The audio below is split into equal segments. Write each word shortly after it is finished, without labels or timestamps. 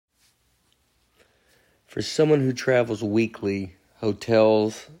For someone who travels weekly,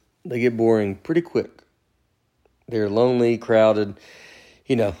 hotels, they get boring pretty quick. They're lonely, crowded.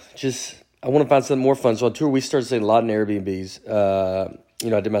 I want to find something more fun. So on tour, we started staying a lot in Airbnbs.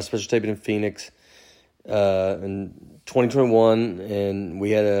 I did my special taping in Phoenix in 2021, and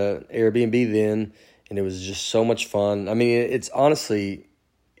we had an Airbnb then, and it was just so much fun. I mean, it's honestly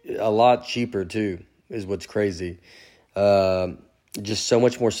a lot cheaper, too, is what's crazy. Just so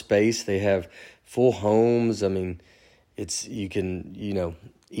much more space. They have full homes. I mean, easy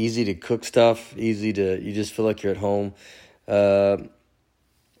to cook stuff, you just feel like you're at home. Did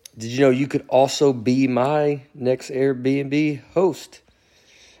you know you could also be my next Airbnb host?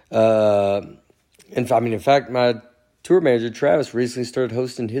 In fact, my tour manager, Travis, recently started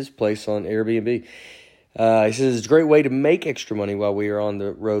hosting his place on Airbnb. He says it's a great way to make extra money while we are on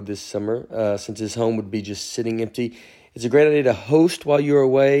the road this summer, since his home would be just sitting empty. It's a great idea to host while you're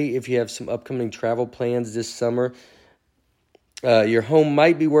away if you have some upcoming travel plans this summer. Your home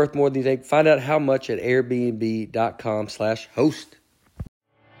might be worth more than you think. Find out how much at airbnb.com/host.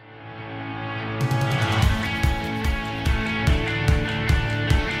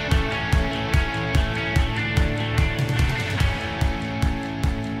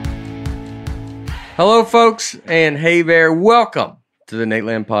 Hello, folks, and hey there. Welcome to the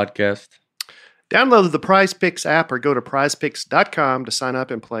Nealon podcast. Download the Prize Picks app or go to prizepicks.com to sign up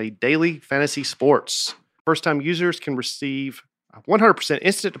and play daily fantasy sports. First-time users can receive a 100%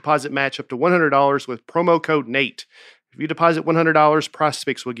 instant deposit match up to $100 with promo code NATE. If you deposit $100, Prize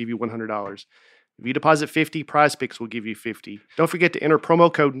Picks will give you $100. If you deposit $50, Prize Picks will give you $50. Don't forget to enter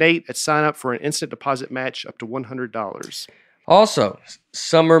promo code NATE at sign up for an instant deposit match up to $100. Also,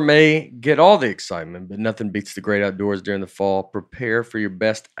 summer may get all the excitement, but nothing beats the great outdoors during the fall. Prepare for your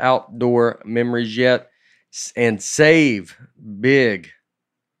best outdoor memories yet and save big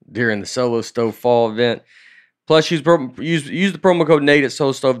during the Solo Stove Fall event. Plus, use the promo code NATE at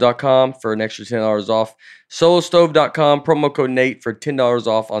solostove.com for an extra $10 off. Solostove.com, promo code NATE for $10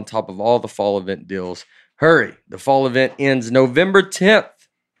 off on top of all the fall event deals. Hurry, the fall event ends November 10th.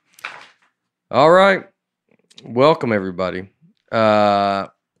 All right. Welcome, everybody. We're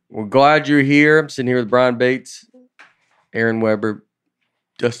glad you're here. I'm sitting here with Brian Bates, Aaron Weber,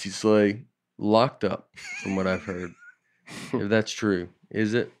 Dusty Slay, locked up, from what I've heard. If that's true.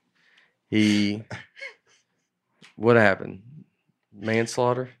 Is it? What happened?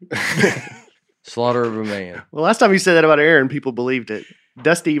 Manslaughter? Slaughter of a man. Well, last time you said that about Aaron, people believed it.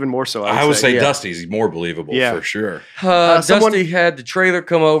 Dusty even more so, I would say Dusty's more believable for sure. Dusty had the trailer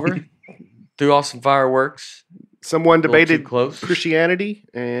come over, threw off some fireworks. Someone debated Christianity,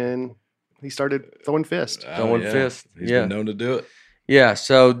 and he started throwing fists. Fists. He's been known to do it. Yeah,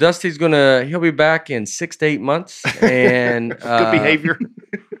 so Dusty's he'll be back in 6 to 8 months. And good behavior.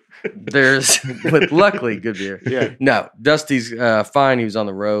 Luckily, good behavior. Yeah. No, Dusty's fine. He was on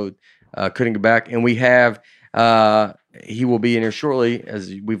the road, couldn't get back. And we have, he will be in here shortly,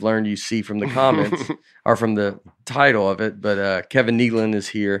 as we've learned, you see from the comments, or from the title of it. But Kevin Nealon is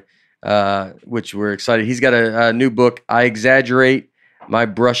here. Which we're excited. He's got a new book, I Exaggerate My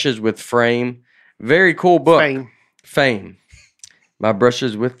Brushes with Frame. Very cool book. Fame. My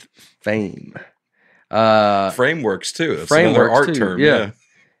Brushes with Fame. Frameworks too. That's another art term. Yeah.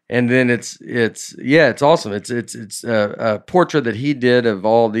 And then it's awesome. It's a portrait that he did of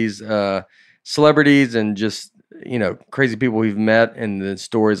all these celebrities and just crazy people we've met, and the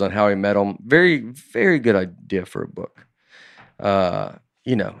stories on how he met them. Very, very good idea for a book.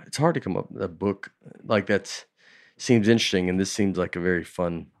 It's hard to come up with a book like that seems interesting, and this seems like a very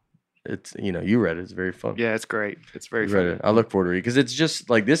fun. It's you read it; it's very fun. Yeah, it's great. It's very fun. Read it. I look forward to it because it's just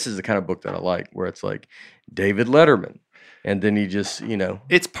like this is the kind of book that I like, where it's like David Letterman, and then he just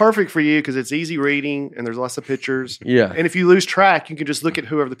It's perfect for you because it's easy reading and there's lots of pictures. Yeah, and if you lose track, you can just look at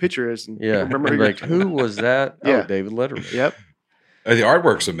whoever the picture is and remember who was that? Yeah, David Letterman. Yep. The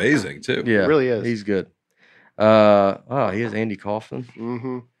artwork's amazing too. Yeah, it really is. He's good. He has Andy Kaufman.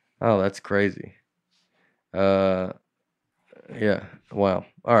 Mm-hmm. Oh, that's crazy. Yeah. Wow.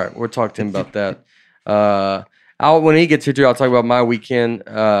 All right, we'll talk to him about that. When he gets here too, I'll talk about my weekend.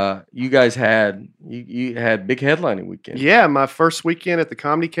 You guys had big headlining weekend. Yeah, my first weekend at the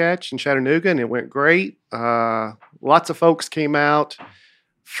Comedy Catch in Chattanooga, and it went great. Lots of folks came out.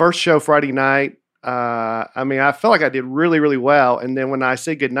 First show Friday night. I felt like I did really, really well. And then when I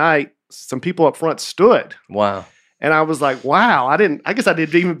said goodnight, some people up front stood. Wow. And I was like, wow, I guess I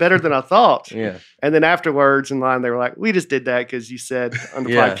did even better than I thought. Yeah. And then afterwards in line, they were like, we just did that because you said on the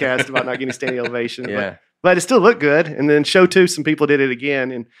podcast about not getting standing ovation. Yeah. But it still looked good. And then show 2, some people did it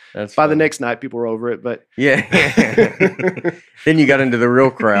again. And by the next night, people were over it. But yeah. Then you got into the real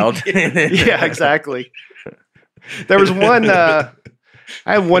crowd. Yeah, exactly. There was one, I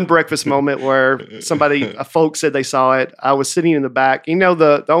had one breakfast moment where a folk said they saw it. I was sitting in the back. You know,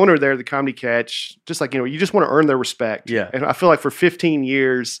 the owner there, the Comedy Catch, just like, you just want to earn their respect. Yeah. And I feel like for 15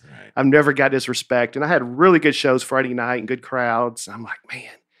 years, I've never got his respect. And I had really good shows Friday night and good crowds. I'm like, man.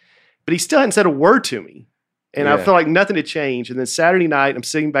 But he still hadn't said a word to me. And I feel like nothing had changed. And then Saturday night, I'm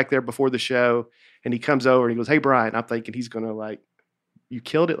sitting back there before the show, and he comes over and he goes, "Hey, Brian." I'm thinking he's going to like, "You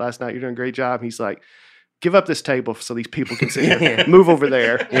killed it last night. You're doing a great job." And he's like, "Give up this table so these people can sit here. Move over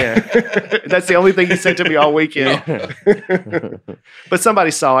there." Yeah. That's the only thing he said to me all weekend. But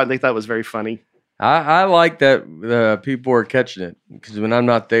somebody saw it and they thought it was very funny. I like that people are catching it, because when I'm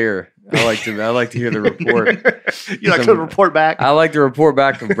not there, I like to hear the report. You like to report back? I like to report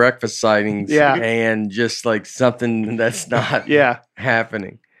back of breakfast sightings, Yeah. and just like something that's not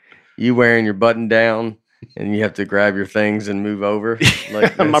happening. You wearing your button down, and you have to grab your things and move over.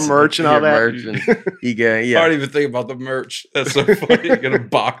 Like my merch and all that. Merch and you get, I don't even think about the merch. That's so funny. You get a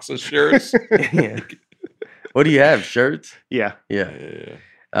box of shirts. Yeah. What do you have? Shirts? Yeah. Yeah.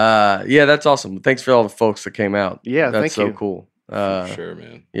 Yeah, that's awesome. Thanks for all the folks that came out. Yeah, that's thank so you. Cool. For sure,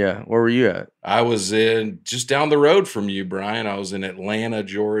 man. Yeah, where were you at? I was just down the road from you, Brian. I was in Atlanta,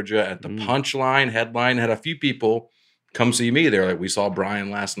 Georgia, at the Punchline headline. Had a few people come see me there. Like, we saw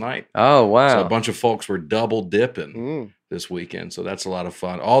Brian last night. Oh, wow. So a bunch of folks were double dipping this weekend. So that's a lot of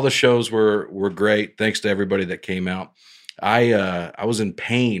fun. All the shows were great. Thanks to everybody that came out. I was in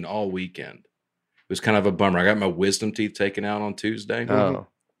pain all weekend. It was kind of a bummer. I got my wisdom teeth taken out on Tuesday. Oh.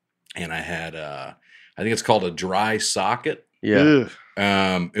 And I had, I think it's called a dry socket. Yeah.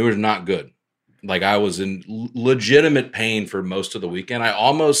 It was not good. Like, I was in legitimate pain for most of the weekend. I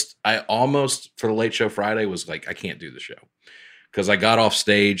almost for the late show Friday was like, I can't do the show, because I got off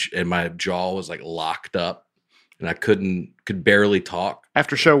stage and my jaw was like locked up and I could barely talk.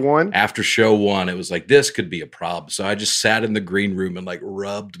 After show 1? After show 1, it was like, this could be a problem. So I just sat in the green room and like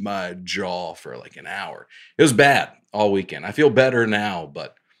rubbed my jaw for like an hour. It was bad all weekend. I feel better now,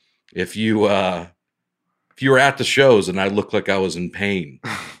 but if you were at the shows and I looked like I was in pain,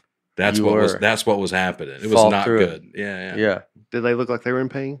 that's what was happening. It was not good. Yeah. Did they look like they were in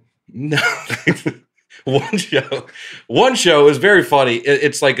pain? No. One show is very funny.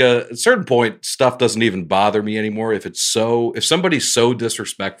 It's like at a certain point, stuff doesn't even bother me anymore. If somebody's so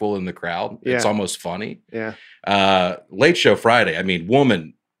disrespectful in the crowd, it's almost funny. Yeah. Late show Friday, I mean,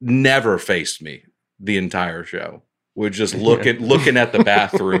 woman never faced me the entire show. We're just looking at the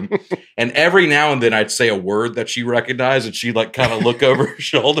bathroom, and every now and then I'd say a word that she recognized, and she'd like kind of look over her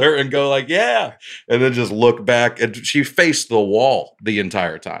shoulder and go like, "Yeah," and then just look back, and she faced the wall the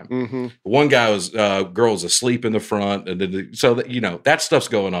entire time. Mm-hmm. One guy girl was asleep in the front, and then that stuff's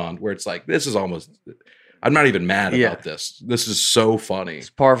going on where it's like, this is almost, I'm not even mad about this. This is so funny. It's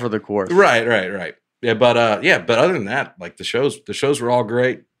par for the course. Right. Yeah, but other than that, like the shows were all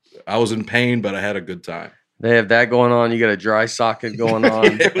great. I was in pain, but I had a good time. They have that going on. You got a dry socket going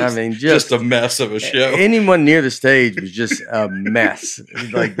on. I mean, just a mess of a show. Anyone near the stage was just a mess,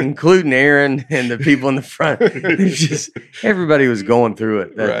 like including Aaron and the people in the front. It's just everybody was going through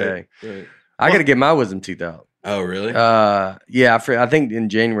it that day. Right. I got to get my wisdom teeth out. Oh, really? Yeah. I think in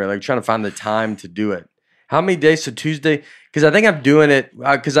January, like trying to find the time to do it. How many days? So Tuesday, because I think I'm doing it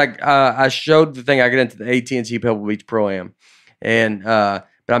because I showed the thing. I got into the AT&T Pebble Beach Pro-Am, and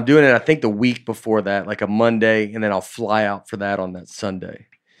but I'm doing it, I think, the week before that, like a Monday, and then I'll fly out for that on that Sunday.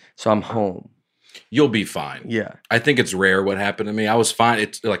 So I'm home. You'll be fine. Yeah. I think it's rare what happened to me. I was fine.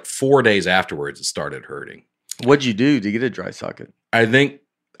 It's like 4 days afterwards it started hurting. What'd you do to get a dry socket? I think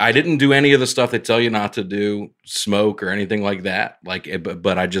I didn't do any of the stuff they tell you not to do, smoke or anything like that.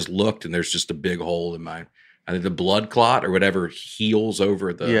 But I just looked, and there's just a big hole in I think the blood clot or whatever heals over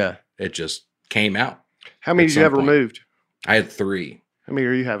it just came out. How many did you have removed? I had 3. How many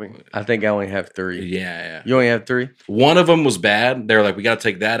are you having? I think I only have 3. Yeah. You only have 3? One of them was bad. They're like, we got to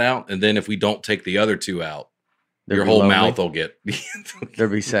take that out. And then if we don't take the other 2 out, your whole mouth will get... They'll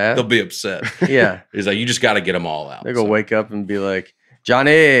be sad? They'll be upset. Yeah. He's like, you just got to get them all out. They're going to wake up and be like,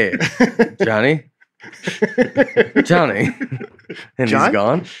 Johnny. And John? he's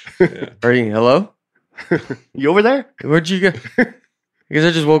gone. Yeah. Are you, hello? You over there? Where'd you go? Because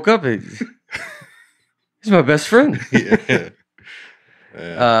I just woke up. He's my best friend. Yeah.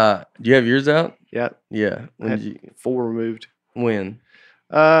 Do you have yours out? Yeah. Yeah. When did you 4 removed? When?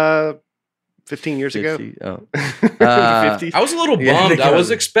 15 15 years ago. 50? Oh. The 50s. I was a little Yeah, bummed. they I was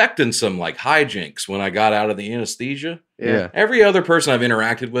got- expecting some like hijinks when I got out of the anesthesia. Yeah. Every other person I've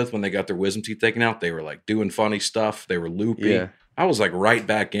interacted with when they got their wisdom teeth taken out, they were like doing funny stuff. They were loopy. Yeah. I was like right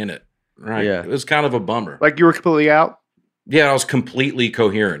back in it. Right. Yeah. It was kind of a bummer. Like you were completely out? Yeah, I was completely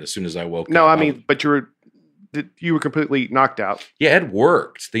coherent as soon as I woke No, up. I mean, but you were completely knocked out. Yeah, it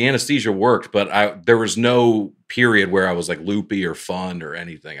worked. The anesthesia worked, but there was no period where I was like loopy or fun or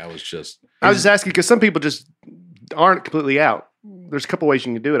anything. I was just asking because some people just aren't completely out. There's a couple ways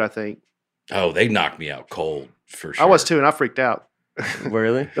you can do it, I think. oh, they knocked me out cold for sure. I was too, and I freaked out.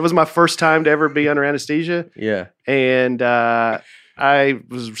 Really? It was my first time to ever be under anesthesia, Yeah. and I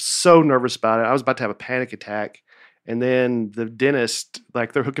was so nervous about it. I was about to have a panic attack, and then the dentist,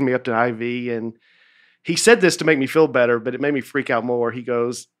 like, they're hooking me up to an IV, and he said this to make me feel better, but it made me freak out more. He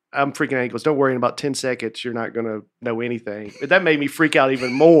goes, I'm freaking out. He goes, don't worry, in about 10 seconds, you're not going to know anything. But that made me freak out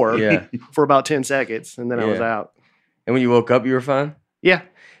even more Yeah. for about 10 seconds, and then I was Yeah. out. And when you woke up, you were fine? Yeah.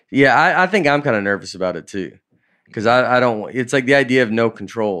 Yeah, I think I'm kind of nervous about it too. Because I don't, it's like the idea of no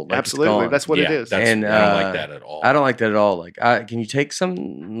control. Like, it's Absolutely. gone. That's what it Yeah, is. that's- And, I don't like that at all. I don't like that at all. Like, can you take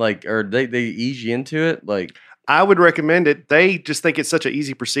some, like, or they ease you into it? Like, I would recommend it. They just think it's such an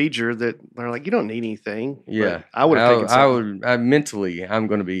easy procedure that they're like, you don't need anything. But yeah. I would have taken something. Mentally, I'm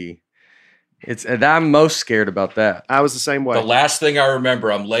going to be, I'm most scared about that. I was the same way. The last thing I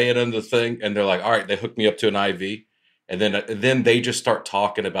remember, I'm laying in the thing, and they're like, "All right," they hooked me up to an IV, and then they just start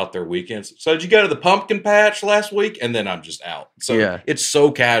talking about their weekends. So did you go to the pumpkin patch last week? And then I'm just out. So Yeah. it's so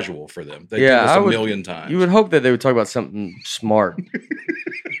casual for them. They Yeah, do this I a would- million times. You would hope that they would talk about something smart.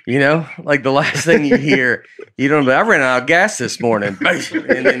 You know, like the last thing you hear, you don't. I ran out of gas this morning,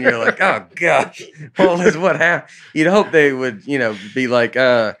 and then you're like, "Oh gosh, well, is what happened?" You'd hope they would, be like,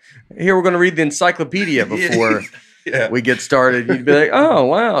 "Here, we're going to read the encyclopedia before yeah. we get started." You'd be like, "Oh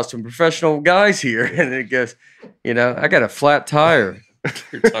wow, some professional guys here," and it goes, I got a flat tire.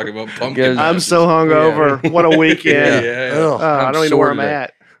 You're talking about pumpkin Because- I'm patches. so hungover. What a weekend. Yeah. Ugh, I don't even know where I'm sorted.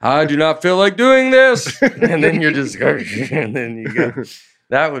 at. I do not feel like doing this, and then you're just and then you go.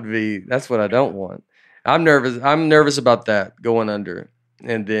 That's what I don't want. I'm nervous about that going under,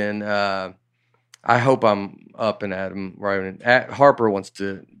 and then I hope I'm up and at him right. Harper wants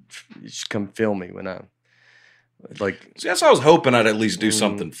to just come film me when I'm like, See, that's what I was hoping I'd at least do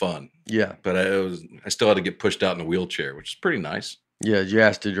something fun, yeah, but I still had to get pushed out in a wheelchair, which is pretty nice. yeah. Did you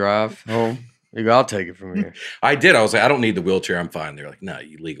ask to drive home? You go, I'll take it from here. I did. I was like, I don't need the wheelchair. I'm fine. They're like, no,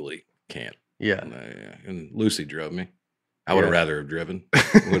 you legally can't. Yeah, And Lucy drove me. I would have Yeah. rather have driven.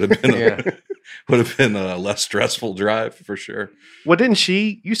 Would have been Yeah. would have been a less stressful drive for sure. Well, didn't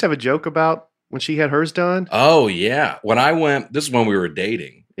she used to have a joke about when she had hers done? Oh yeah. When I went, this is when we were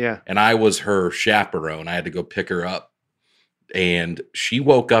dating, Yeah. and I was her chaperone. I had to go pick her up, and she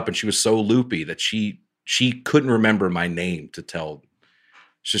woke up and she was so loopy that she couldn't remember my name to tell.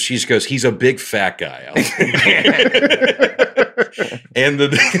 So she just goes, "He's a big fat guy." I was- and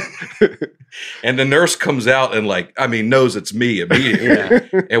the nurse comes out and knows it's me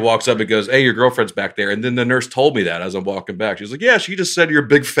immediately and walks up and goes, "Hey, your girlfriend's back there." And then the nurse told me that as I'm walking back. She was like, "Yeah, she just said you're a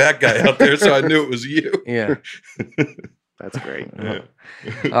big fat guy out there." So I knew it was you. yeah. That's great.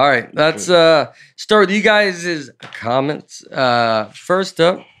 All right, let's start with you guys' comments. First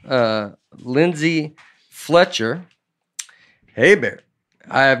up, Lindsay Fletcher. Hey, Bear.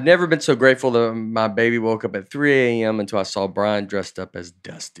 I have never been so grateful that my baby woke up at 3 a.m. until I saw Brian dressed up as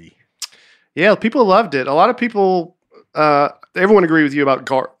Dusty. Yeah, people loved it. A lot of people, everyone agreed with you about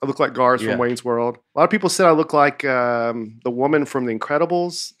Gar. I look like Garth Yeah. from Wayne's World. A lot of people said I look like the woman from The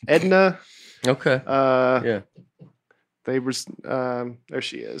Incredibles, Edna. Okay. Yeah. They was there.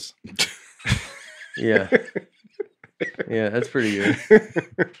 She is. Yeah. Yeah, that's pretty good.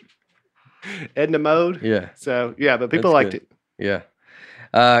 Edna mode. Yeah. So yeah, but people That's liked good. it. Yeah.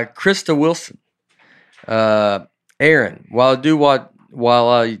 Krista Wilson. Aaron, while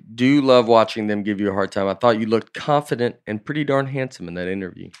I do love watching them give you a hard time, I thought you looked confident and pretty darn handsome in that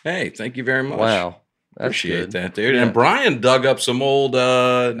interview. Hey, thank you very much. Wow. That's Appreciate good. that, dude. Yeah. And Brian dug up some old Nate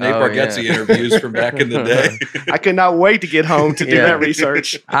Bargatze yeah. interviews from back in the day. I could not wait to get home to do Yeah. that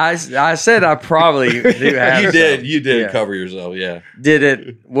research. I said I probably do have You did. You did Yeah. cover yourself. Yeah. Did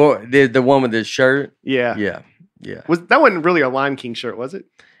it? Well, did the one with the shirt? Yeah. Yeah. Yeah. Was that wasn't really a Lion King shirt, was it?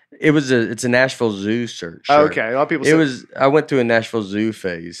 It's a Nashville Zoo shirt. Oh, okay. A lot of people said I went through a Nashville Zoo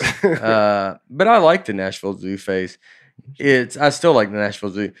phase. But I like the Nashville Zoo phase. I still like the Nashville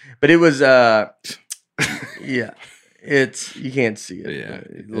Zoo. But it was yeah. You can't see it. Yeah.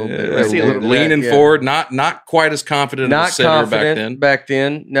 A little Yeah. bit. I see a little bit. Leaning Yeah. forward, not quite as confident Not as center confident back then. back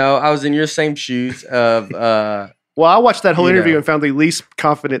then. No, I was in your same shoes of Well, I watched that whole You interview know. and found the least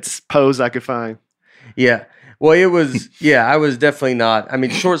confidence pose I could find. Yeah. Well, it was, I was definitely not. I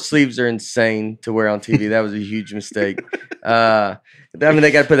mean, short sleeves are insane to wear on TV. That was a huge mistake. I mean, they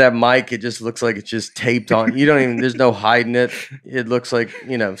got to put that mic. It just looks like it's just taped on. You don't even, there's no hiding it. It looks like,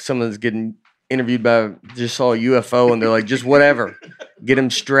 someone's getting interviewed by, just saw a UFO and they're like, just whatever. Get him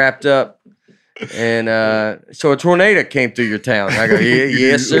strapped up. And so a tornado came through your town. I go,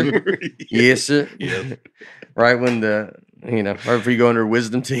 yes, sir. Yes, sir. Yeah. Right when right before you go under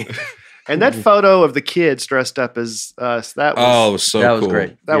wisdom teeth. And that photo of the kids dressed up as us, that was So that cool. was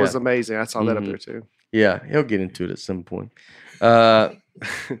great. that Yeah. was amazing. I saw that up Mhm. there too. Yeah, he'll get into it at some point. I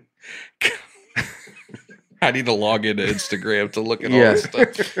need to log into Instagram to look at all Yeah. this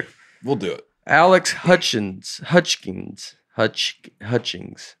stuff. We'll do it. Alex Hutchings.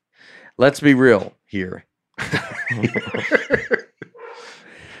 Let's be real here.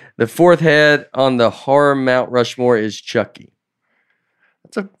 The fourth head on the horror Mount Rushmore is Chucky.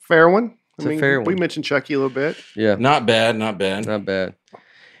 That's a fair one. It's a fair We one. mentioned Chucky a little bit. Yeah, Not bad. Not bad. not bad.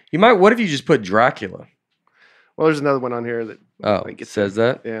 You might. What if you just put Dracula? Well, there's another one on here that Oh, might it says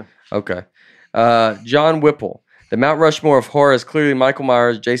that. yeah. Okay. John Whipple. The Mount Rushmore of horror is clearly Michael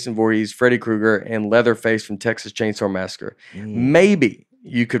Myers, Jason Voorhees, Freddy Krueger, and Leatherface from Texas Chainsaw Massacre. Maybe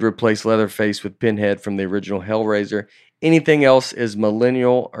you could replace Leatherface with Pinhead from the original Hellraiser. Anything else is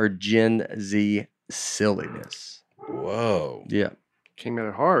millennial or Gen Z silliness. Whoa. Yeah, Came at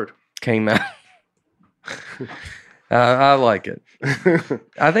it hard. came out. I like it.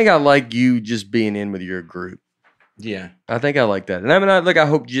 I think I like you just being in with your group. Yeah. I think I like that. And I mean, I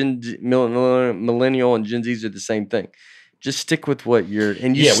hope millennial and Gen Zs are the same thing. Just stick with what you're,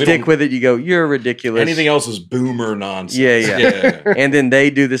 and you Yeah, we stick don't- with it. You go, you're ridiculous. Anything else is boomer nonsense. Yeah. And then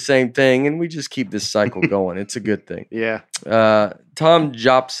they do the same thing, and we just keep this cycle going. It's a good thing. Yeah. Tom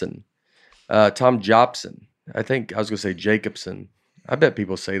Jobson. I think I was going to say Jacobson. I bet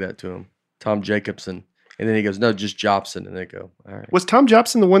people say that to him. Tom Jacobson. And then he goes, no, just Jobson. And they go, all right. Was Tom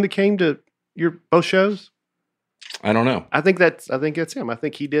Jobson the one that came to your both shows? I don't know. I think that's him. I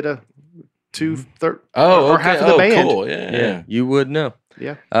think he did a two-third Oh, or okay. half of the band. Cool. Yeah. Yeah, you would know.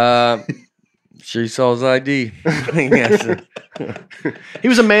 Yeah. Sure, you saw his ID. Yes. He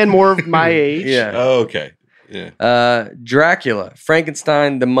was a man more of my age. Yeah. Oh, okay. Yeah. Dracula,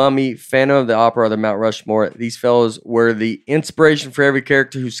 Frankenstein, the Mummy, Phantom of the Opera, the Mount Rushmore. These fellows were the inspiration for every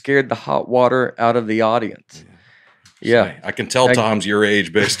character who scared the hot water out of the audience. Yeah. I can tell Tom's your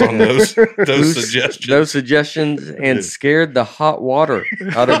age based on those suggestions. Those suggestions and scared the hot water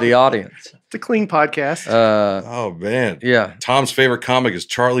out of the audience. It's a clean podcast. Oh man. Yeah. Tom's favorite comic is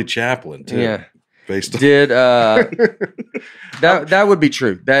Charlie Chaplin too. Yeah. Based on Did that would be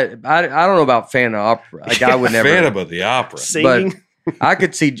true. That I don't know about Phantom of the Opera. Like, I would never. Phantom of the Opera. Singing. I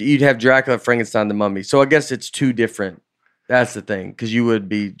could see you'd have Dracula, Frankenstein, the Mummy. So I guess it's two different. That's the thing, because you would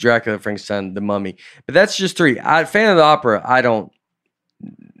be Dracula, Frankenstein, the Mummy. But that's just three. Phantom of the Opera, I don't.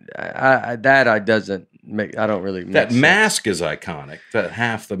 I doesn't make. I don't really. That make sense. mask is iconic. That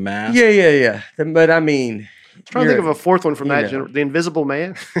half the mask. Yeah. But I mean, I'm trying to think of a fourth one from you that know. The Invisible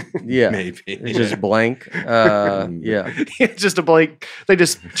Man. yeah, Maybe. it's just blank. Yeah, It's just a blank. They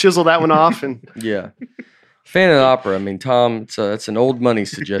just chisel that one off and yeah. Phantom of the Opera. I mean, Tom. That's an old money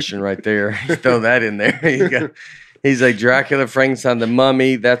suggestion right there. You throw that in there. He's like Dracula, Frankenstein, the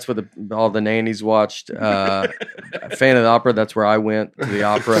Mummy. That's what all the nannies watched. Phantom of the Opera. That's where I went to the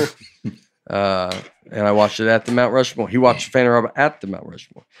opera, and I watched it at the Mount Rushmore. He watched Phantom of the Opera at the Mount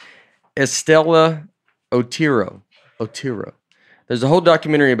Rushmore. Estella Otero. There's a whole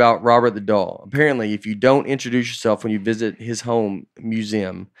documentary about Robert the Doll. Apparently, if you don't introduce yourself when you visit his home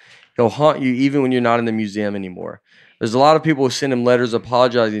museum, he'll haunt you even when you're not in the museum anymore. There's a lot of people who send him letters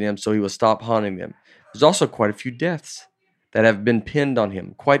apologizing to him so he will stop haunting them. There's also quite a few deaths that have been pinned on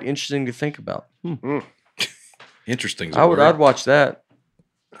him. Quite interesting to think about. Interesting. I'd watch that.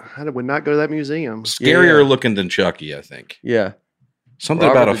 I would not go to that museum. Scarier Yeah. looking than Chucky, I think. Yeah. Something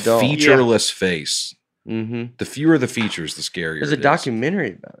Robert about the Doll. a featureless face. Mm-hmm. The fewer the features, the scarier. There's a it is.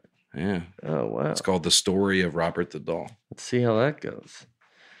 documentary about it. Yeah. Oh, wow. It's called The Story of Robert the Doll. Let's see how that goes.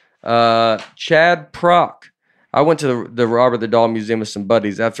 Chad Prock. I went to the Robert the Doll Museum with some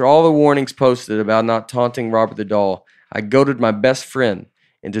buddies. After all the warnings posted about not taunting Robert the Doll, I goaded my best friend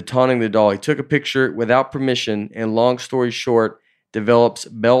into taunting the doll. He took a picture without permission, and long story short, develops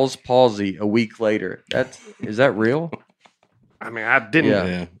Bell's palsy a week later. Is that real? I mean, I didn't. Yeah.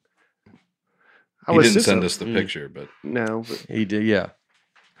 Yeah. I He would didn't assume send so. us the picture, but No, but He did, yeah.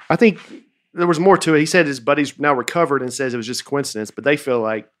 I think there was more to it. He said his buddy's now recovered and says it was just coincidence, but they feel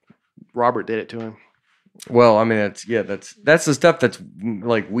like Robert did it to him. Well, I mean, that's the stuff that's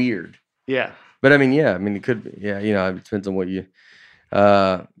like weird. Yeah. But I mean, yeah, I mean, it could be. Yeah, it depends on what you.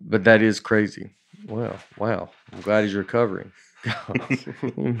 But that is crazy. Wow. I'm glad he's recovering. Can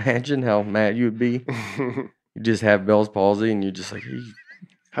you imagine how mad you would be. You just have Bell's palsy, and you're just like,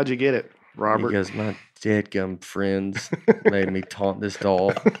 How'd you get it, Robert? Because my dadgum friends made me taunt this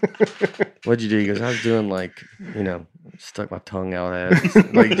doll. What'd you do? He goes, I was doing stuck my tongue out at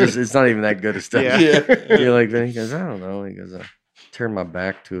it. Like, just it's not even that good of stuff. Yeah. You're like, then he goes, I don't know. He goes, I turned my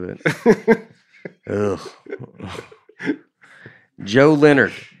back to it. Ugh. Joe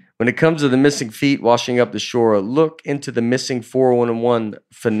Leonard. When it comes to the missing feet washing up the shore, look into the missing 411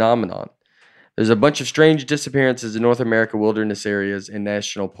 phenomenon. There's a bunch of strange disappearances in North America wilderness areas and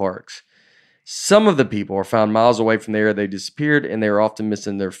national parks. Some of the people are found miles away from the area they disappeared, and they are often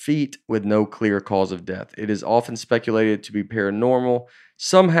missing their feet with no clear cause of death. It is often speculated to be paranormal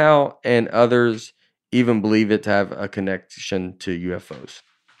somehow, and others even believe it to have a connection to UFOs.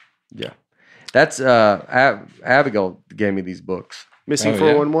 Yeah. That's Abigail gave me these books. Missing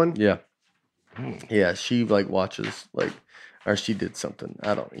 411? Yeah. Yeah, she watches or she did something.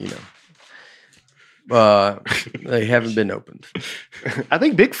 I don't, they haven't been opened. I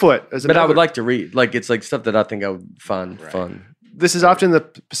think Bigfoot is But I would like to read. It's stuff that I think I would find fun. This is often the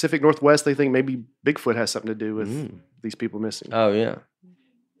Pacific Northwest. They think maybe Bigfoot has something to do with these people missing. Oh, yeah.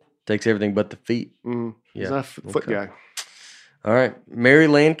 Takes everything but the feet. Yeah. He's not a foot guy. All right. Mary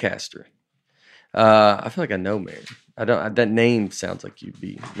Lancaster. I feel like I know Mary. I don't. That name sounds like you'd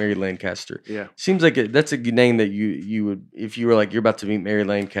be Mary Lancaster. Yeah. Seems like that's a good name that you would, if you were you're about to meet Mary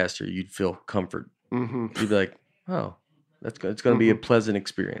Lancaster, you'd feel comfort. Mm-hmm. You'd be like, oh, it's going to be a pleasant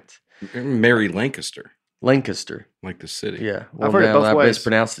experience. Mary Lancaster. Lancaster. Like the city. Yeah. Well, I've heard it both I ways.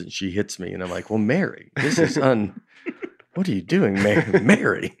 mispronounced it and she hits me and I'm like, well, Mary, this is what are you doing, Mary?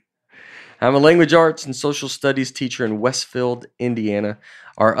 Mary. I'm a language arts and social studies teacher in Westfield, Indiana.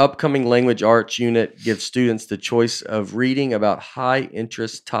 Our upcoming language arts unit gives students the choice of reading about high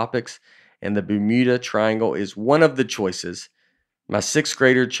interest topics, and the Bermuda Triangle is one of the choices. My 6th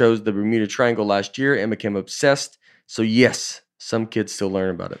grader chose the Bermuda Triangle last year and became obsessed. So yes, some kids still learn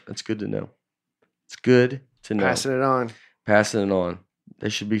about it. That's good to know. It's good to know. Passing it on. Passing it on. They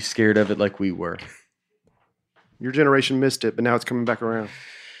should be scared of it like we were. Your generation missed it, but now it's coming back around.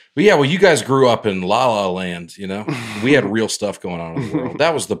 But yeah, well, you guys grew up in La La Land, We had real stuff going on in the world.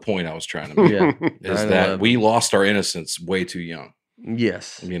 That was the point I was trying to make. Yeah. Is that we lost our innocence way too young.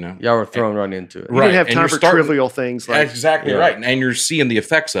 Yes. Y'all were thrown right into it. You didn't have time for trivial things. That's exactly right. And you're seeing the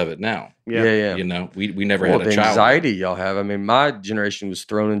effects of it now. Yeah. We never had a the child. Anxiety y'all have. I mean, my generation was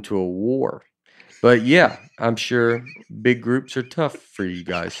thrown into a war. But yeah, I'm sure big groups are tough for you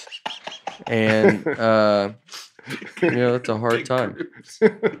guys. And, it's a hard time.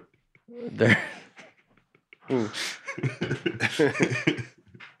 There.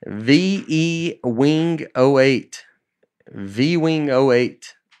 VE Wing 08. V Wing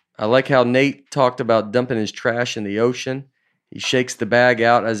 08. I like how Nate talked about dumping his trash in the ocean. He shakes the bag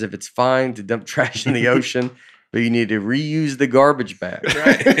out as if it's fine to dump trash in the ocean, but you need to reuse the garbage bag.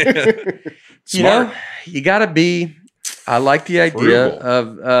 Right. Smart. You got to be. I like the idea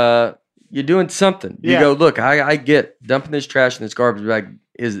of you're doing something. You go, look, I get dumping this trash in this garbage bag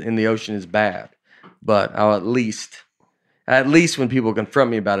is in the ocean is bad, but I'll at least when people confront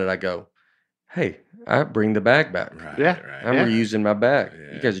me about it, I go, hey, I bring the bag back. Right, Yeah. right. I'm reusing my bag.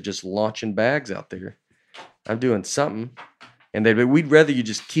 Yeah. You guys are just launching bags out there. I'm doing something. And we'd rather you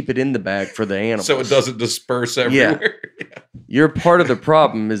just keep it in the bag for the animals. So it doesn't disperse everywhere. Yeah. You're part of the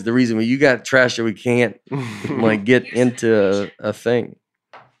problem is the reason why you got trash that we can't get into a thing.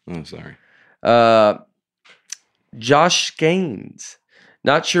 I'm sorry. Josh Gaines.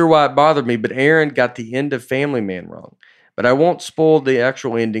 Not sure why it bothered me, but Aaron got the end of Family Man wrong. But I won't spoil the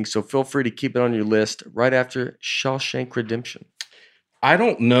actual ending, so feel free to keep it on your list right after Shawshank Redemption. I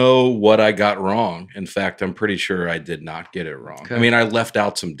don't know what I got wrong. In fact, I'm pretty sure I did not get it wrong. Okay. I mean, I left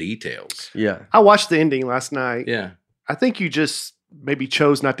out some details. Yeah. I watched the ending last night. Yeah. I think you just maybe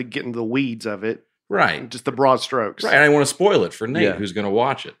chose not to get into the weeds of it. Right. Just the broad strokes. Right. I want to spoil it for Nate, Yeah. who's going to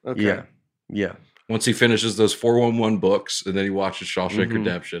watch it. Okay. Yeah. Yeah. Once he finishes those 411 books and then he watches Shawshank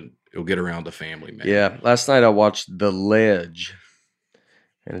Redemption, he'll get around to Family Man. Yeah. Last night I watched The Ledge,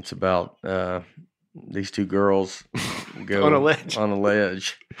 and it's about these two girls go On a ledge. On a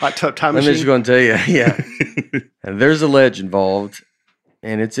ledge. Hot tub time I'm just machine. going to tell you, yeah. And there's a ledge involved,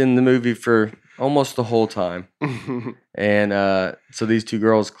 and it's in the movie for almost the whole time. And so these two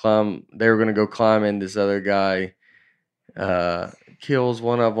girls they were going to go climb, and this other guy kills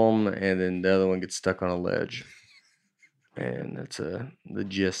one of them, and then the other one gets stuck on a ledge. And that's the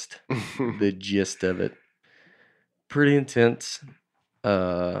gist of it. Pretty intense,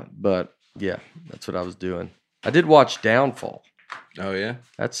 but Yeah, that's what I was doing. I did watch Downfall. Oh yeah.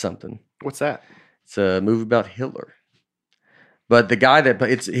 That's something. What's that? It's a movie about Hitler. But the guy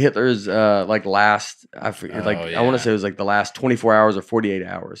it's Hitler's like last I forget, like I want to say it was like the last 24 hours or 48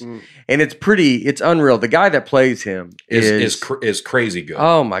 hours. And it's unreal. The guy that plays him is crazy good.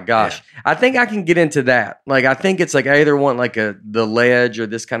 Oh my gosh. Yeah. I think I can get into that. Like I think it's like I either want like The Ledge or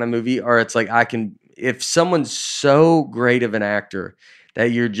this kind of movie, or it's like if someone's so great of an actor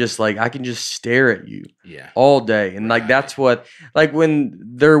that you're just like I can just stare at you all day. And like that's what like when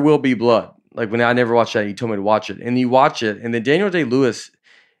There Will Be Blood. Like when I never watched that, you told me to watch it, and you watch it, and then Daniel Day-Lewis,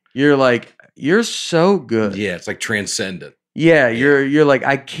 you're like, you're so good. Yeah, it's like transcendent. Yeah, you're like,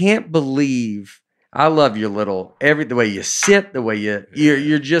 I can't believe I love your the way you sit, the way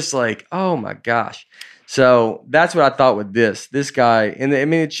you're just like, oh my gosh. So that's what I thought with this guy, and I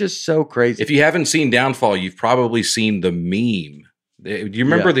mean it's just so crazy. If you haven't seen Downfall, you've probably seen the meme. Do you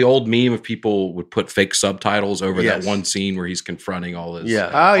remember the old meme of people would put fake subtitles over that one scene where he's confronting all his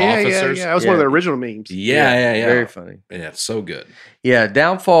officers? Yeah. That was one of the original memes. Yeah. Very funny. Yeah, it's so good. Yeah,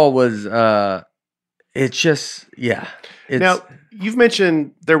 Downfall was, it's just, Now, you've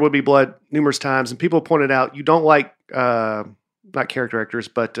mentioned There Will Be Blood numerous times, and people pointed out you don't like, not character actors,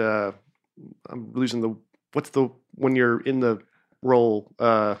 but I'm losing when you're in the role.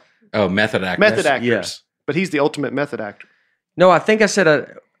 Method actors. Method actors. Yeah. But he's the ultimate method actor. No, I think I said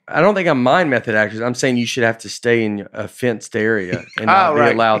I don't think I mind method actors. I'm saying you should have to stay in a fenced area and not be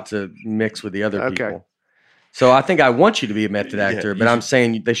allowed to mix with the other people. So I think I want you to be a method actor, but I'm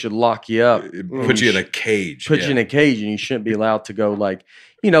saying they should lock you up. Put you in a cage. Put you in a cage, and you shouldn't be allowed to go like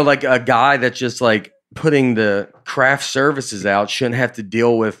a guy that's just like putting the craft services out shouldn't have to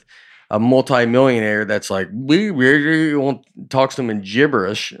deal with a multimillionaire that's like, talks to him in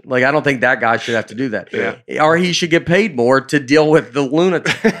gibberish. Like, I don't think that guy should have to do that. Yeah. Or he should get paid more to deal with the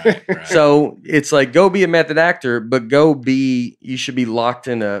lunatic. Right. So it's like, go be a method actor, but you should be locked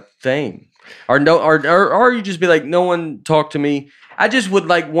in a thing. Or you just be like, no one talk to me. I just would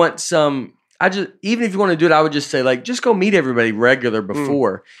like want some, even if you want to do it, I would just say like, just go meet everybody regular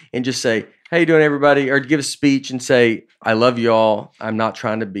before and just say, how you doing, everybody? Or give a speech and say, I love you all. I'm not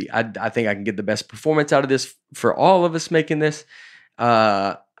trying to be. I think I can get the best performance out of this for all of us making this.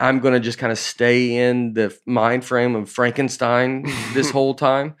 I'm going to just kind of stay in the mind frame of Frankenstein this whole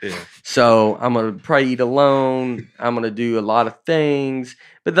time. Yeah. So I'm going to probably eat alone. I'm going to do a lot of things.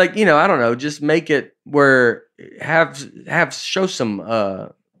 But like, I don't know, just make it where show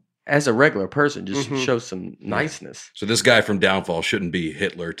some as a regular person, just show some niceness. So this guy from Downfall shouldn't be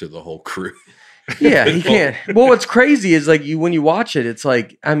Hitler to the whole crew. Yeah, he can't. Well, what's crazy is like when you watch it, it's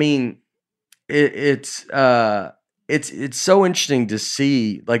like, I mean, it's so interesting to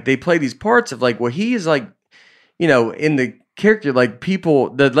see. Like they play these parts of like, well, he is like, in the character, like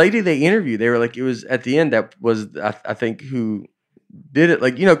the lady they interviewed, they were like, it was at the end that was I think who did it.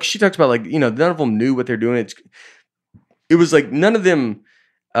 Like she talks about like none of them knew what they're doing. It was like none of them.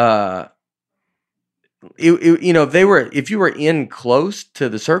 If you were in close to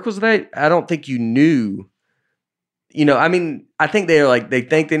the circles I don't think you knew. I mean, I think they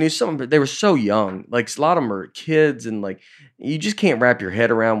think they knew something, but they were so young. Like a lot of them are kids, and like you just can't wrap your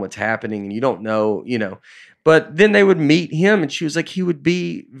head around what's happening, and you don't know, But then they would meet him, and she was like, he would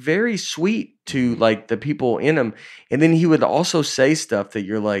be very sweet to like the people in him, and then he would also say stuff that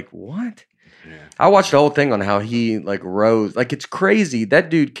you're like, what? Yeah. I watched the whole thing on how he like rose. Like it's crazy. That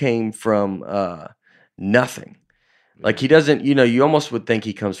dude came from nothing. Like he doesn't, you almost would think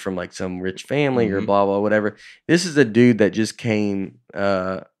he comes from like some rich family or blah, blah, whatever. This is a dude that just came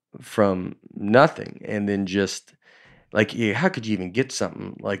from nothing. And then just like, how could you even get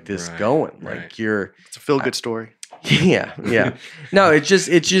something like this going? Like it's a feel-good story. Yeah. Yeah. No, it's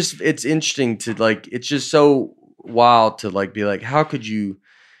interesting to like, it's just so wild to like, be like, how could you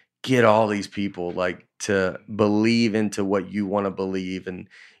get all these people like to believe into what you want to believe? And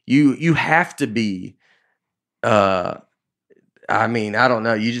you have to be, I mean, I don't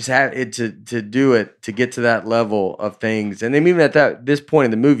know. You just have it to do it, to get to that level of things. And then even at this point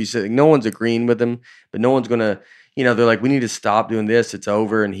in the movie, so like, no one's agreeing with him, but no one's going to, they're like, we need to stop doing this. It's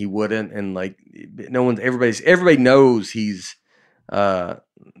over. And he wouldn't. And like, everybody knows he's,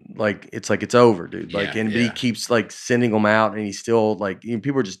 like it's over, dude. Like, but he keeps like sending them out, and he's still like,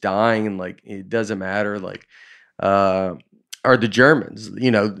 people are just dying, and like it doesn't matter. Like, are the Germans,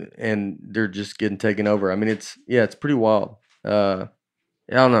 and they're just getting taken over. I mean, it's pretty wild. I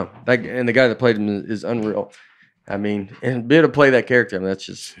don't know. And the guy that played him is unreal. I mean, and be able to play that character, I mean, that's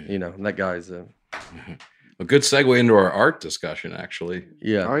just that guy's a good segue into our art discussion. Actually,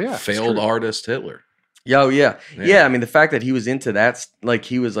 yeah. Oh yeah, failed artist Hitler. Oh yeah. I mean, the fact that he was into that, like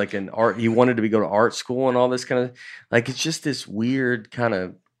he was like an art, he wanted to go to art school and all this kind of, like it's just this weird kind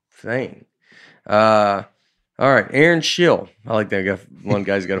of thing. All right, Aaron Schill. I like that guy. One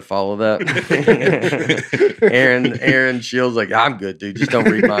guy's got to follow that. Aaron Schill's like, I'm good, dude. Just don't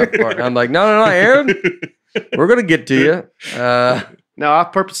read my part. I'm like, no, Aaron. We're gonna get to you. No, I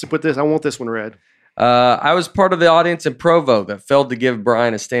purposely put this. I want this one read. I was part of the audience in Provo that failed to give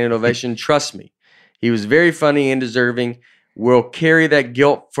Brian a standing ovation. Trust me, he was very funny and deserving. We'll carry that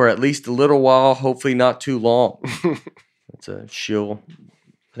guilt for at least a little while, hopefully not too long. That's a shill.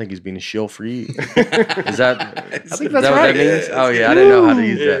 I think he's being a shill for you. Is that? I think that's what right. that means? Oh yeah, I didn't know how to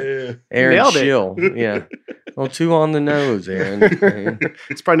use that. Aaron Nailed it. Schill. Yeah. Well, too on the nose, Aaron.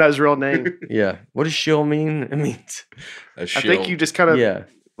 It's probably not his real name. Yeah. What does shill mean? It means. A I shill. think you just kind of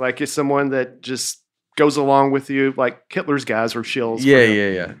like is someone that just goes along with you, like Hitler's guys were shills.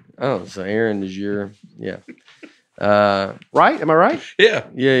 Yeah. Oh, so Aaron is your Right? Am I right? Yeah.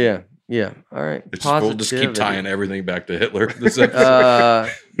 Yeah. All right. We'll just keep tying everything back to Hitler. This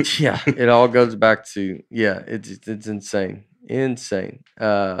episode. Yeah. It all goes back to It's insane.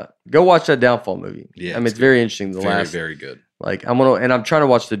 Go watch that Downfall movie. Yeah, I mean, it's very interesting. Very good. Like I'm trying to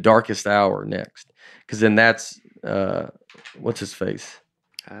watch The Darkest Hour next, because then that's what's his face?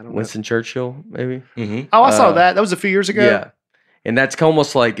 I don't know. Winston Churchill, maybe. Mm-hmm. Oh, I saw that. That was a few years ago. Yeah. And that's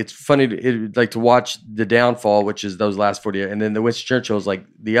almost like it's funny to watch The Downfall, which is those last 40 years, and then the Winston Churchill is like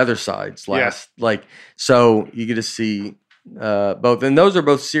the other side's last. Like, so you get to see both, and those are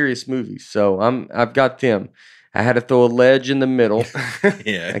both serious movies. So I've got them. I had to throw a ledge in the middle. I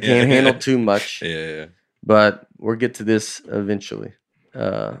can't handle too much. Yeah. But we'll get to this eventually.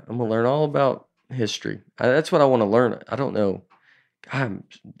 I'm gonna learn all about history. That's what I want to learn. I don't know. I'm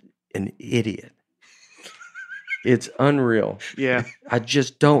an idiot. It's unreal. Yeah. I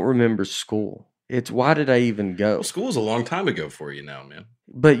just don't remember school. Why did I even go? Well, school was a long time ago for you now, man.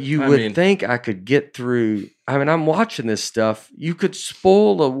 But you would think I could get through. I mean, I'm watching this stuff. You could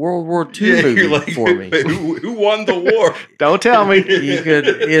spoil a World War II movie for me. Who won the war? Don't tell me. You could.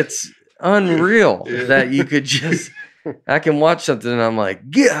 It's unreal that you could just. I can watch something and I'm like,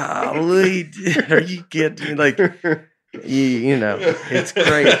 golly, are you kidding me? Like, you know, it's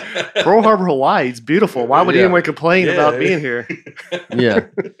great. Pearl Harbor, Hawaii. It's beautiful. Why would anyone complain about being here? Yeah.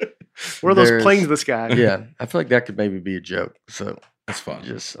 What are those planes in the sky? Yeah. I feel like that could maybe be a joke. So that's fun. I'm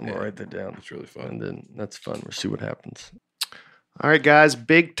going to write that down. It's really fun. And then that's fun. We'll see what happens. All right, guys.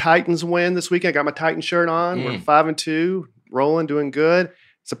 Big Titans win this weekend. I got my Titan shirt on. We're 5-2, rolling, doing good.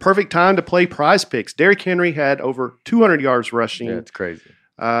 It's a perfect time to play Prize Picks. Derrick Henry had over 200 yards rushing. Yeah, it's crazy.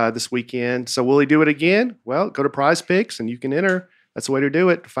 This weekend. So will he do it again? Well, go to Prize Picks and you can enter. That's the way to do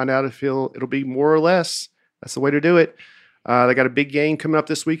it. To find out if it'll be more or less. That's the way to do it. They got a big game coming up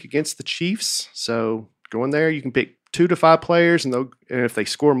this week against the Chiefs. So go in there. You can pick 2 to 5 players, and if they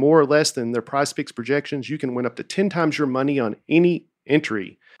score more or less than their Prize Picks projections, you can win up to 10 times your money on any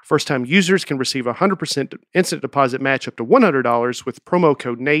entry. First-time users can receive a 100% instant deposit match up to $100 with promo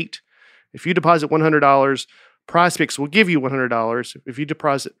code NATE. If you deposit $100, Prize Picks will give you $100. If you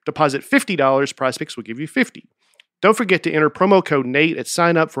deposit $50, Prize Picks will give you $50. Don't forget to enter promo code NATE at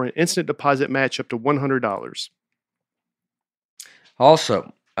sign up for an instant deposit match up to $100.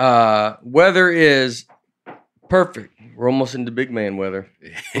 Also, weather is perfect. We're almost into big man weather.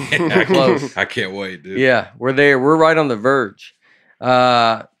 Close. I can't wait, dude. Yeah, we're there. We're right on the verge.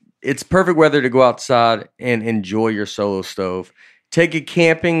 It's perfect weather to go outside and enjoy your solo stove. Take it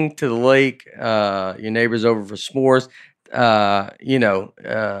camping to the lake. Your neighbors over for s'mores.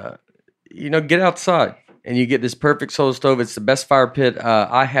 Get outside and you get this perfect solo stove. It's the best fire pit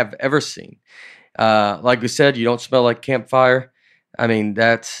I have ever seen. Like we said, you don't smell like campfire. I mean,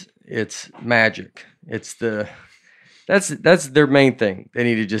 it's magic. That's their main thing. They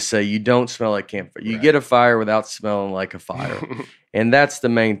need to just say you don't smell like campfire. You get a fire without smelling like a fire. And that's the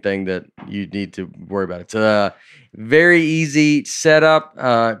main thing that you need to worry about. It's a very easy setup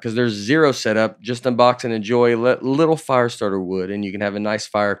because there's zero setup. Just unbox and enjoy little fire starter wood, and you can have a nice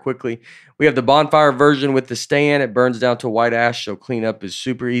fire quickly. We have the bonfire version with the stand. It burns down to white ash, so cleanup is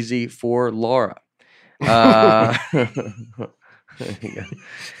super easy for Laura.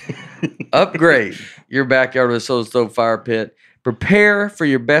 Upgrade your backyard with a solo stove fire pit. Prepare for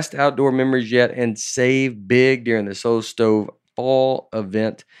your best outdoor memories yet and save big during the Solo Stove fall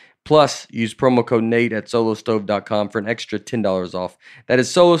event. Plus, use promo code NATE at solostove.com for an extra $10 off. That is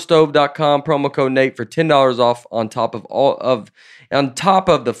solostove.com, promo code NATE for $10 off on top of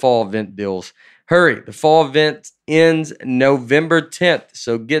the fall event deals. Hurry, the fall event ends November 10th,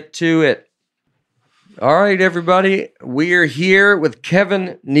 so get to it. All right, everybody, we are here with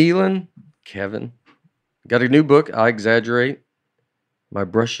Kevin Nealon. Kevin, Got a new book. I exaggerate. My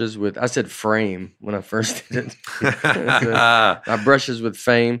brushes with, I said frame when I first did it. My brushes with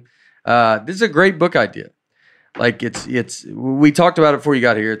fame. This is a great book idea. Like we talked about it before you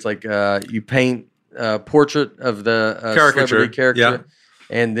got here. It's like you paint a portrait of the celebrity character.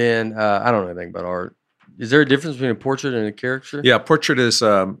 And then I don't know anything about art. Is there a difference between a portrait and a caricature? Yeah, portrait is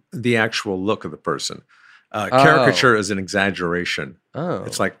the actual look of the person. Caricature is an exaggeration. Oh,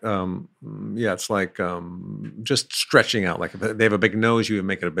 It's like, just stretching out. Like if they have a big nose, you would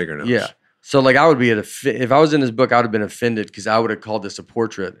make it a bigger nose. yeah. So like I would be if I was in this book, I would have been offended because I would have called this a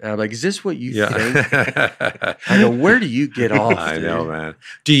portrait, and I'm like, is this what you think? I go, where do you get off? I dude? know, man.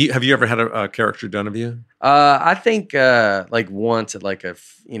 Have you ever had a caricature done of you? I think like once at like a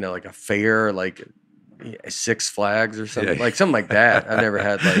fair, like Six Flags or something, like something like that. I've never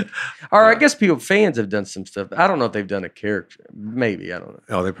had I guess fans have done some stuff. I don't know if they've done a character. Maybe, I don't know.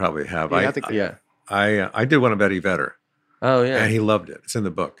 Oh, they probably have. Yeah, I think they have. I did one of Eddie Vedder. Oh yeah, and he loved it. It's in the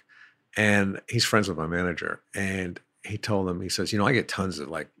book, and he's friends with my manager. And he told him, he says, I get tons of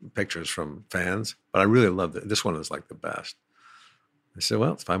like pictures from fans, but I really love it. This one is like the best. I said,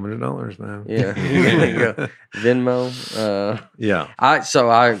 well, it's $500, man. Yeah, there you go. Venmo. Yeah.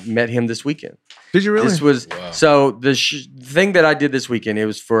 I met him this weekend. Did you really? This was so the thing that I did this weekend. It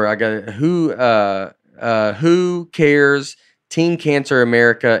was for Who Cares, Teen Cancer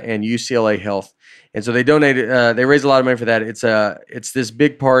America, and UCLA Health, and so they donated. They raised a lot of money for that. It's this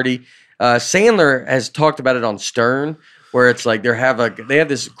big party. Sandler has talked about it on Stern, where it's like they have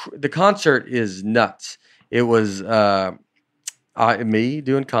this. The concert is nuts. It was me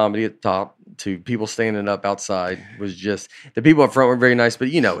doing comedy at the top to people standing up outside. Was just the people up front were very nice, but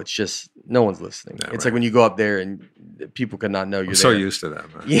it's just no one's listening. Yeah, it's right. like when you go up there and people could not know you're I'm there. so used to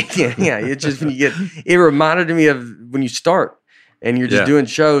that, man. Yeah. It's just when you get. It reminded me of when you start and you're just doing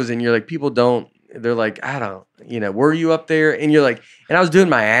shows and you're like people don't. They're like I don't. Were you up there? And you're like, and I was doing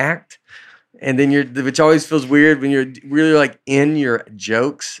my act. And then which always feels weird when you're really like in your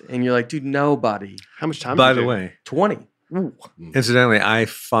jokes and you're like, dude, nobody. How much time? By the way, 20. Ooh. Incidentally, I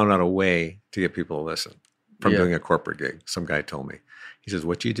found out a way to get people to listen from doing a corporate gig. Some guy told me. He says,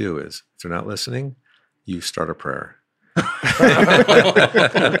 what you do is, if they're not listening, you start a prayer.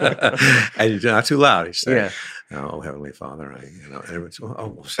 And you're not too loud. He said, oh, Heavenly Father, and everyone's, right?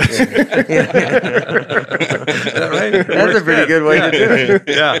 That's a pretty good way to do it.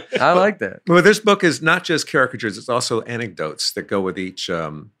 Yeah. I like that. Well, this book is not just caricatures, it's also anecdotes that go with each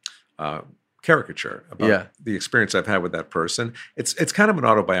caricature about the experience I've had with that person. It's kind of an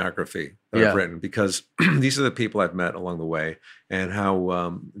autobiography that I've written because these are the people I've met along the way and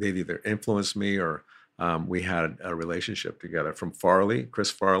how they've either influenced me or we had a relationship together, from Chris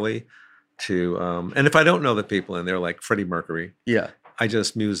Farley to, and if I don't know the people in there, like Freddie Mercury, I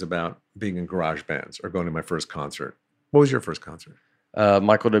just muse about being in garage bands or going to my first concert. What was your first concert?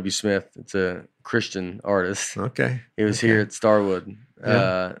 Michael W. Smith. It's a Christian artist. Okay. He was here at Starwood.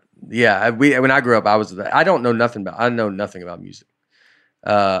 When I grew up, I know nothing about music.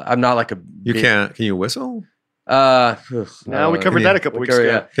 I'm not like a. Can you whistle? No, we covered that a couple weeks ago.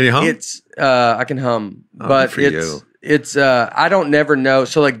 Yeah. Can you hum? I can hum, but it's I don't never know.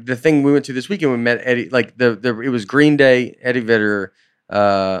 So like the thing we went to this weekend, we met Eddie. Like it was Green Day, Eddie Vedder.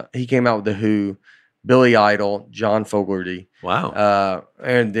 He came out with the Who, Billy Idol, John Fogerty. Wow.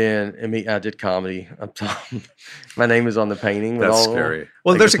 And then I did comedy. My name is on the painting. That's scary.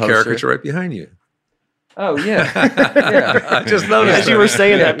 Well, there's a caricature right behind you. Oh yeah, yeah. I just noticed. As you were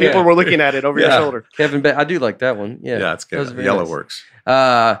saying that, people were looking at it over your shoulder. Kevin, I do like that one. Yeah, it's good. Yellow works.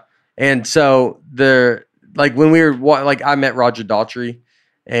 And so when we were I met Roger Daughtry,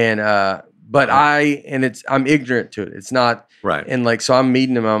 and I'm ignorant to it. It's not right. And so I'm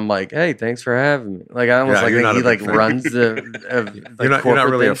meeting him. I'm like, hey, thanks for having me. Like I almost think he runs the. You're not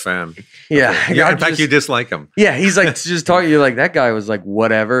really a fan. Yeah. In fact, you dislike him. Yeah, he's like just talking. You're like, that guy was like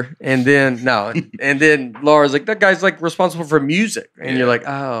whatever, and then Laura's like, that guy's like responsible for music, and you're like,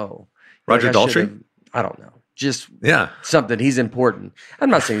 oh, Roger Daltrey. I don't know. Just something. He's important. I'm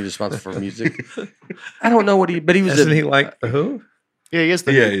not saying he's responsible for music. I don't know but he was. Isn't he like the Who? Yeah, he is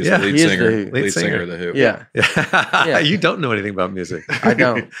the Who. He's the lead singer of the Who. Yeah. You don't know anything about music. I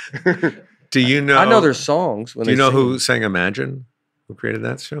don't. Do you know? I know their songs. Do you know who sang Imagine? Who created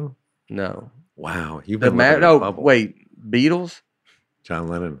that show? No. Wow, you've been living in a bubble. Wait, Beatles? John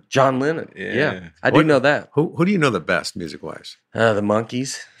Lennon. Yeah. I do know that. Who do you know the best music-wise? The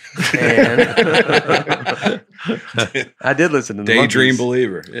Monkees. And I did listen to the Daydream Monkees.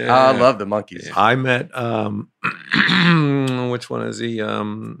 Believer. I love the Monkees. I met Which one is he?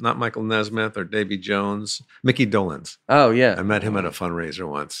 Not Michael Nesmith or Davy Jones. Mickey Dolenz. Oh yeah, I met him at a fundraiser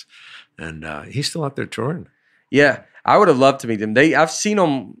once, and he's still out there touring. yeah. I would have loved to meet them. I've seen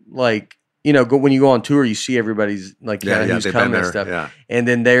them like when you go on tour, you see everybody's like who's they've coming been and there, stuff, yeah. and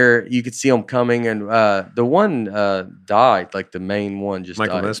then you could see them coming, and the one died, like the main one just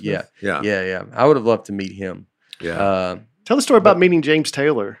Michael died. Nesmith? Yeah. I would have loved to meet him. Yeah. Tell the story about meeting James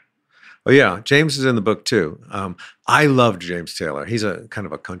Taylor. Oh yeah, James is in the book too. I loved James Taylor. He's a kind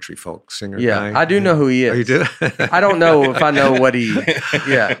of a country folk singer guy. I do know who he is. Oh, you do? I don't know if I know what he.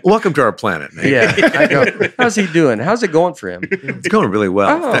 Yeah, Welcome to our planet, Nate. yeah. I go, how's he doing? How's it going for him? It's going really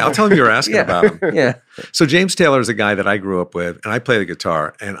well. Oh. I'll tell him you were asking Yeah. about him. Yeah, So James Taylor is a guy that I grew up with, and I play the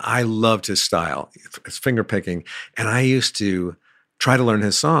guitar, and I loved his style. It's finger picking, and I used to try to learn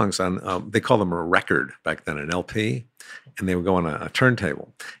his songs on. They called them a record back then, an LP, and they would go on a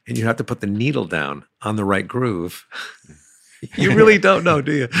turntable, and you have to put the needle down on the right groove. You really don't know,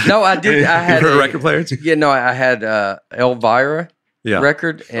 do you? no, I did. I had You've heard of record players? Yeah, no, I had Elvira Yeah.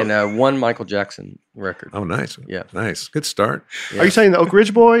 record and one Michael Jackson record. Oh, nice. Yeah. Nice. Good start. Yeah. Are you saying the Oak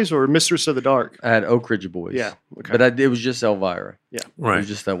Ridge Boys or Mistress of the Dark? I had Oak Ridge Boys. Yeah, okay. But it was just Elvira. It Right. was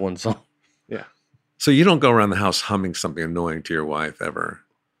just that one song. So you don't go around the house humming something annoying to your wife ever.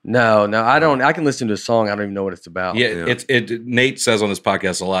 No, I don't. I can listen to a song. I don't even know what it's about. Yeah, Yeah. Nate says on this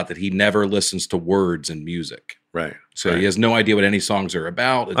podcast a lot that he never listens to words in music. Right. So Right. he has no idea what any songs are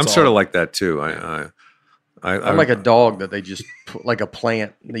about. It's I'm sort of like that too. I'm I'm like a dog that they just like a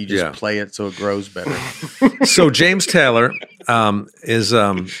plant. You just Yeah. play it so it grows better. So James Taylor is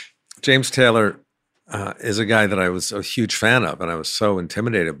a guy that I was a huge fan of, and I was so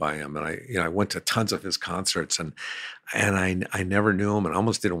intimidated by him. And I went to tons of his concerts, and I never knew him, and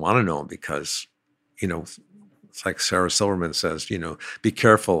almost didn't want to know him because, it's like Sarah Silverman says, be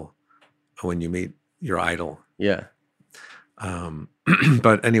careful when you meet your idol. Yeah.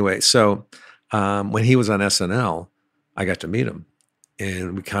 But anyway, so when he was on SNL, I got to meet him,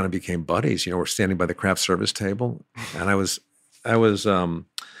 and we kind of became buddies. We're standing by the craft service table, and I was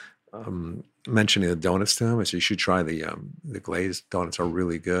mentioning the donuts to him. I said, "You should try the glazed donuts; are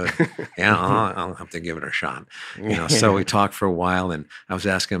really good." Yeah, I'll have to give it a shot. So we talked for a while, and I was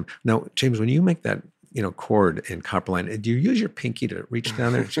asking him, "No, James, when you make that cord in Copperline, do you use your pinky to reach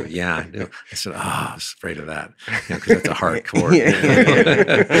down there?" He said, "Yeah, I do." I said, I was afraid of that because that's a hard cord.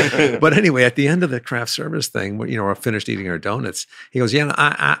 But anyway, at the end of the craft service thing, we're finished eating our donuts. He goes, "Yeah,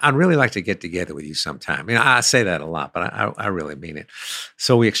 I'd really like to get together with you sometime." I say that a lot, but I really mean it.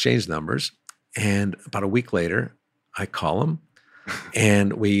 So we exchanged numbers, and about a week later, I call him,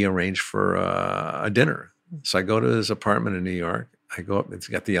 and we arrange for a dinner. So I go to his apartment in New York. I go up, it's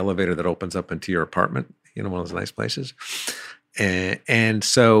got the elevator that opens up into your apartment, one of those nice places. And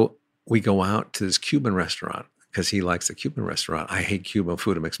so we go out to this Cuban restaurant because he likes the Cuban restaurant. I hate Cuban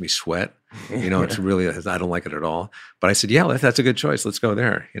food. It makes me sweat. It's really, I don't like it at all. But I said, yeah, that's a good choice. Let's go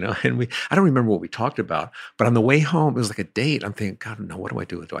there, and I don't remember what we talked about, but on the way home, it was like a date. I'm thinking, God, no, what do I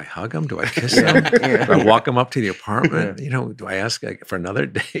do? Do I hug him? Do I kiss him? Do I walk him up to the apartment? Do I ask for another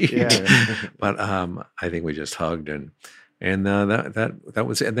date? Yeah. But I think we just hugged, and that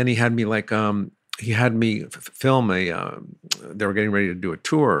was it. And then he had me film they were getting ready to do a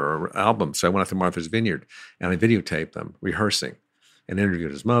tour or album. So I went out to Martha's Vineyard and I videotaped them rehearsing and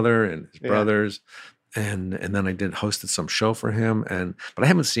interviewed his mother and his brothers. And then I hosted some show for him. But I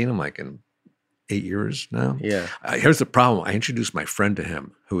haven't seen him like in 8 years now. Yeah. Here's the problem. I introduced my friend to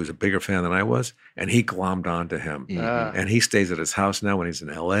him who was a bigger fan than I was, and he glommed onto him. Mhm. And he stays at his house now when he's in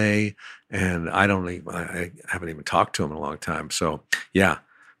LA. And I haven't even talked to him in a long time. So yeah,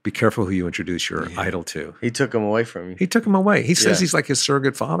 be careful who you introduce your idol to. He took him away from you. He took him away. He says Yeah. he's like his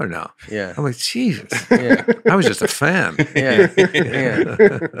surrogate father now. Yeah. I'm like, Jesus, Yeah. I was just a fan. Yeah.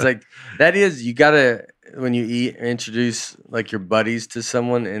 It's like that is, you gotta, when you introduce like your buddies to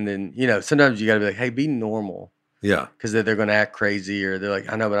someone, and then sometimes you gotta be like, hey, be normal, Yeah. because they're gonna act crazy, or they're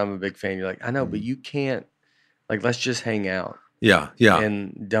like, I know, but I'm a big fan. You're like, I know, but you can't, like, let's just hang out Yeah. Yeah.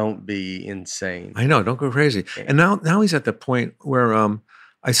 and don't be insane. I know. Don't go crazy. Yeah. And now he's at the point where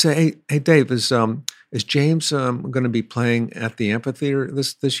I say, hey, Dave, is James going to be playing at the amphitheater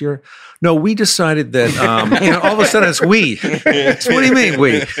this year? No, we decided that. All of a sudden it's we. What do you mean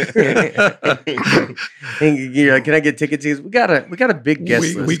we? And you're like, can I get tickets? He goes, we got a big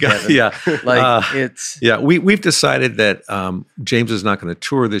guest list. We got Kevin. yeah. Like it's Yeah, we've decided that James is not going to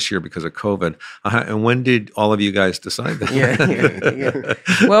tour this year because of COVID. And when did all of you guys decide that?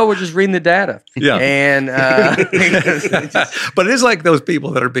 yeah. Well, we're just reading the data. Yeah. And But it is like those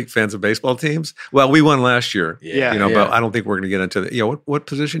people that are big fans of baseball teams. Well, we won last year. Yeah. But Yeah. I don't think we're going to get into the. What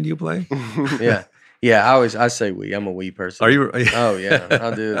position do you play? yeah. Yeah, I say we. I'm a we person. Are you? Oh yeah,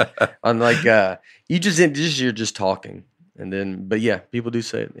 I do. I'm like you're just talking, and then but yeah, people do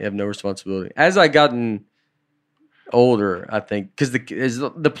say it. They have no responsibility. As I gotten older, I think because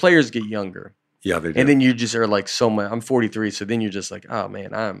the players get younger, Yeah, they do. and then you just are like so much. I'm 43, so then you're just like, oh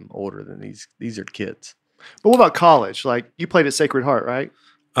man, I'm older than these. These are kids. But what about college? Like you played at Sacred Heart, right?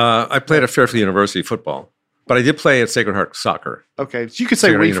 I played at Fairfield University football, but I did play at Sacred Heart soccer. Okay, so you could say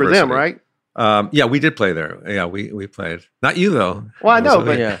Sacred we for them, University. right? Yeah, we did play there. Yeah, we played. Not you though. Well, I know, It was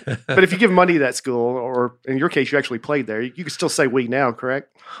but Yeah. but if you give money to that school, or in your case, you actually played there, you could still say we now,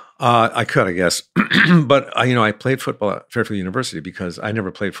 correct? I could, I guess, but I played football at Fairfield University because I never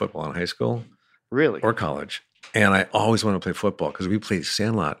played football in high school Really? or college, and I always wanted to play football because we played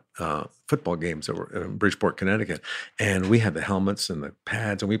Sandlot football games that were in Bridgeport, Connecticut, and we had the helmets and the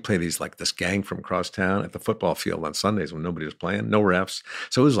pads, and we played this gang from across town at the football field on Sundays when nobody was playing, no refs,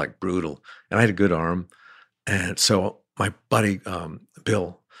 so it was like brutal, and I had a good arm, and so my buddy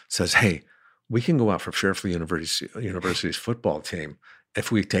Bill says, "Hey, we can go out for Fairfield University's football team." If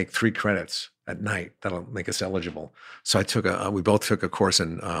we take 3 credits at night, that'll make us eligible. So we both took a course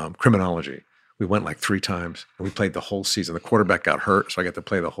in criminology. We went like 3 times, and we played the whole season. The quarterback got hurt, so I got to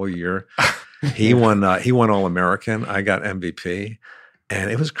play the whole year. He won All-American. I got MVP,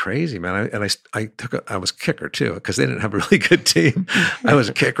 and it was crazy, man. I was kicker too because they didn't have a really good team. I was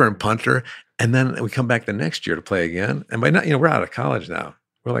a kicker and punter, and then we come back the next year to play again. And by now, we're out of college now.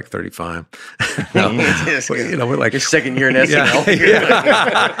 We're like 35. We're like Your second year in SNL.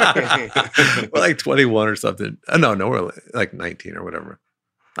 We're like 21 or something. No, we're like 19 or whatever.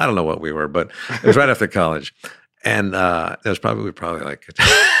 I don't know what we were, but it was right after college. And it was probably like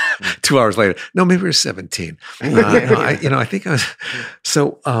 2 hours later. No, maybe we were 17. I think I was.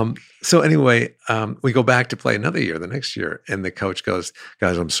 So anyway, we go back to play another year, the next year, and the coach goes,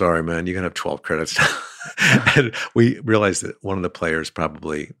 "Guys, I'm sorry, man. You're gonna have 12 credits." And we realized that one of the players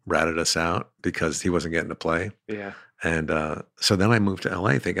probably ratted us out because he wasn't getting to play. Yeah. And so then I moved to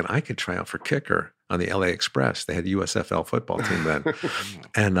LA thinking I could try out for kicker on the LA Express. They had a USFL football team then.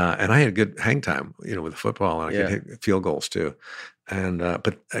 and I had good hang time, with the football, and I could hit field goals too. And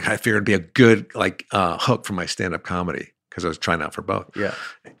but I figured it'd be a good hook for my stand-up comedy because I was trying out for both. Yeah.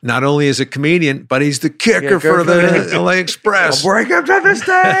 Not only is a comedian, but he's the kicker for the LA Express. I'll break up to the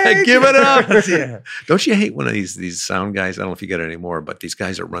stage. Give it up. Yeah. Don't you hate one of these sound guys? I don't know if you get it anymore, but these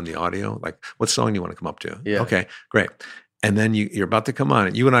guys that run the audio, like, what song do you want to come up to? Yeah. Okay, great. And then you're about to come on,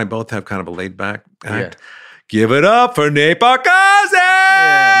 and you and I both have kind of a laid back act. Yeah. Give it up for Nate Barcaze!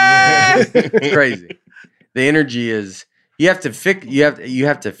 Yeah. It's crazy. The energy is you have to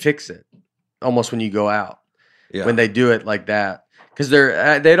fix it almost when you go out. Yeah. When they do it like that. Because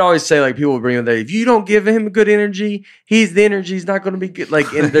they'd always say, like, people would bring them there, if you don't give him good energy, the energy's not going to be good.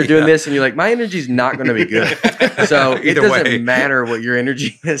 Like, and they're doing this, and you're like, my energy's not going to be good. So it doesn't matter what your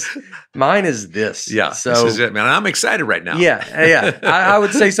energy is. Mine is this. Yeah, so, this is it, man. I'm excited right now. Yeah. I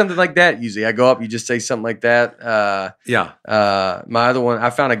would say something like that usually. I go up, you just say something like that. My other one,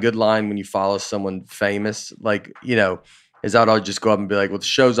 I found a good line when you follow someone famous, like, is I'd always just go up and be like, well, the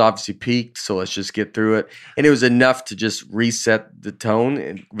show's obviously peaked, so let's just get through it. And it was enough to just reset the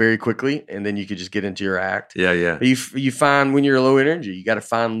tone very quickly, and then you could just get into your act. Yeah. But you find when you're low energy, you got to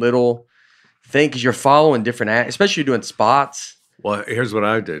find little things because you're following different acts, especially doing spots. Well, here's what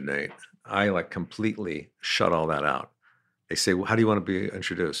I did, Nate. I completely shut all that out. They say, well, how do you want to be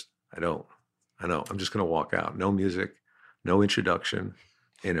introduced? I know. I'm just going to walk out. No music, no introduction.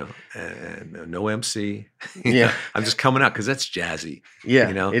 And no MC. Yeah. I'm just coming out because that's jazzy. Yeah,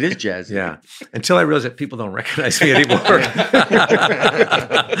 it is jazzy. Yeah. Until I realized that people don't recognize me anymore.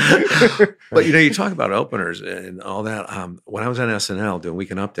 But, you talk about openers and all that. When I was on SNL doing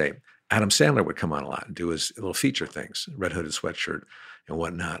Weekend Update, Adam Sandler would come on a lot and do his little feature things, Red Hooded Sweatshirt and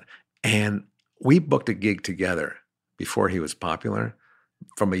whatnot. And we booked a gig together before he was popular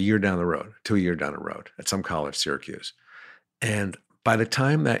from 2 years down the road at some college, Syracuse. And by the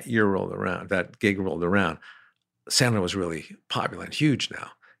time that gig rolled around, Sandler was really popular and huge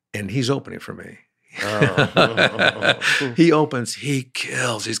now. And he's opening for me. He opens, he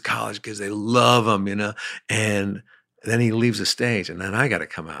kills these college kids. They love him, and then he leaves the stage, and then I got to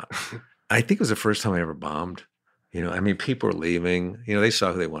come out. I think it was the first time I ever bombed. People were leaving. They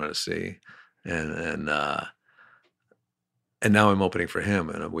saw who they wanted to see. And now I'm opening for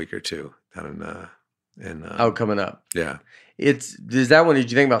him in a week or two down Coming up. Yeah. Is that one?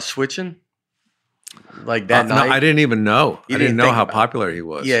 Did you think about switching? Like that night? No, I didn't even know. I didn't know how about popular he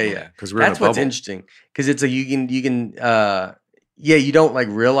was. Yeah. Because we're That's in a what's bubble. interesting. Because it's like you can you don't like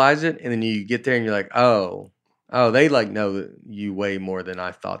realize it, and then you get there and you're like, oh, they like know you way more than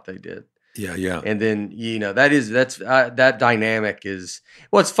I thought they did. Yeah, yeah. And then that dynamic is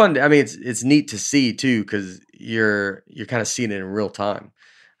it's fun. I mean, it's neat to see too because you're kind of seeing it in real time,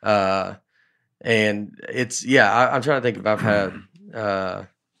 and it's I'm trying to think if I've had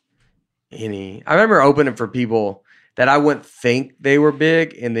any. I remember opening for people that I wouldn't think they were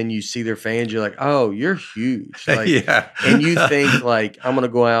big, and then you see their fans, you're like, oh, you're huge, like, Yeah. and you think like I'm gonna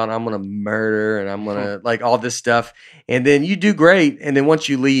go out, and I'm gonna murder, and I'm gonna like all this stuff, and then you do great, and then once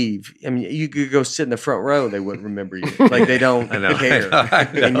you leave, I mean, you could go sit in the front row, they wouldn't remember you, like they don't care,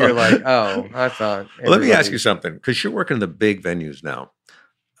 I know. and you're like, oh, I thought. Well, let me ask you something, because you're working in the big venues now.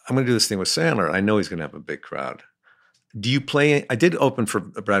 I'm going to do this thing with Sandler. I know he's going to have a big crowd. Do you play? I did open for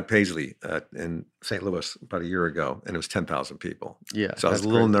Brad Paisley in St. Louis about a year ago, and it was 10,000 people. Yeah, so I was a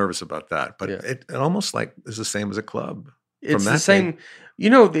little nervous about that, but Yeah. it almost like is the same as a club. It's the same. You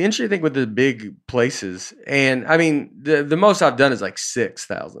know, the interesting thing with the big places, and I mean, the most I've done is like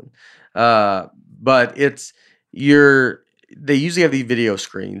 6,000. But they usually have these video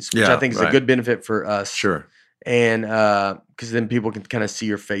screens, which I think is a good benefit for us. Sure. And because then people can kind of see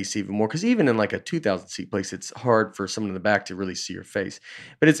your face even more. Because even in like a 2,000 seat place, it's hard for someone in the back to really see your face.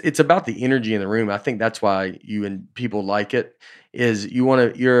 But it's about the energy in the room. I think that's why you and people like it. Is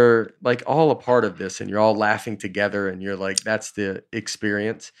you're like all a part of this, and you're all laughing together, and you're like that's the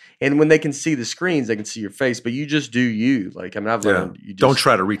experience. And when they can see the screens, they can see your face. But you just do you. Like I mean, I've learned you just, don't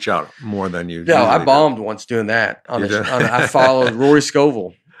try to reach out more than you. No, I bombed once doing that. I followed Rory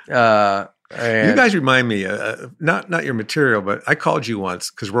Scovel. And you guys remind me, not your material, but I called you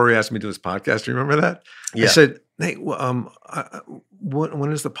once because Rory asked me to do his podcast. Do you remember that? Yeah. I said, Nate, when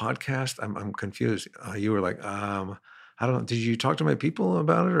is the podcast? I'm confused. You were like, I don't know. Did you talk to my people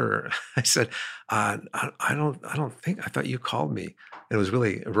about it? Or I said, I don't think. I thought you called me. It was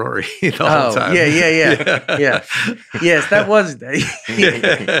really Rory the whole time. Yeah. Yes, that was.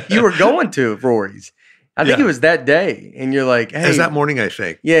 You were going to Rory's. I think it was that day, and you're like, "Hey, it was that morning, I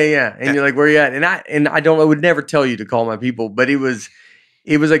think." Yeah, and you're like, "Where you at?" And I would never tell you to call my people, but it was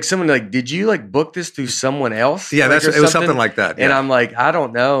like someone like, "Did you like book this through someone else?" Yeah, like, it was something like that. Yeah. And I'm like, I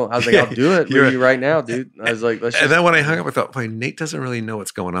don't know. I was like, I'll do it for you right now, dude. I was like, let's. And then when I hung up, I thought, boy, Nate doesn't really know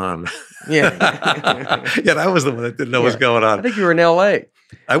what's going on. Yeah, yeah, that was the one that didn't know what's going on. I think you were in L.A.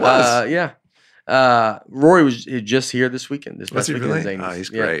 I was. Yeah. Rory was just here this weekend. This past weekend. Really? Oh, he's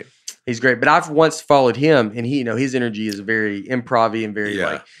great. He's great. But I've once followed him, and he, his energy is very improv-y and very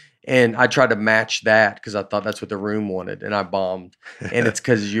like, and I tried to match that because I thought that's what the room wanted, and I bombed. And it's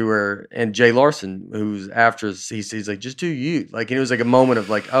because you were, and Jay Larson, who's after us, he's like, just do you. Like, and it was like a moment of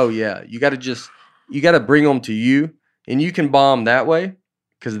like, oh yeah, you got to bring them to you, and you can bomb that way.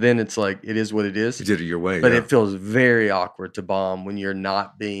 Because then it's like, it is what it is. You did it your way. But it feels very awkward to bomb when you're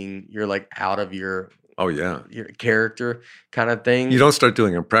you're like out of your character kind of thing. You don't start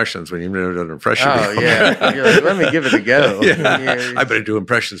doing impressions when you've never done an impression before. Yeah. You're like, let me give it a go. I better do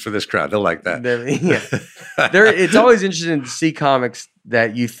impressions for this crowd. They'll like that. It's always interesting to see comics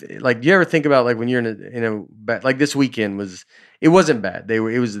that you like. Do you ever think about like when you're in a like this weekend it wasn't bad. It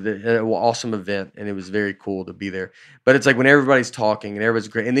was an awesome event, and it was very cool to be there. But it's like when everybody's talking and everybody's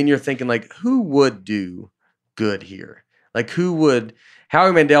great, and then you're thinking like, who would do good here? Like who would?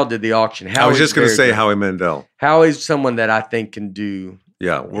 Howie Mandel did the auction. I was just going to say Howie Mandel. Howie's someone that I think can do.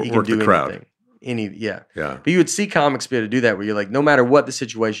 Yeah, work the crowd. Yeah. But you would see comics be able to do that, where you're like, no matter what the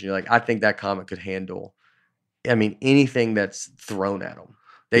situation, you're like, I think that comic could handle. I mean, anything that's thrown at them,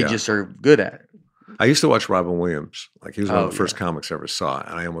 they just are good at it. I used to watch Robin Williams. Like he was one of the first comics I ever saw,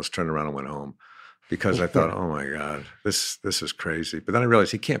 and I almost turned around and went home because I thought, oh my God, this is crazy. But then I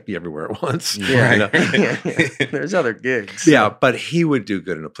realized he can't be everywhere at once. Yeah. There's other gigs. Yeah, but he would do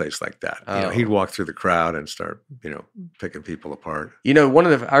good in a place like that. He'd walk through the crowd and start, picking people apart.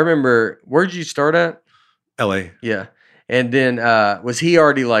 I remember, where'd you start at? L.A. Yeah. And then was he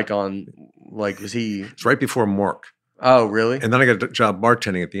already was he? It's right before Mork. Oh, really? And then I got a job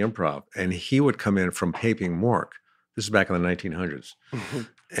bartending at the Improv, and he would come in from taping Mork. This is back in the 1900s.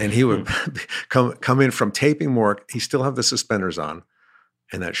 And he would come in from taping Mork. He still have the suspenders on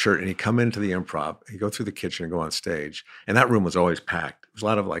and that shirt. And he'd come into the Improv. He'd go through the kitchen and go on stage. And that room was always packed. There was a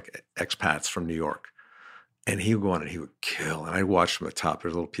lot of like expats from New York. And he would go on and he would kill. And I'd watch from the top.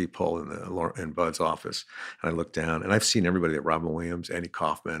 There's a little peephole in Bud's office. And I looked down. And I've seen everybody at Robin Williams, Andy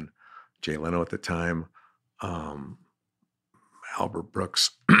Kaufman, Jay Leno at the time, Albert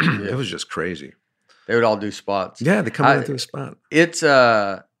Brooks. It was just crazy. They would all do spots. Yeah, they come in and do a spot. It's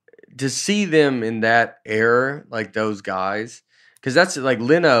to see them in that era, like those guys, because that's like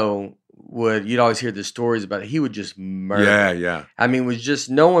Leno you'd always hear the stories about it. He would just murder. Yeah. I mean,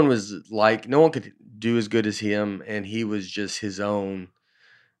 no one could do as good as him, and he was just his own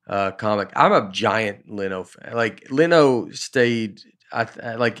comic. I'm a giant Leno fan. Like Leno stayed,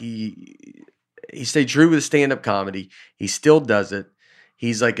 he stayed true with stand-up comedy. He still does it.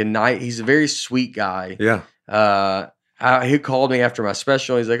 He's like he's a very sweet guy. Yeah. He called me after my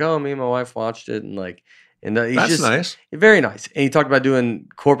special. He's like, "Oh, me and my wife watched it," and he's That's just nice. very nice. And he talked about doing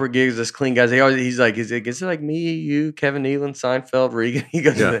corporate gigs as clean guys. He's like, "Is it like me, you, Kevin Nealon, Seinfeld, Regan?" He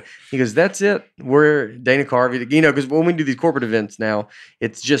goes, "That's it. We're Dana Carvey." Because when we do these corporate events now,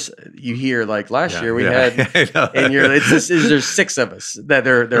 it's just you hear like last year we had, and there's 6 of us that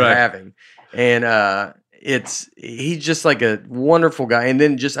they're Right. having, and he's just like a wonderful guy, and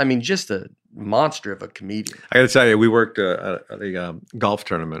then just a monster of a comedian. I got to tell you, we worked at a golf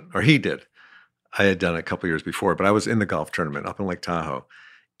tournament, or he did. I had done it a couple years before, but I was in the golf tournament up in Lake Tahoe,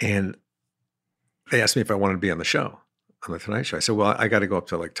 and they asked me if I wanted to be on the show, on the Tonight Show. I said, "Well, I got to go up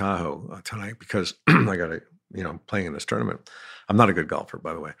to Lake Tahoe tonight because I got to, I'm playing in this tournament. I'm not a good golfer,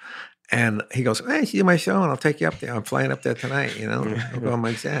 by the way." And he goes, "Hey, see my show, and I'll take you up there. I'm flying up there tonight. I'll go on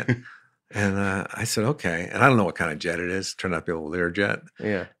my jet." And I said, "Okay." And I don't know what kind of jet it is. Turned out to be a Lear jet.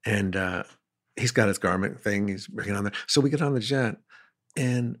 Yeah. And he's got his garment thing. He's bringing on there. So we get on the jet,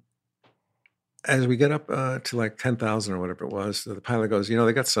 and as we get up to like 10,000 or whatever it was, the pilot goes,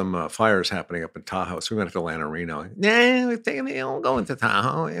 "They got some fires happening up in Tahoe, so we went to land in Reno." "Yeah, we're going to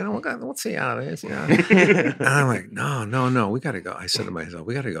Tahoe. We'll see how it is." And I'm like, no, we got to go. I said to myself,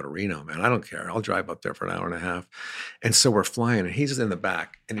 "We got to go to Reno, man. I don't care. I'll drive up there for an hour and a half." And so we're flying, and he's in the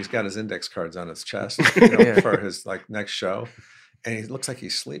back, and he's got his index cards on his chest for his next show, and he looks like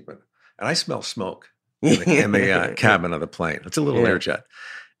he's sleeping. And I smell smoke in the cabin of the plane. It's a little Learjet.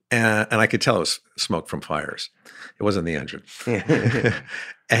 And I could tell it was smoke from fires. It wasn't the engine.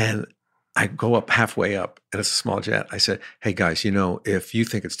 And I go up halfway up, and it's a small jet. I said, "Hey, guys, if you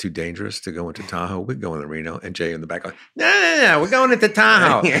think it's too dangerous to go into Tahoe, we go into Reno." And Jay in the back goes, No, we're going into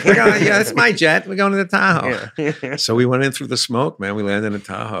Tahoe. It's my jet. We're going into Tahoe. So we went in through the smoke, man. We landed in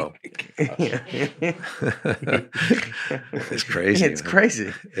Tahoe. It's crazy. It's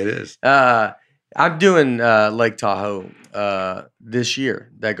crazy. It is. I'm doing Lake Tahoe this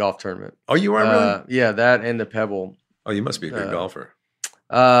year, that golf tournament. Oh, you are really? Yeah, that and the Pebble. Oh, you must be a good golfer.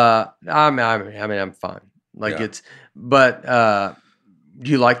 I'm fine. But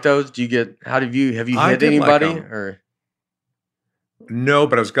do you like those? Have you hit anybody or? No,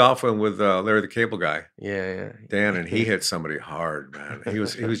 but I was golfing with Larry the Cable Guy. Yeah. Dan, and he hit somebody hard, man. He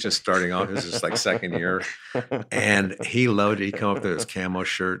was just starting off. This is like second year, and he loaded. He came up with his camo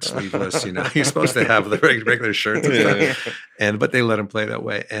shirt, sleeveless. He's supposed to have the regular shirt, but they let him play that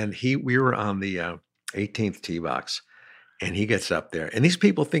way. And we were on the 18th tee box. And he gets up there, and these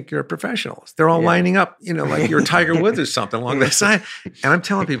people think you're professionals. They're all lining up, like you're Tiger Woods or something along that side. And I'm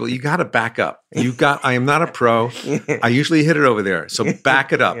telling people, you got to back up. I am not a pro. I usually hit it over there, so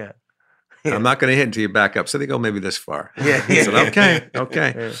back it up. I'm not going to hit until you back up. So they go maybe this far. I said,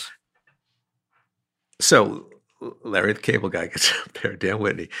 okay. So Larry the Cable Guy gets up there, Dan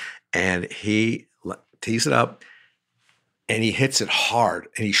Whitney, and he tees it up, and he hits it hard,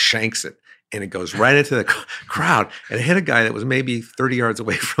 and he shanks it. And it goes right into the crowd. And it hit a guy that was maybe 30 yards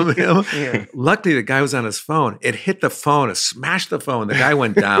away from him. Luckily, the guy was on his phone. It hit the phone. It smashed the phone. The guy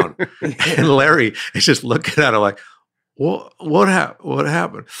went down. And Larry is just looking at him like, what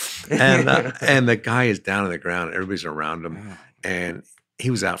happened? And the guy is down on the ground. Everybody's around him. And he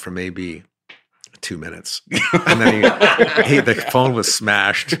was out for maybe 2 minutes. And then the phone was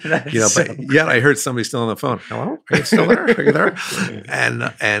smashed. But yet I heard somebody still on the phone. "Hello? Are you still there? Are you there?"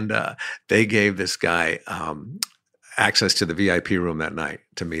 And they gave this guy access to the VIP room that night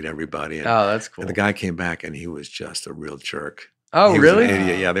to meet everybody. And, that's cool. And the guy came back, and he was just a real jerk. Oh, he was really? an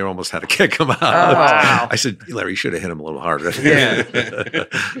idiot. Yeah, they almost had to kick him out. Oh, wow. I said, "Larry, you should have hit him a little harder." Yeah.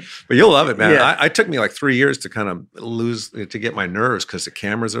 But you'll love it, man. Yeah. I took me like 3 years to kind of to get my nerves because the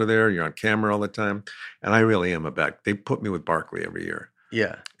cameras are there. You're on camera all the time. And I really am a back. They put me with Barkley every year.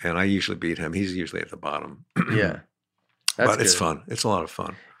 Yeah. And I usually beat him. He's usually at the bottom. Yeah. But it's fun. It's a lot of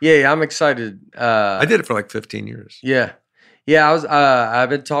fun. Yeah, I'm excited. I did it for like 15 years. Yeah. Yeah,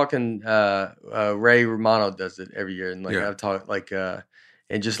 I've been talking, Ray Romano does it every year. And I've talked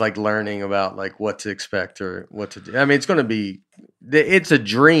and just learning about what to expect or what to do. I mean, it's a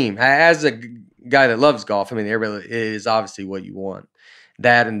dream. As a guy that loves golf, I mean, everybody it is obviously what you want.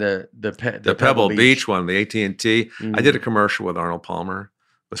 That and the Pebble Beach one, the AT&T. Mm-hmm. I did a commercial with Arnold Palmer.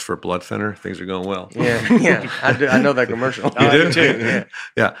 It was for blood thinner. Things are going well. Yeah. I know that commercial. You do? Too.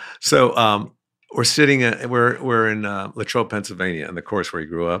 Yeah. So we're sitting we're in Latrobe, Pennsylvania, on the course where he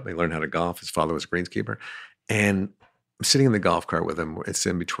grew up. He learned how to golf. His father was a greenskeeper. And I'm sitting in the golf cart with him. It's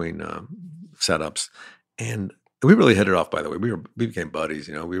in between setups. And we really hit it off, by the way. We became buddies,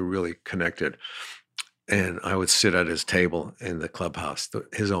 we were really connected. And I would sit at his table in the clubhouse,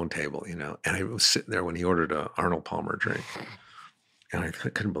 his own table, and I was sitting there when he ordered a Arnold Palmer drink. And I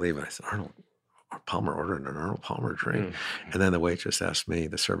couldn't believe it. I said, Arnold Palmer ordered an Arnold Palmer drink. And then the waitress asked me,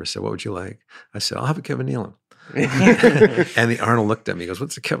 the server said, what would you like? I said, I'll have a Kevin Nealon. And the Arnold looked at me, he goes,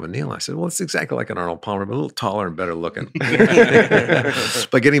 what's a Kevin Nealon? I said, well, it's exactly like an Arnold Palmer, but a little taller and better looking.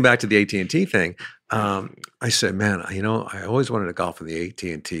 But getting back to the AT&T thing, I said, man, I always wanted to golf in the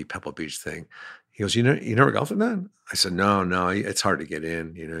AT&T Pebble Beach thing. He goes, you never golfed in that? I said, no, it's hard to get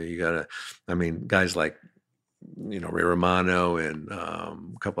in. You gotta, guys like, Ray Romano and a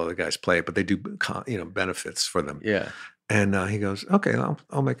couple other guys play it, but they do, benefits for them. Yeah. And he goes, okay,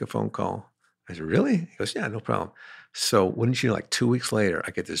 I'll make a phone call. I said, really? He goes, yeah, no problem. So wouldn't you, like 2 weeks later,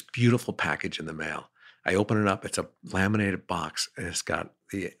 I get this beautiful package in the mail. I open it up. It's a laminated box, and it's got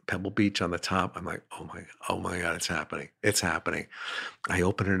the Pebble Beach on the top. I'm like, oh my God, it's happening. It's happening. I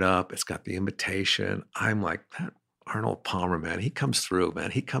open it up. It's got the invitation. I'm like, that Arnold Palmer, man, he comes through,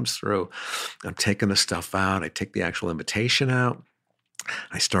 man. He comes through. I'm taking the stuff out. I take the actual invitation out.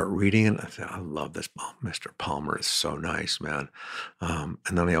 I start reading it. I said, I love this. Oh, Mr. Palmer is so nice, man. And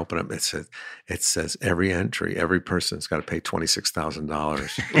then I open up. It says every entry, every person's got to pay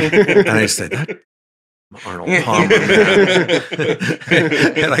 $26,000. And I said, that Arnold Palmer, man.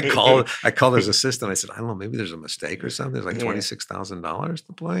 And I called his assistant. I said, I don't know, maybe there's a mistake or something. There's like $26,000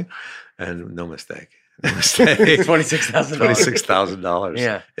 to play, and no mistake. $26,000. $26,000.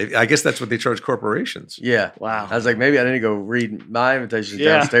 Yeah. I guess that's what they charge corporations. Yeah. Wow. I was like, maybe I need to go read my invitations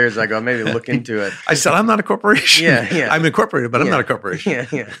downstairs. I go, maybe look into it. I said, I'm not a corporation. Yeah. I'm incorporated, but I'm not a corporation.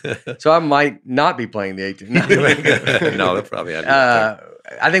 Yeah. So I might not be playing the 18. No, that probably had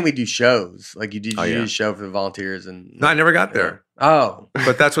I think we do shows. Like you do a yeah. show for the volunteers, and No, I never got there. Oh,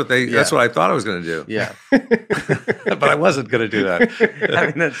 but that's what that's what I thought I was going to do. Yeah. But I wasn't going to do that. I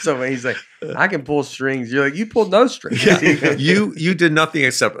mean, that's so funny. He's like, I can pull strings. You're like, you pulled no strings. Yeah. You did nothing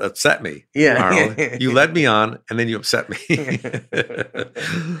except upset me. Yeah. Arnold. You led me on, and then you upset me.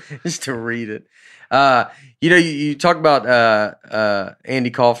 Just to read it. You talk about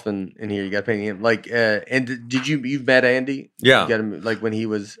Andy Kaufman in here. You got to pay him. Like, and you've met Andy? Yeah. You got him like when he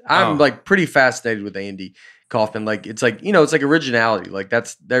was. I'm like pretty fascinated with Andy Kaufman. Like it's like it's like originality. Like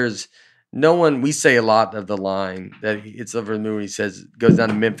there's no one. We say a lot of the line that it's over the moon. He says goes down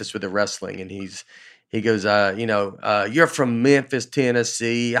to Memphis with the wrestling, and he goes, you're from Memphis,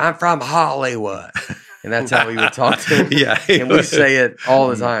 Tennessee. I'm from Hollywood. And that's how we would talk to him. Yeah. And we say it all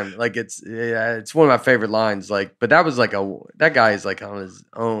the time. Like it's one of my favorite lines. Like, but that was like that guy is like on his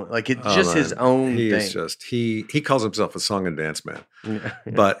own. Like it's just his own he thing. Is just he calls himself a song and dance man. Yeah.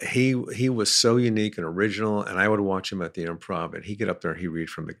 But he was so unique and original. And I would watch him at the Improv, and he'd get up there and he'd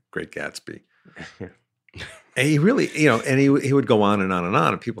read from The Great Gatsby. And he really, and he would go on and on and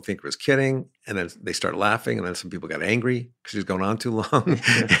on, and people think he was kidding, and then they start laughing, and then some people got angry because he was going on too long.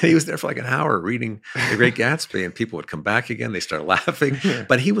 And he was there for like an hour reading The Great Gatsby, and people would come back again. They start laughing.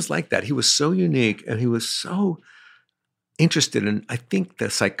 But he was like that. He was so unique, and he was so interested in, I think, the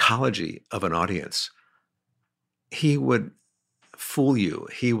psychology of an audience. He would fool you.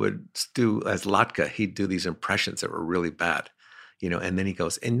 He would do, as Latka, he'd do these impressions that were really bad. And then he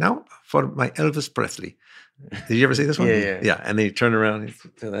goes, and now for my Elvis Presley. Did you ever see this one? Yeah. Yeah. And then he turned around and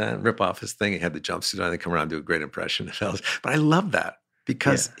do that, and rip off his thing. He had the jumpsuit on. They come around and do a great impression of Elvis. But I love that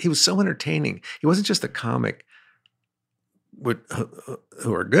because he was so entertaining. He wasn't just a comic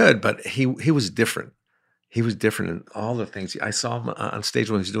who are good, but he was different. He was different in all the things. I saw him on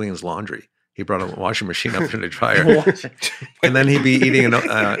stage when he was doing his laundry. He brought a washing machine up there to dryer, and then he'd be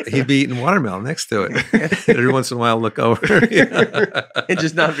eating watermelon next to it. And every once in a while, look over and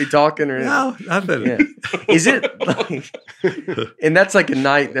just not be talking or anything. No, nothing. Yeah. Is it like, and that's like a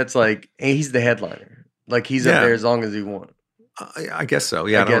night that's like he's the headliner, like he's up there as long as he wants. I guess so.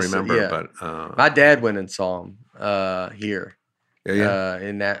 Yeah, I don't remember, but my dad went and saw him here. Yeah.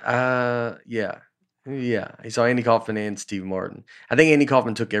 In that, Yeah, he saw Andy Kaufman and Steve Martin. I think Andy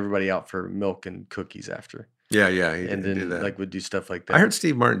Kaufman took everybody out for milk and cookies after. Yeah, and then like would do stuff like that. I heard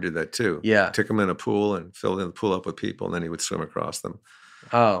Steve Martin do that too. Yeah, took him in a pool and filled in the pool up with people, and then he would swim across them.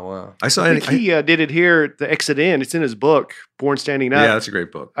 Oh wow! I think he did it here at the Exit Inn. It's in his book, Born Standing Up. Yeah, that's a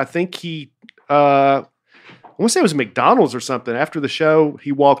great book. I think he, I want to say it was McDonald's or something. After the show,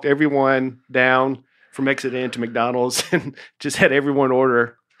 he walked everyone down from Exit Inn to McDonald's and just had everyone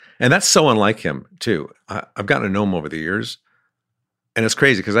order. And that's so unlike him, too. I've gotten to know him over the years. And it's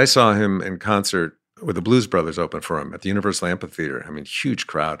crazy because I saw him in concert with the Blues Brothers open for him at the Universal Amphitheater. I mean, huge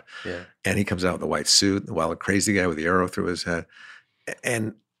crowd. Yeah. And he comes out with a white suit, the wild crazy guy with the arrow through his head.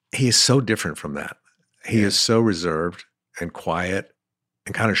 And he is so different from that. He is so reserved and quiet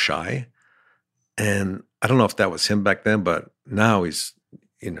and kind of shy. And I don't know if that was him back then, but now he's,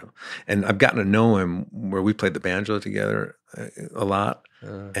 and I've gotten to know him where we played the banjo together a lot.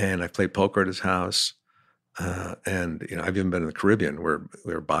 And I played poker at his house. And I've even been in the Caribbean where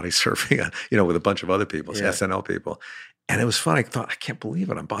we were body surfing, with a bunch of other people, SNL people. And it was fun. I thought, I can't believe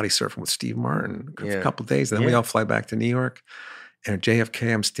it. I'm body surfing with Steve Martin for a couple of days. And then we all fly back to New York. And at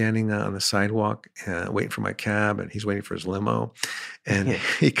JFK, I'm standing on the sidewalk waiting for my cab, and he's waiting for his limo. And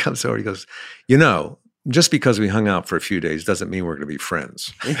he comes over, he goes, just because we hung out for a few days doesn't mean we're going to be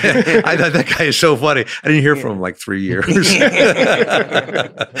friends. I thought that guy is so funny. I didn't hear from him like 3 years.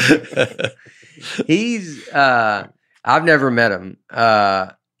 He's, I've never met him.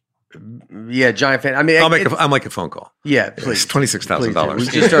 Giant fan. I mean, I'll make a phone call. Yeah, please. It's $26,000. We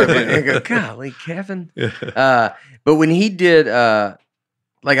just started and go, golly, Kevin. But when he did,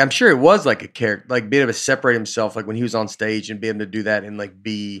 I'm sure it was like a character, like being able to separate himself, like when he was on stage and be able to do that and like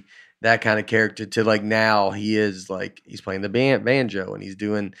be that kind of character to like now he is like he's playing the banjo and he's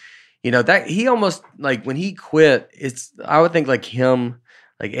doing, that he almost like when he quit. I would think like him,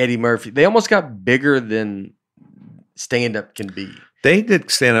 like Eddie Murphy, they almost got bigger than stand up can be. They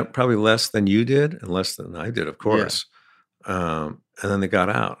did stand up probably less than you did and less than I did, of course. And then they got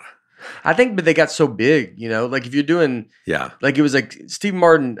out. I think, but they got so big, like if you're doing, like it was like Steve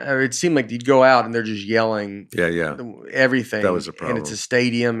Martin, it seemed like you'd go out and they're just yelling everything. That was a problem. And it's a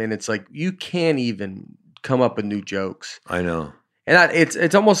stadium and it's like, you can't even come up with new jokes. I know. And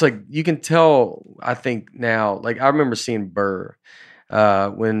it's almost like you can tell, I think now, like I remember seeing Burr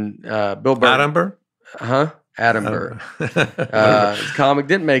when Bill Burr. Adam Burr? Huh? Adam Burr. His comic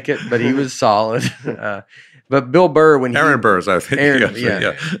didn't make it, but he was solid. But Bill Burr, when Aaron Burr's, I think.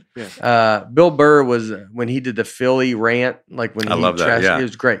 Bill Burr was when he did the Philly rant, like when I love that. It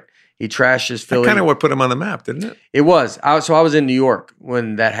was great. He trashed his Philly. That kind of what put him on the map, didn't it? It was. So I was in New York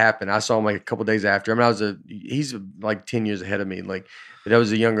when that happened. I saw him like a couple days after. I mean, he's like 10 years ahead of me. Like that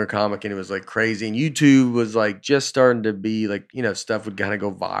was a younger comic, and it was like crazy. And YouTube was like just starting to be like, stuff would kind of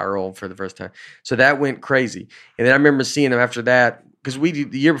go viral for the first time. So that went crazy. And then I remember seeing him after that because the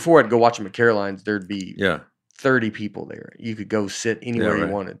year before I'd go watch him at Caroline's. There'd be 30 people there. You could go sit anywhere you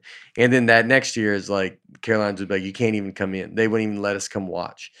wanted. And then that next year is like Caroline's would be like, you can't even come in. They wouldn't even let us come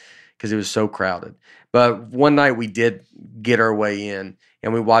watch because it was so crowded. But one night we did get our way in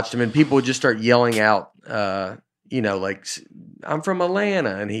and we watched him and people would just start yelling out, like I'm from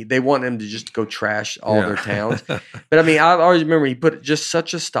Atlanta, and they want him to just go trash all their towns. But I mean, I always remember he put just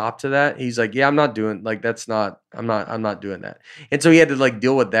such a stop to that. He's like, I'm not doing like I'm not doing that. And so he had to like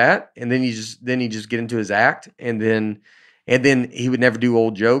deal with that, and then he just get into his act, and then he would never do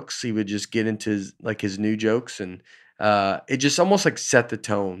old jokes. He would just get into his new jokes, and it just almost like set the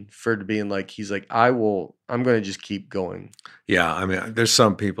tone for it being like he's like I'm going to just keep going. Yeah, I mean, there's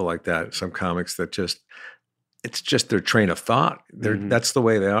some people like that, some comics that it's just their train of thought. That's the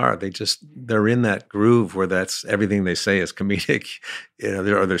way they are. They're in that groove where that's everything they say is comedic,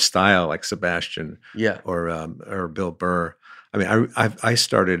 or their style, like Sebastian, or Bill Burr. I mean, I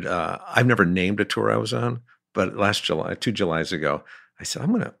started. I've never named a tour I was on, but last July, 2 Julys ago, I said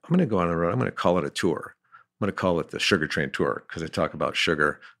I'm gonna go on the road. I'm gonna call it a tour. I'm gonna call it the Sugar Train Tour because I talk about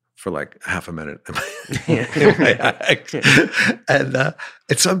sugar for like half a minute in my act.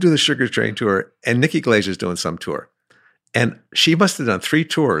 And so I'm doing the Sugar Train Tour, and Nikki Glazer's doing some tour. And she must have done 3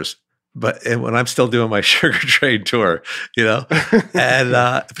 tours, and when I'm still doing my Sugar Train Tour,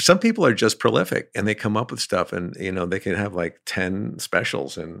 And some people are just prolific, and they come up with stuff, and, they can have like 10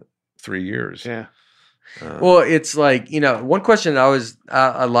 specials in 3 years. Yeah. Well, it's like, one question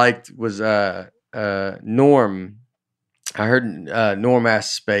I liked was Norm. I heard Norm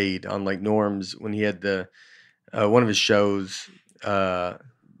ask Spade on like Norm's when he had the one of his shows that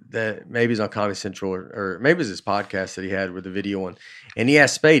maybe it's on Comedy Central or maybe it was his podcast that he had with the video on. And he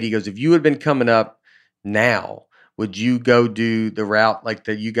asked Spade, he goes, if you had been coming up now, would you go do the route like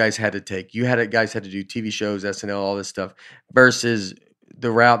that you guys had to take? Guys had to do TV shows, SNL, all this stuff versus the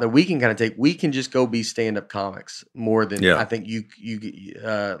route that we can kind of take. We can just go be stand-up comics more than I think you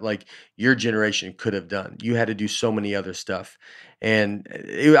like your generation could have done. You had to do so many other stuff. And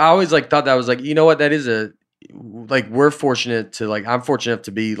I always like thought that was like, what, that is we're fortunate to like, I'm fortunate enough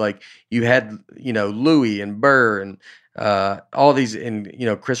to be like, you had, Louis and Burr and all these, and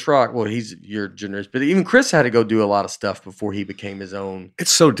Chris Rock. Well, he's your generation, but even Chris had to go do a lot of stuff before he became his own.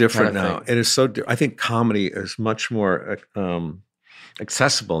 It's so different now. It is so. I think comedy is much more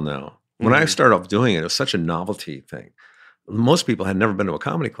accessible now. When I started off doing it, it was such a novelty thing. Most people had never been to a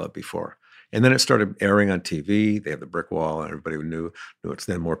comedy club before. And then it started airing on TV. They have the brick wall, and everybody knew it's.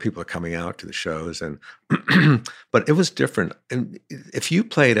 Then more people are coming out to the shows, and but it was different. And if you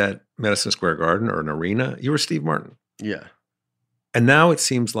played at Madison Square Garden or an arena, you were Steve Martin. Yeah. And now it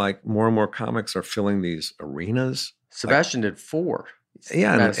seems like more and more comics are filling these arenas. Sebastian did 4.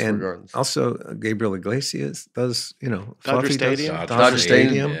 Yeah, Madison and Square Gardens. also Gabriel Iglesias does, Dodger Fluffy does Stadium. Dodger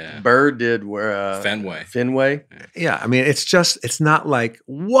Stadium. Yeah. Bird did where Fenway. Yeah, I mean, it's not like,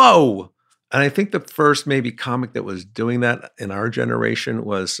 whoa. And I think the first maybe comic that was doing that in our generation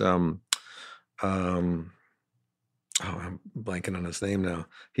was, I'm blanking on his name now.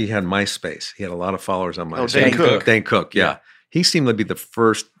 He had MySpace. He had a lot of followers on MySpace. Dane Cook. Dane Cook, yeah. He seemed to be the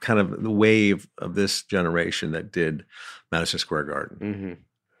first kind of the wave of this generation that did Madison Square Garden.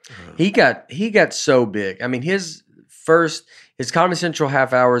 Mm-hmm. He got so big. I mean, his Comedy Central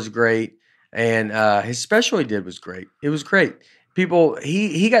half hour is great, and his special he did was great. It was great. People,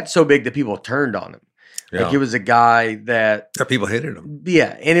 he got so big that people turned on him. Yeah. Like, it was a guy that People hated him.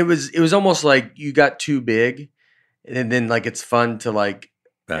 Yeah, and it was almost like you got too big, and then like it's fun to like.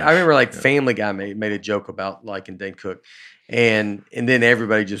 Bash. I remember Family Guy made a joke about liking Dane Cook, and then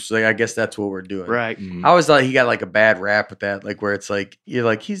everybody just was like, I guess that's what we're doing. Right. Mhm. I always thought he got like a bad rap with that, like where it's like you're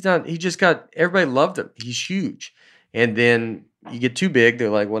like he just got everybody loved him. He's huge, and then you get too big, they're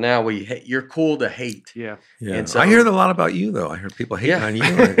like, well, now you're cool to hate. Yeah. Yeah. And so- I hear a lot about you, though. I heard people hating on you.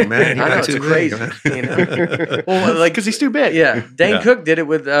 Like, man, I know, got it's too crazy. big. You know? Well, like Because he's too big. yeah, Dane Yeah. Cook did it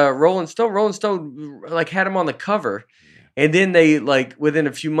with Rolling Stone. Rolling Stone like had him on the cover, and then they like within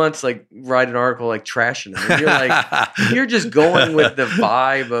a few months like write an article like trashing him. And you're like, you're just going with the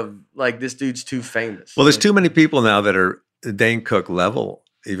vibe of like this dude's too famous. Well, there's too many people now that are Dane Cook level,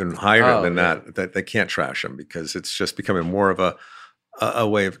 even higher Oh, than yeah. that they can't trash him because it's just becoming more of a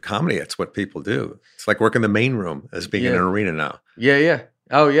way of comedy. It's what people do. It's like working the main room as being in an arena now. Yeah.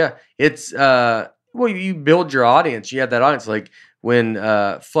 Oh yeah. It's well, you build your audience. You have that audience. Like when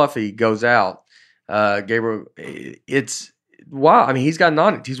Fluffy goes out, Gabriel, it's wow. I mean, he's got an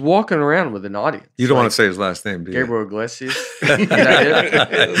audience. He's walking around with an audience. You don't want to say his last name, do you? Gabriel Iglesias. Is that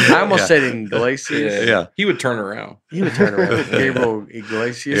it? I almost said Iglesias. Yeah. He would turn around. He would turn around. Gabriel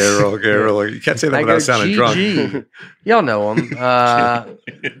Iglesias. Gabriel. You can't say that I without go, sounding drunk. GG. Y'all know him.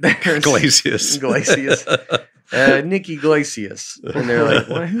 There's Iglesias. Nicky Iglesias. And they're like,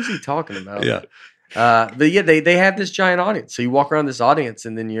 well, who's he talking about? Yeah. But yeah, they have this giant audience. So you walk around this audience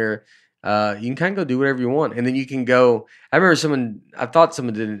and then you can kind of go do whatever you want. And then you can go, I remember I thought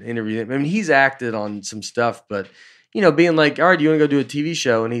someone did an interview. I mean, he's acted on some stuff, but being like, all right, do you want to go do a TV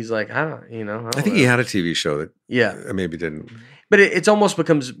show? And he's like, I don't I think he had a TV show that yeah. maybe didn't. But it's almost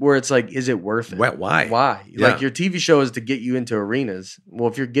becomes where it's like, is it worth it? Why? Why? Yeah. Like your TV show is to get you into arenas. Well,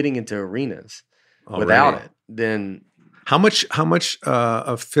 if you're getting into arenas Already. without it, then How much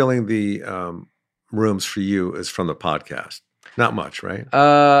of filling the rooms for you is from the podcast? Not much, right?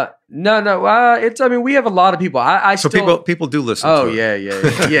 no. It's. I mean, we have a lot of people. I So still, people do listen. Oh to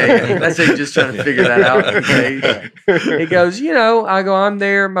it. yeah. That's like just trying to figure that out. Okay. He goes, I go, I'm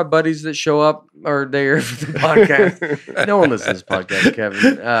there. My buddies that show up are there for the podcast. No one listens to this podcast,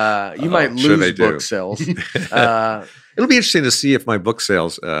 Kevin. You might sure they lose do. book sales. It'll be interesting to see if my book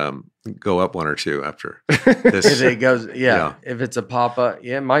sales go up 1 or 2 after this. If it goes, Yeah. if it's a pop up,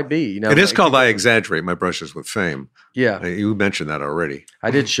 it might be. It is called I Exaggerate My Brushes with Fame. Yeah, You mentioned that already. I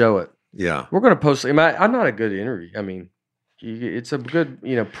did show it. Yeah. We're gonna post. I'm not a good interview. I mean, it's a good.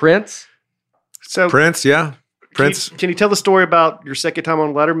 Prince. So Prince, yeah. Prince. Can you tell the story about your second time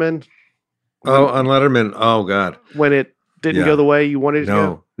on Letterman On Letterman. Oh, God. when it didn't Yeah. go the way you wanted it to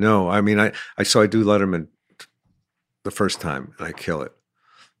go? No. I mean, I do Letterman the first time and I kill it.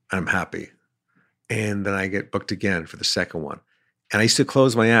 I'm happy. And then I get booked again for the second one. And I used to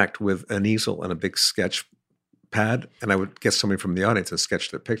close my act with an easel and a big sketch pad. And I would get somebody from the audience and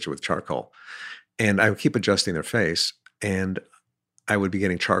sketch their picture with charcoal. And I would keep adjusting their face. And I would be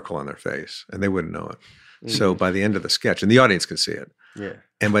getting charcoal on their face. And they wouldn't know it. So by the end of the sketch, and the audience could see it. Yeah.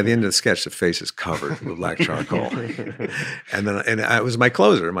 And by the end of the sketch, the face is covered with black charcoal. And it was my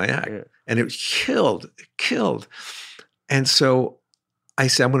closer, my act. Yeah. And it killed. And so I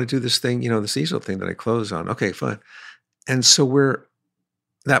said, I'm going to do this thing, this easel thing that I close on. Okay, fine. And so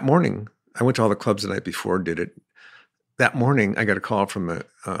that morning, I went to all the clubs the night before, did it. That morning, I got a call from the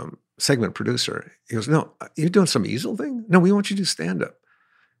segment producer. He goes, no, you're doing some easel thing? No, we want you to do stand-up.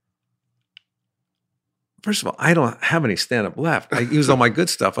 First of all, I don't have any stand-up left. I used all my good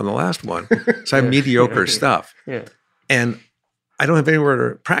stuff on the last one. So I have mediocre stuff. Yeah. And I don't have anywhere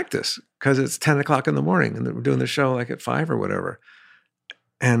to practice because it's 10 o'clock in the morning and we're doing the show like at 5 or whatever.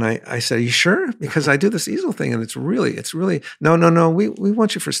 And I said, are you sure? Because I do this easel thing and it's really, no, we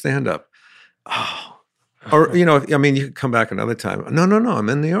want you for stand-up. oh. Or, you know, I mean, you could come back another time. No, I'm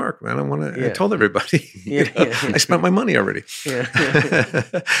in New York, man. I want to, I told everybody, I spent my money already. Yeah.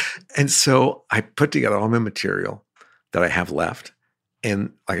 And so I put together all my material that I have left.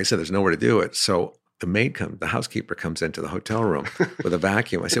 And like I said, there's nowhere to do it. So the housekeeper comes into the hotel room with a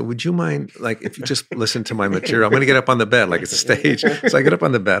vacuum. I said, would you mind, like, if you just listen to my material, I'm going to get up on the bed, like it's a stage. So I get up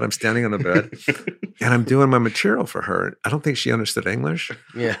on the bed, I'm standing on the bed and I'm doing my material for her. I don't think she understood English.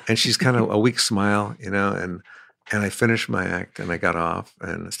 Yeah. And she's kind of a weak smile, you know, and I finished my act and I got off,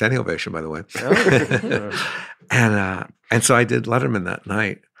 and a standing ovation, by the way. And so I did Letterman that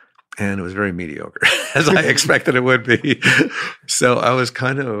night. And it was very mediocre, as I expected it would be. So I was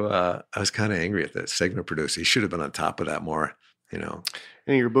kind of angry at the Sigma producer. He should have been on top of that more, you know.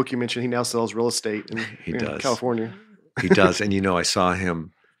 In your book, you mentioned he now sells real estate He in does. California. He does. And, you know, I saw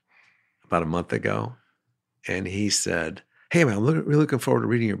him about a month ago, and he said, hey, man, I'm really looking forward to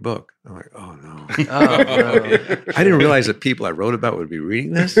reading your book. I'm like, oh, no. I didn't realize that people I wrote about would be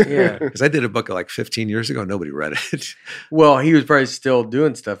reading this. Yeah. Because I did a book like 15 years ago. Nobody read it. Well, he was probably still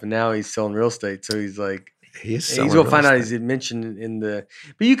doing stuff, and now he's selling real estate. So he's like, He's going to find out he's mentioned in the.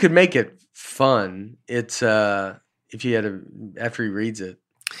 But you could make it fun. It's if you had after he reads it.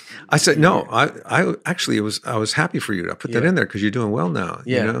 I said, no, I actually, I was happy for you. I put that in there because you're doing well now,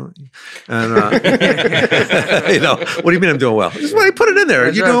 you know? And, you know, what do you mean I'm doing well? Just why I put it in there.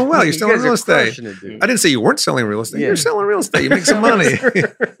 You're doing well. You're selling real estate. I didn't say you weren't selling real estate. You're selling real estate. You make some money.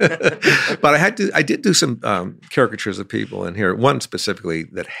 But I did do some caricatures of people in here. One specifically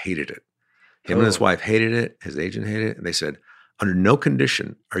that hated it. Him and his wife hated it. His agent hated it. And they said, under no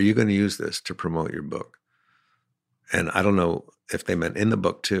condition are you going to use this to promote your book. And I don't know if they meant in the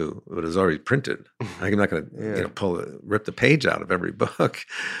book too, but it was already printed. I'm not going to rip the page out of every book.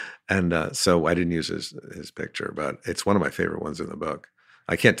 And so I didn't use his picture, but it's one of my favorite ones in the book.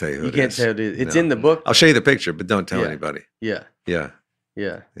 I can't tell you who it is. You can't tell it. It's in the book. I'll show you the picture, but don't tell anybody. Yeah. Who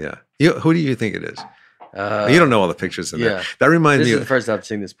do you think it is? You don't know all the pictures in there. That reminds me. This is the first time I've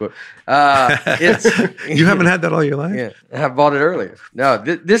seen this book. You haven't had that all your life? Yeah, I bought it earlier. No,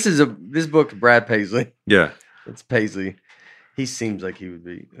 this book, Brad Paisley. Yeah. It's Paisley. He seems like he would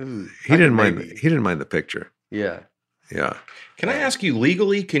be. He didn't mind. He didn't mind the picture. Yeah. Yeah. Can I ask you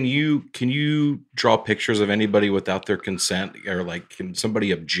legally? Can you draw pictures of anybody without their consent, or like can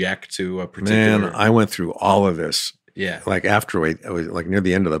somebody object to a particular? Man, I went through all of this. Yeah. Like after I was like near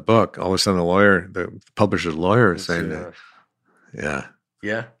the end of the book, all of a sudden the publisher's lawyer is saying, "Yeah."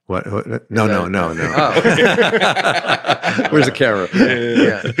 Yeah. What? No. Oh. Where's the camera?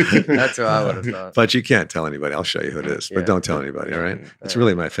 Yeah. That's what I would have thought. But you can't tell anybody. I'll show you who it is, but don't tell anybody. All right. It's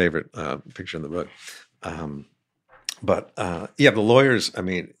really my favorite picture in the book. But the lawyers. I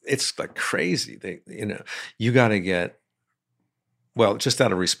mean, it's like crazy. You got to get. Well, just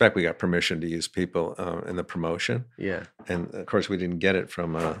out of respect, we got permission to use people in the promotion. Yeah. And of course, we didn't get it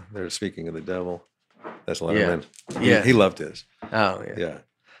from. They're speaking of the devil. That's Letterman. Yeah. He loved his. Oh, yeah. Yeah.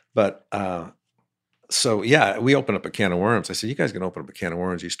 But we opened up a can of worms. I said, you guys can open up a can of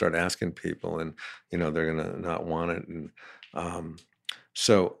worms. You start asking people and, they're going to not want it. And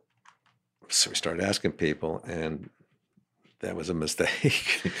so we started asking people, and that was a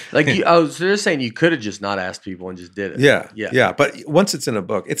mistake. So they're saying you could have just not asked people and just did it. Yeah. But once it's in a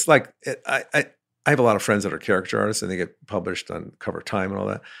book, it's like, I have a lot of friends that are caricature artists, and they get published on Cover Time and all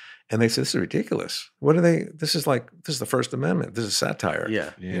that. And they say, this is ridiculous. What are they? This is the First Amendment. This is satire. Yeah.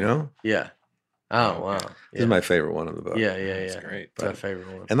 You know? Yeah. Oh, wow. This is my favorite one of the book. Yeah. That's great. It's my favorite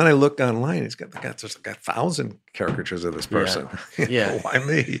one. And then I looked online. It's got 1,000 caricatures of this person. Yeah. Why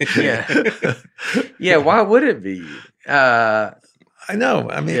me? Yeah. Yeah. Why would it be? I know.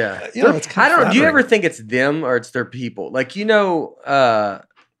 I mean, it's I don't know. Do you ever think it's them or it's their people? Like,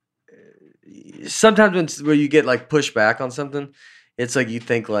 sometimes when you get like pushback on something, it's like you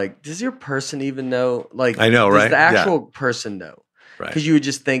think like, does your person even know? Like, I know, right? Does the actual person know? Right. Because you would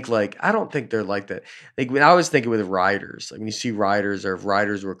just think like, I don't think they're like that. Like when I was thinking with writers, like when you see writers, or if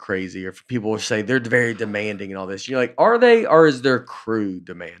writers were crazy, or if people say they're very demanding and all this, you're like, are they, or is their crew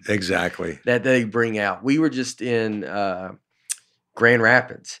demanding? Exactly. That they bring out. We were just in Grand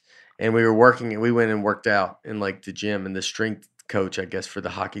Rapids, and we were working, and we went and worked out in like the gym, and the strength coach, I guess, for the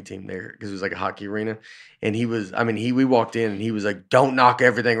hockey team there, because it was like a hockey arena. And we walked in, and he was like, don't knock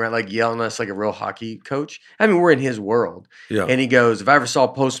everything around, like yelling at us like a real hockey coach. I mean, we're in his world. Yeah. And he goes, if I ever saw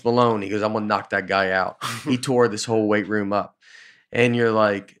Post Malone, he goes, I'm going to knock that guy out. He tore this whole weight room up. And you're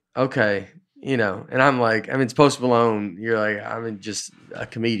like, okay, and I'm like, it's Post Malone. You're like, I'm just a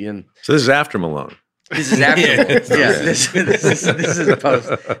comedian. So this is after Malone. This is after Malone. Yeah. This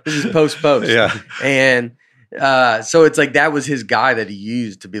is post. Yeah. So it's like that was his guy that he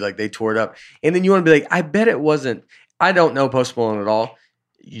used to be like they tore it up. And then you want to be like, I bet it wasn't. I don't know Post Malone at all.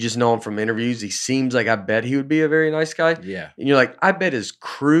 You just know him from interviews. He seems like I bet he would be a very nice guy. Yeah. And you're like, I bet his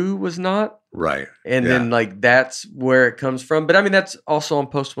crew was not. Right. And then like that's where it comes from. But I mean, that's also on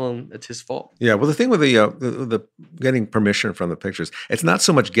Post Malone. It's his fault. Yeah. Well, the thing with the getting permission from the pictures, it's not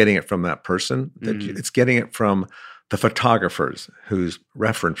so much getting it from that person. It's getting it from the photographers whose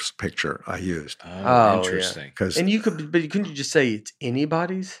reference picture I used. Oh, interesting. And you could, but couldn't you just say it's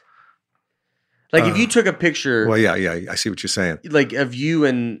anybody's? Like if you took a picture. Well, yeah, I see what you're saying. Like of you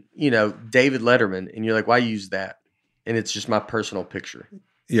and, David Letterman, and you're like, why use that? And it's just my personal picture.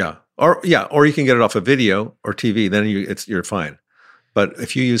 Yeah. Or you can get it off a video or TV, then you're fine. But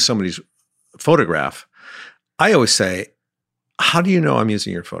if you use somebody's photograph, I always say, how do you know I'm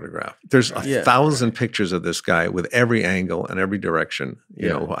using your photograph? There's 1,000 pictures of this guy with every angle and every direction. You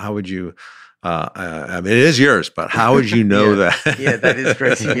know, how would you I mean, it is yours, but how would you know that? Yeah, that is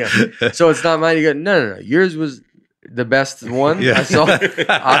crazy. Yeah. So it's not mine. You go, no. Yours was the best one. Yeah. I saw.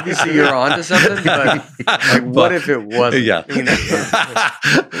 Obviously, you're onto something, but like, what if it wasn't? Yeah.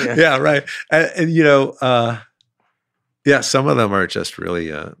 Yeah, right. And some of them are just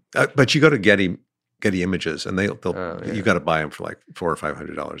really. But you go to Getty Images, and you got to buy them for like $400 or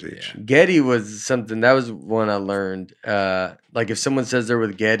 $500 each. Yeah. Getty was something that was one I learned. Like if someone says they're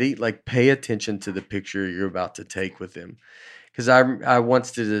with Getty, like pay attention to the picture you're about to take with them. Because I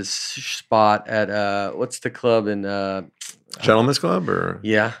once did a spot at what's the club in Gentleman's Club or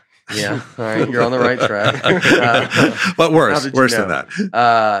yeah. All right, you're on the right track. But worse than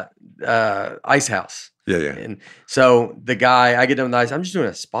that. Ice House. Yeah. And so the guy, I get done with Ice. I'm just doing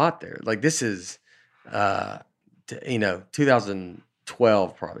a spot there. Like this is.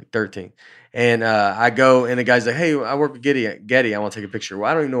 2012, probably 13. And I go and the guy's like, hey, I work with Getty. I want to take a picture.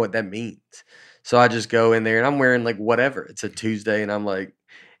 Well, I don't even know what that means. So I just go in there and I'm wearing like whatever. It's a Tuesday and I'm like,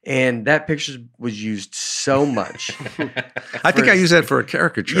 and that picture was used so much. I think I use that for a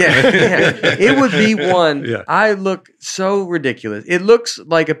caricature. Yeah. It would be one. Yeah. I look so ridiculous. It looks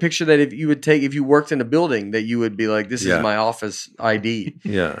like a picture that if you worked in a building, that you would be like, this is my office ID.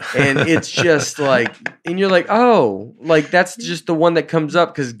 Yeah. And it's just like, and you're like, oh, like that's just the one that comes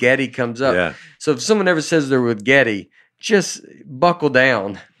up because Getty comes up. Yeah. So if someone ever says they're with Getty, just buckle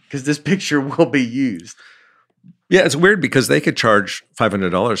down because this picture will be used. Yeah, it's weird because they could charge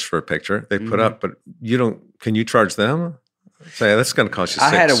 $500 for a picture they put up, but you don't. Can you charge them? Say that's going to cost you $6.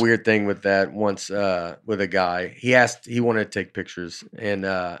 I had a weird thing with that once with a guy. He wanted to take pictures, and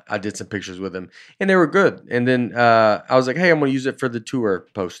I did some pictures with him, and they were good. And then I was like, "Hey, I'm going to use it for the tour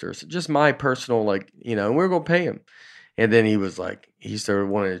posters, just my personal, and we're going to pay him." And then he started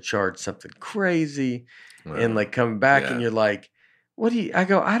wanting to charge something crazy, and like coming back, and you're like, "What do you?" I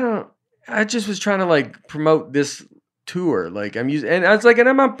go, "I don't." I just was trying to like promote this tour, like I'm using, and I was like, and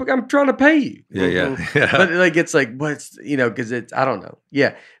I'm trying to pay you. Yeah. But like it's like, what's because it's I don't know.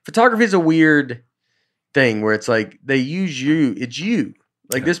 Yeah, photography is a weird thing where it's like they use you. It's you.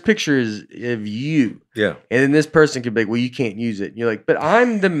 Like this picture is of you. Yeah. And then this person could be like, well, you can't use it. And you're like, but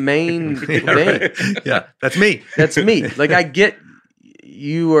I'm the main thing. Right. Yeah, that's me. That's me. Like I get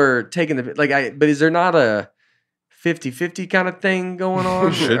you are taking but is there not a 50-50 kind of thing going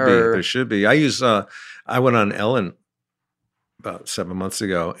on? There should be. I went on Ellen about 7 months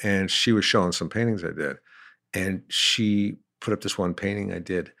ago, and she was showing some paintings I did. And she put up this one painting I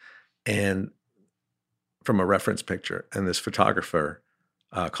did, and from a reference picture. And this photographer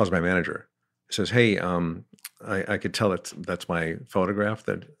calls my manager. Says, hey, I could tell that's my photograph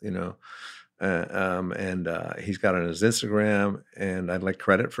that, and he's got it on his Instagram, and I'd like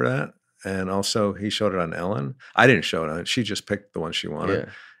credit for that. And also, he showed it on Ellen. I didn't show it on. She just picked the one she wanted,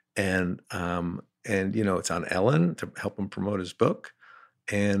 and it's on Ellen to help him promote his book.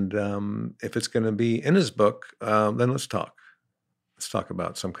 And if it's going to be in his book, then let's talk. Let's talk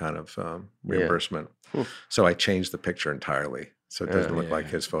about some kind of reimbursement. So I changed the picture entirely, so it doesn't look like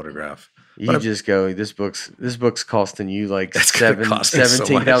his photograph. You just go. This book's costing you like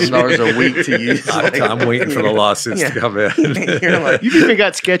 $17,000 a week to use. I'm waiting for the lawsuits to come in. You're like, You've even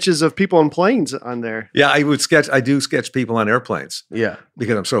got sketches of people on planes on there. Yeah, I do sketch people on airplanes. Yeah,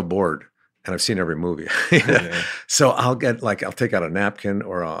 because I'm so bored. And I've seen every movie. So I'll take out a napkin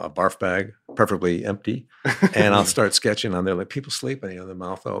or a barf bag, preferably empty, and I'll start sketching on there, like people sleeping, the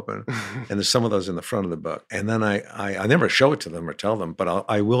mouth open. And there's some of those in the front of the book. And then I never show it to them or tell them, but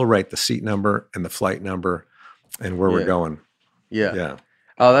I will write the seat number and the flight number and where we're going. Yeah.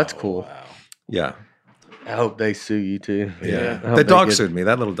 Oh, that's cool. Wow. Yeah. I hope they sue you too. Yeah. I hope The they dog get- sued me.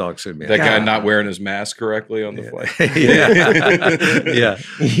 That little dog sued me. That guy God. not wearing his mask correctly on the flight. Yeah.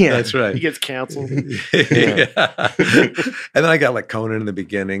 Yeah. That's right. He gets counseled. Yeah. And then I got like Conan in the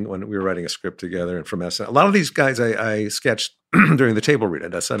beginning when we were writing a script together, and from SNL. A lot of these guys I sketched during the table read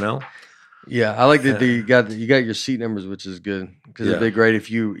at SNL. Yeah, I like that you got your seat numbers, which is good because Yeah. it'd be great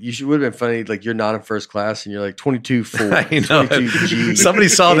if you would have been funny like you're not in first class and you're like 22-4, I know. 22G. Somebody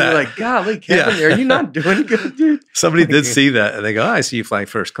saw And that. You're like, golly, Kevin, Yeah. are you not doing good, dude? Somebody did see that, and they go, "Oh, I see you flying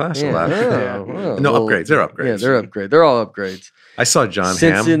first class a lot." No, upgrades. They're upgrades. Yeah, they're upgrades. They're all upgrades. I saw John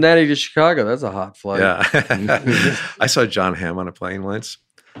Hamm. Cincinnati to Chicago. That's a hot flight. Yeah. I saw John Hamm on a plane once,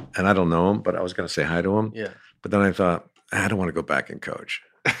 and I don't know him, but I was going to say hi to him. Yeah. But then I thought, I don't want to go back and coach.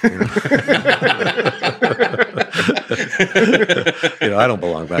 You know? I don't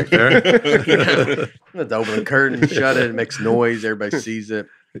belong back there. Let's open the curtain, shut it. It makes noise. Everybody sees it.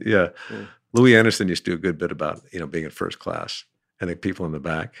 Yeah. Louis Anderson used to do a good bit about, being in first class. And the people in the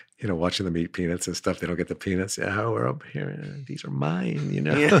back, watching them eat peanuts and stuff. They don't get the peanuts. Yeah, we're up here. These are mine,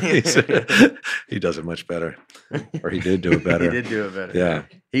 Yeah. He does it much better. Or he did do it better. He did do it better. Yeah.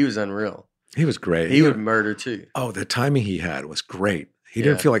 He was unreal. He was great. He would murder too. Oh, the timing he had was great. He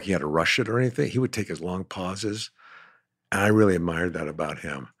didn't feel like he had to rush it or anything. He would take his long pauses. And I really admired that about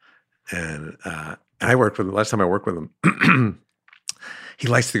him. And last time I worked with him, he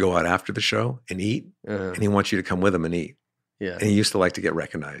likes to go out after the show and eat. Uh-huh. And he wants you to come with him and eat. Yeah. And he used to like to get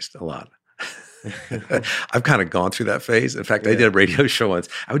recognized a lot. I've kind of gone through that phase. In fact, I did a radio show once.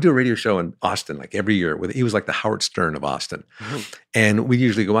 I would do a radio show in Austin like every year. He was like the Howard Stern of Austin. And we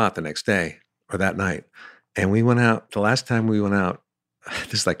usually go out the next day or that night. And we went out, the last time we went out,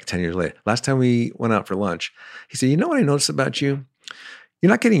 this is like 10 years later. Last time we went out for lunch, he said, "You know what I noticed about you? You're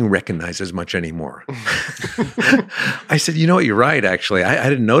not getting recognized as much anymore." I said, "You know what? You're right, actually. I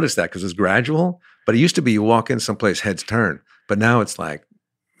didn't notice that because it was gradual. But it used to be you walk in someplace, heads turn. But now it's like,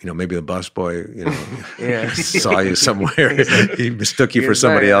 maybe the busboy, saw you somewhere. He mistook you for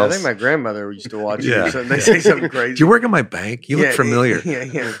somebody else. I think my grandmother used to watch Yeah. you. So they say something crazy. Do you work in my bank? You look familiar."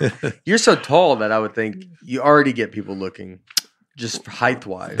 Yeah. You're so tall that I would think you already get people looking just height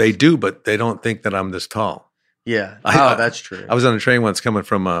wise. They do, but they don't think that I'm this tall. Yeah. I- That's true. I was on a train once coming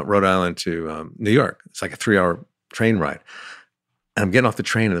from Rhode Island to New York. It's like a 3-hour train ride. And I'm getting off the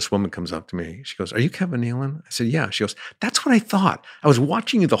train and this woman comes up to me. She goes, "Are you Kevin Nealon?" I said, "Yeah." She goes, "That's what I thought. I was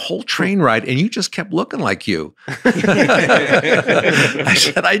watching you the whole train ride and you just kept looking like you." I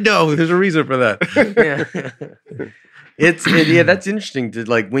said, "I know. There's a reason for that." Yeah. That's interesting to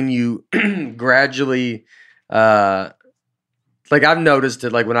like when you gradually like I've noticed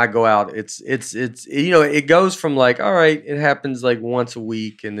it like when I go out, it's it goes from like, all right, it happens like once a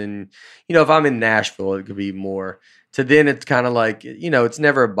week, and then if I'm in Nashville, it could be more. To then it's kind of like, it's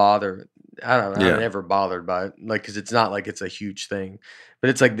never a bother. I don't know. Yeah. I'm never bothered by it. Like, cause it's not like it's a huge thing, but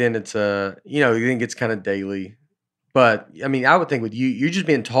it's like, then it's you think it's kind of daily, but I mean, I would think with you're just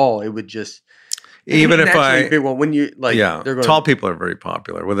being tall, it would just, Even if naturally well, when you like, yeah, they're gonna, tall people are very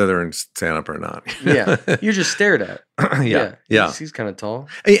popular, whether they're in stand-up or not. yeah, you're just stared at. Yeah. He's kind of tall.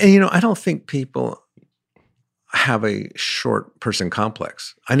 And I don't think people have a short person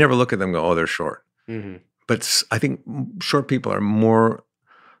complex. I never look at them and go, "Oh, they're short." Mm-hmm. But I think short people are more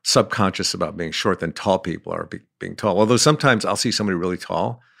subconscious about being short than tall people are being tall. Although sometimes I'll see somebody really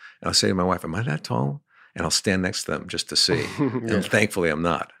tall, and I'll say to my wife, "Am I that tall?" And I'll stand next to them just to see. And thankfully, I'm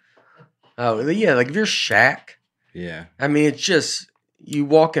not. Oh, yeah. Like if you're Shaq, Yeah. I mean, it's just, you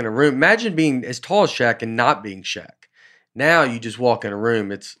walk in a room. Imagine being as tall as Shaq and not being Shaq. Now you just walk in a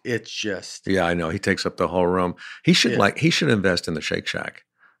room. It's just. Yeah, I know. He takes up the whole room. He should he should invest in the Shake Shack.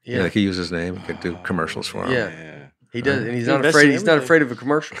 Yeah. Like he use his name, he could do commercials for him. Yeah. He does, and he's He not invests afraid. in He's not everything. afraid of a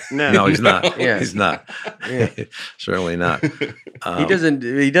commercial. No, he's not. Yeah. He's not. Yeah. Certainly not. He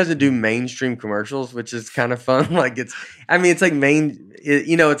doesn't do mainstream commercials, which is kind of fun. Like it's like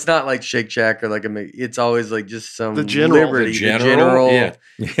it's not like Shake Shack or like it's always like just some The General. Liberty, The General? Yeah.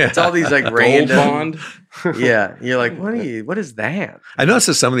 It's all these like Gold random. Bond. Yeah, you're like, what is that? I noticed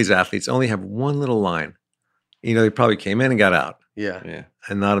that some of these athletes only have one little line. They probably came in and got out, Yeah. Yeah.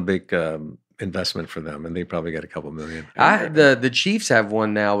 and not a big investment for them, and they probably got a couple million. The Chiefs have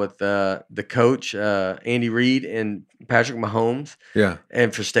one now with the coach Andy Reid and Patrick Mahomes, Yeah.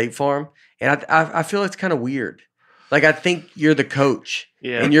 and for State Farm, and I feel it's kind of weird. Like I think you're the coach,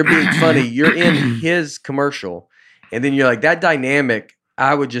 and you're being funny. You're in his commercial, and then you're like that dynamic.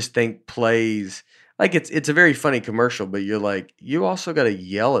 I would just think plays like it's a very funny commercial, but you're like you also got to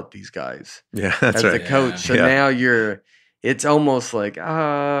yell at these guys Yeah, that's as right. the coach. So Yeah. now you're it's almost like,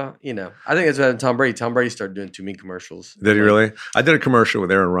 I think it's better than Tom Brady. Tom Brady started doing too many commercials. Did he Like, really? I did a commercial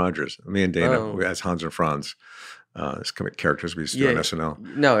with Aaron Rodgers. Me and Dana, Oh. as Hans and Franz. It's characters we used to do on SNL.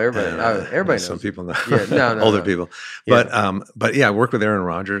 No, everybody knows. Some people know. Yeah, no, older no. people. Yeah. But yeah, I worked with Aaron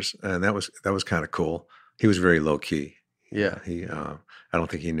Rodgers, and that was kind of cool. He was very low key. Yeah. I don't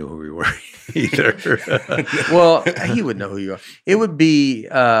think he knew who we were either. Well, he would know who you are. It would be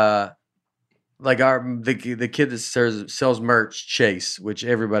like the kid that sells merch, Chase, which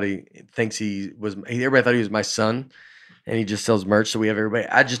everybody thinks everybody thought he was my son, and he just sells merch. So we have everybody.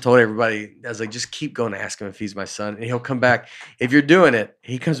 I just told everybody, I was like, just keep going to ask him if he's my son, and he'll come back. If you're doing it,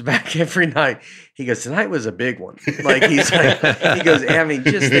 he comes back every night. He goes, tonight was a big one. Like he goes, I mean,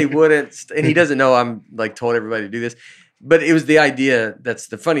 just they wouldn't, and he doesn't know I'm like told everybody to do this. But it was the idea that's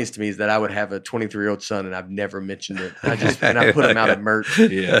the funniest to me is that I would have a 23-year-old son and I've never mentioned it. I put him out at merch.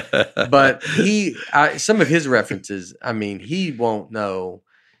 Yeah. But some of his references, I mean, he won't know.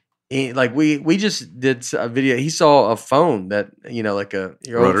 Like we just did a video. He saw a phone that, like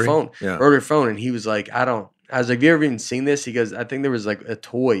your old phone, rotary phone. And he was like, I was like, have you ever even seen this? He goes, I think there was like a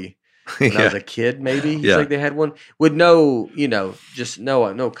toy when I was a kid, maybe. He's like, they had one with no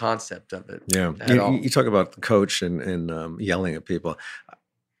concept of it. Yeah. At all. You talk about the coach and yelling at people.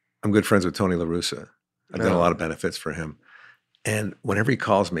 I'm good friends with Tony La Russa. I've done a lot of benefits for him. And whenever he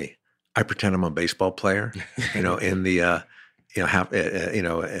calls me, I pretend I'm a baseball player, in the,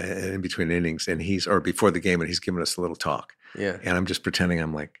 in between innings or before the game, and he's giving us a little talk. Yeah. And I'm just pretending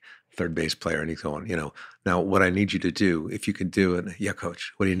I'm like third base player, and he's going, now what I need you to do, if you can do it, yeah,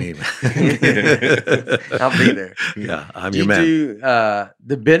 coach, what do you need? I'll be there. Yeah, I'm your man. Do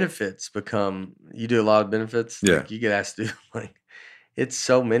the benefits you do a lot of benefits? Yeah. Like you get asked to do, it's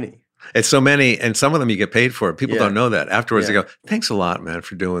so many. It's so many, and some of them you get paid for. People don't know that. Afterwards, Yeah. they go, thanks a lot, man,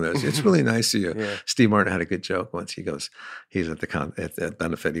 for doing this. It's really nice of you. Yeah. Steve Martin had a good joke once. He goes, he's at the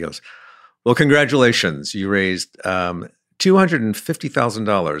benefit. He goes, well, congratulations. You raised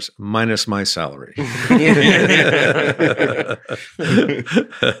 $250,000 minus my salary.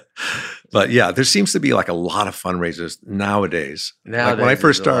 But yeah, there seems to be like a lot of fundraisers nowadays. Like when I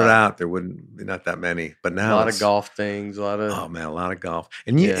first started out, there wouldn't be not that many, but now a lot of golf things, a lot of a lot of golf,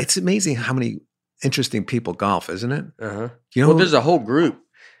 and it's amazing how many interesting people golf, isn't it? Uh-huh. There's a whole group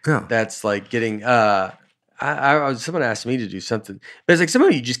that's like getting. Someone asked me to do something, but it's like some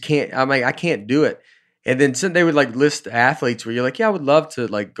of you just can't. I'm like, I can't do it. And then they would like list athletes where you're like, yeah, I would love to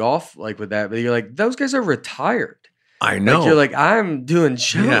like golf like with that, but you're like, those guys are retired. I know. Like, you're like, I'm doing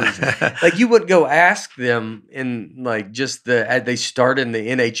shows. Yeah. Like you would go ask them in like just they start in the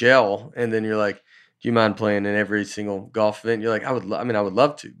NHL, and then you're like, do you mind playing in every single golf event? You're like, I would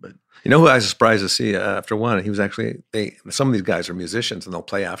love to, but who I was surprised to see after one? He was actually some of these guys are musicians and they'll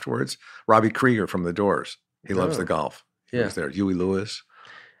play afterwards. Robbie Krieger from The Doors. He loves the golf. He was there. Huey Lewis.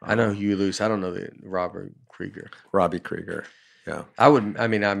 I know Huey Lewis. I don't know the Robert Krieger. Robbie Krieger. Yeah. Have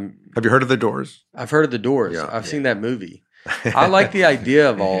you heard of The Doors? I've heard of The Doors. Yeah. I've seen that movie. I like the idea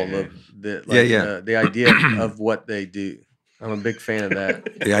of all of the idea of what they do. I'm a big fan of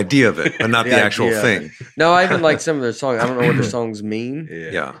that. The idea of it, but not the actual thing. No, I even like some of their songs. I don't know what their songs mean.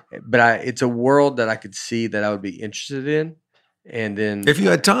 Yeah. But it's a world that I could see that I would be interested in. And then if you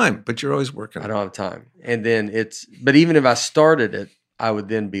had time, but you're always working. I don't have time. And then but even if I started it, I would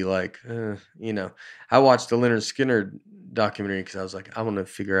then be like, I watched the Leonard Skinner documentary because I was like, I want to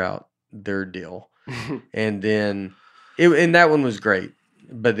figure out their deal. And then and that one was great.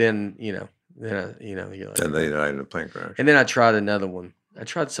 But then, you're like, then they died in a plane crash. And then I tried another one. I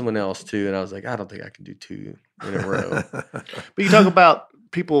tried someone else too, and I was like, I don't think I can do two in a row. But you talk about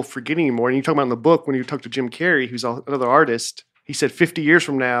people forgetting you more, and you talk about in the book when you talk to Jim Carrey, who's another artist. He said 50 years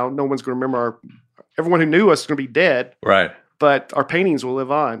from now, no one's going to remember everyone who knew us is going to be dead. Right. But our paintings will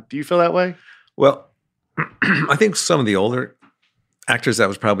live on. Do you feel that way? Well, I think some of the older actors, that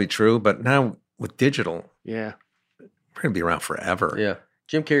was probably true. But now with digital, we're going to be around forever. Yeah.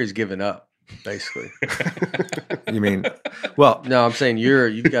 Jim Carrey's given up, basically. You mean, well. No, I'm saying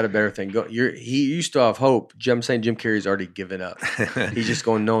you've got a better thing. You still have hope. I'm saying Jim Carrey's already given up. He's just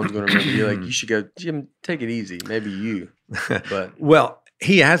going, no one's going to remember. You're like, you should go, Jim, take it easy. Maybe you. But well,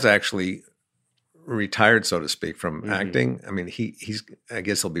 he has actually retired, so to speak, from acting. I mean, he's I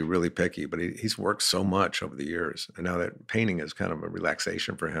guess he'll be really picky, but he's worked so much over the years, and now that painting is kind of a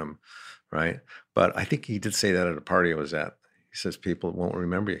relaxation for him, right? But I think he did say that at a party I was at. He says people won't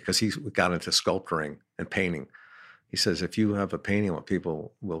remember you because he got into sculpturing and painting. He says if you have a painting, well,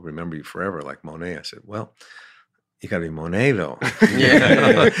 people will remember you forever, like Monet. I said, well, you got to be Monet though.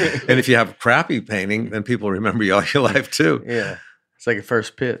 Yeah. And if you have a crappy painting, then people remember you all your life too. Yeah. It's like a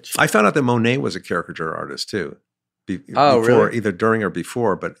first pitch. I found out that Monet was a caricature artist too. Oh, before, really? either during or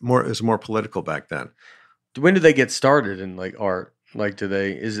before, but it was more political back then. When did they get started in like art? Like,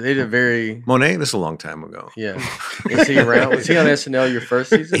 is it a very Monet, this is a long time ago. Yeah. Is he around? Was he on SNL your first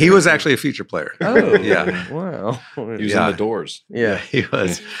season? He was actually a feature player. Oh, yeah. Wow. He was in the Doors. Yeah. He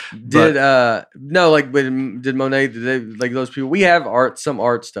was. Did did Monet? Did they like those people? We have some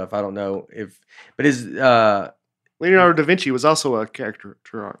art stuff. I don't know but is Leonardo da Vinci was also a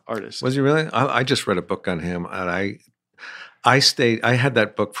caricature artist. Was he really? I just read a book on him, and I had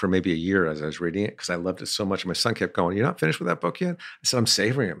that book for maybe a year as I was reading it because I loved it so much. My son kept going, "You're not finished with that book yet?" I said, "I'm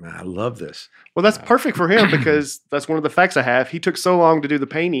savoring it, man. I love this." Well, that's perfect for him because that's one of the facts I have. He took so long to do the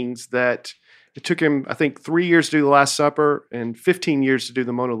paintings that it took him, I think, 3 years to do The Last Supper and 15 years to do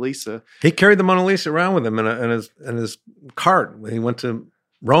the Mona Lisa. He carried the Mona Lisa around with him in his cart when he went to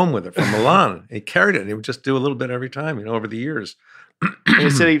Rome with it from Milan. He carried it, and he would just do a little bit every time, over the years. And he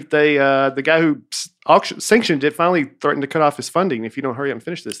said the guy who sanctioned it finally threatened to cut off his funding if you don't hurry up and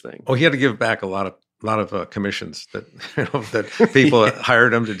finish this thing. Oh, he had to give back a lot of commissions that that people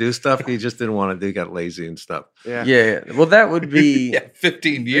hired him to do stuff. He just didn't want to do. He got lazy and stuff. Yeah. Well, that would be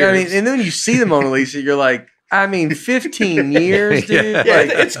 15 years. Yeah, I mean, and then when you see the Mona Lisa, you're like, 15 years, dude. Yeah.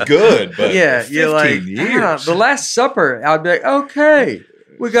 Yeah, it's good, but Yeah, you're like, 15 years. The Last Supper, I'd be like, okay,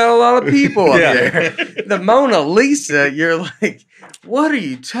 we got a lot of people up there. The Mona Lisa, you're like, what are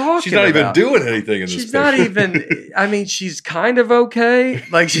you talking She's not even about? doing anything in this She's picture. not even, she's kind of okay.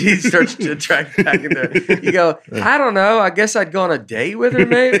 Like, she starts to track back in there. You go, I don't know. I guess I'd go on a date with her,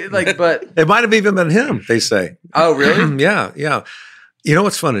 maybe. Like, but. It might have even been him, they say. Oh, really? Yeah. You know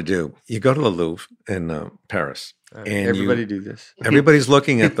what's fun to do? You go to the Louvre in Paris. Right, and everybody do this. Everybody's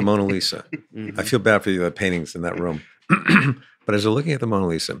looking at the Mona Lisa. Mhm. I feel bad for the paintings in that room. But as they're looking at the Mona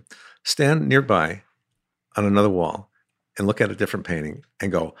Lisa, stand nearby on another wall and look at a different painting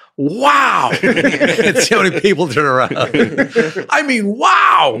and go, wow! And see how many people turn around. I mean,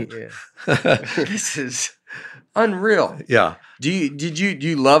 wow! Yeah. This is unreal. Yeah. Do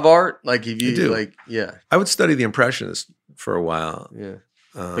you love art? Like, if you I do. like, yeah, I would study the Impressionists for a while. yeah.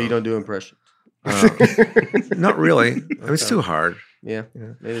 But you don't do impressions. Not really. I mean, it's too hard. Yeah,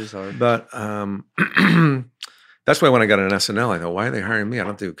 it is hard. But that's why when I got an SNL, I thought, why are they hiring me? I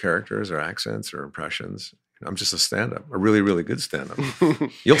don't do characters or accents or impressions. I'm just a stand-up, a really, really good stand-up.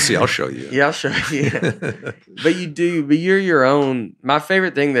 You'll see. I'll show you. Yeah, I'll show you. But you're your own. My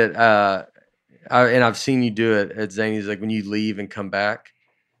favorite thing that and I've seen you do it at Zany's, like when you leave and come back.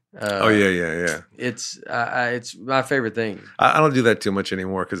 Yeah. It's my favorite thing. I don't do that too much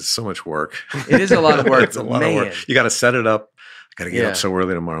anymore because it's so much work. It is a lot of work. It's a lot of work. You got to set it up. I got to get up so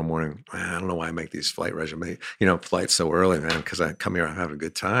early tomorrow morning. Man, I don't know why I make these flights so early, man, because I come here, I'm having a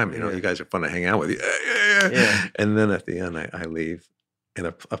good time. You guys are fun to hang out with. Yeah. And then at the end, I leave and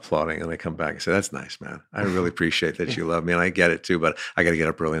applauding, and I come back and say, that's nice, man. I really appreciate that you love me, and I get it too, but I got to get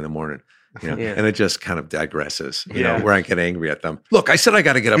up early in the morning. And it just kind of digresses, where I get angry at them. Look, I said I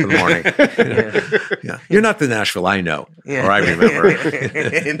got to get up in the morning. You're not the Nashville I know, or I remember.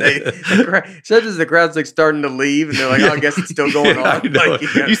 And so does the crowd's like starting to leave, and they're like, "Oh, I guess it's still going on." Like,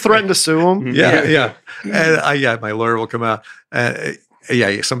 you threaten to sue them. Yeah. And my lawyer will come out.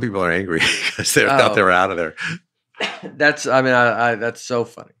 Some people are angry because they thought they were out of there. That's that's so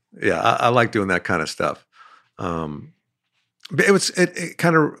funny. Yeah, I like doing that kind of stuff. But it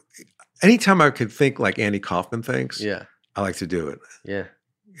kind of. Anytime I could think like Andy Kaufman thinks, I like to do it. Yeah.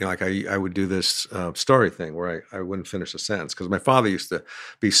 Like I would do this story thing where I wouldn't finish a sentence because my father used to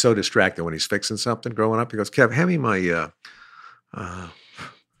be so distracted when he's fixing something growing up. He goes, Kev, hand me my, I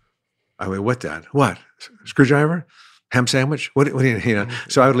went, what, Dad? What? Screwdriver? Ham sandwich? What do you?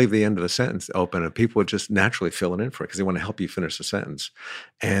 So I would leave the end of the sentence open and people would just naturally fill it in for it because they want to help you finish the sentence.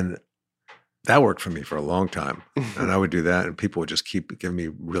 And that worked for me for a long time. And I would do that and people would just keep giving me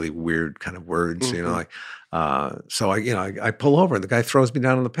really weird kind of words, so I pull over and the guy throws me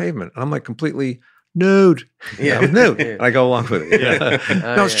down on the pavement and I'm like completely nude. I'm nude. And I go along with it.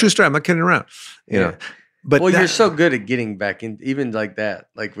 No, it's true story. I'm not kidding around. You know. But you're so good at getting back in, even like that,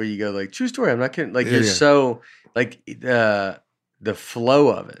 like where you go like true story. I'm not kidding. Like you're so like the flow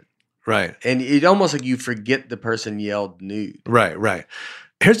of it. Right. And it almost like you forget the person yelled nude. Right.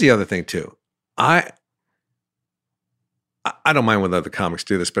 Here's the other thing too. I don't mind when other comics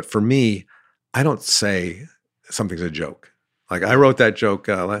do this, but for me, I don't say something's a joke. Like I wrote that joke.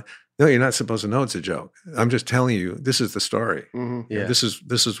 No, you're not supposed to know it's a joke. I'm just telling you, this is the story. Mm-hmm. Yeah. This is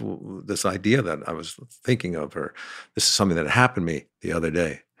this idea that I was thinking of, or this is something that happened to me the other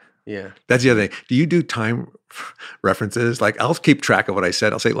day. Yeah. That's the other thing. Do you do time references? Like I'll keep track of what I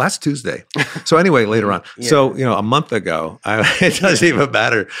said. I'll say last Tuesday. So anyway, later on. So, a month ago, it doesn't even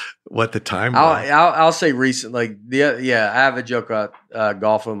matter what the time was. I'll say recent, like I have a joke about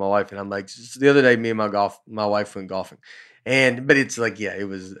golfing with my wife, and I'm like, just the other day, me and my wife went golfing, but it's like, it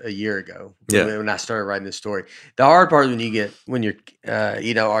was a year ago when I started writing this story. The hard part is when you're,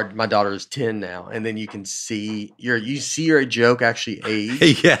 my daughter is 10 now, and then you can see your joke actually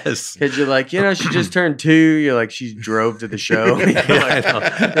age. Yes, because you're like, she just turned 2. You're like, she drove to the show. You're like,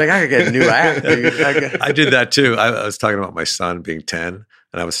 I could get a new act, dude. I did that too. I was talking about my son being 10.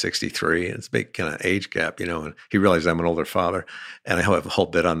 And I was 63, and it's a big kind of age gap, and he realized I'm an older father, and I have a whole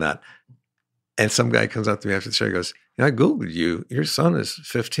bit on that. And some guy comes up to me after the show and goes, I Googled you. Your son is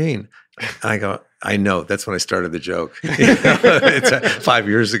 15. And I go, I know. That's when I started the joke. It's 5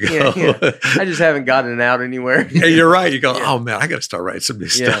 years ago. Yeah. I just haven't gotten it out anywhere. Yeah, you're right. You go, oh, man, I got to start writing some new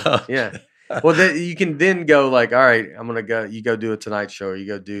stuff. Yeah. Well, you can then go like, all right, I'm going to go. You go do a Tonight Show, or you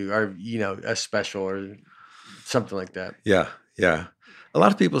go do, a special or something like that. Yeah. A lot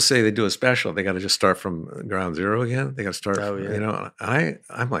of people say they do a special. They got to just start from ground zero again. They got to start,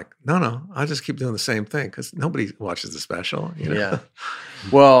 I'm like, no, I'll just keep doing the same thing because nobody watches the special. Yeah.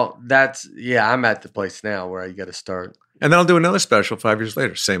 Well, I'm at the place now where you got to start. And then I'll do another special 5 years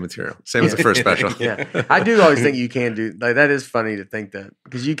later. Same material. Same as the first special. Yeah. I do always think you can do, like, that is funny to think that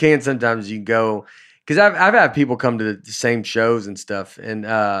because you can sometimes you go, because I've had people come to the same shows and stuff. And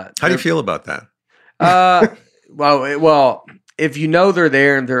how do you feel about that? Well, if they're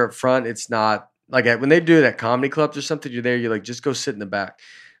there and they're up front, it's not like when they do it at comedy clubs or something. You're there. You're like, just go sit in the back.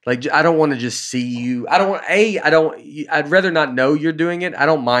 Like, I don't want to just see you. I'd rather not know you're doing it. I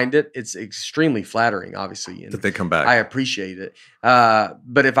don't mind it. It's extremely flattering, obviously. And that they come back. I appreciate it.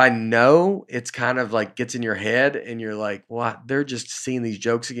 But if I know, it's kind of like gets in your head and you're like, what? They're just seeing these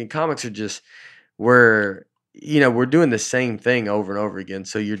jokes again. Comics are just, we're doing the same thing over and over again.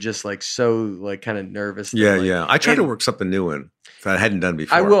 So you're just like, so like kind of nervous. Yeah. I try to work something new in that I hadn't done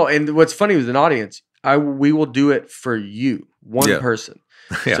before. I will. And what's funny with an audience, we will do it for you, one person.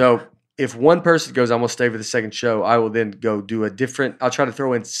 Yeah. So if one person goes, I'm going to stay for the second show, I will then go do I'll try to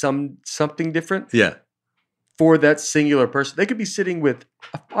throw in something different. Yeah. For that singular person. They could be sitting with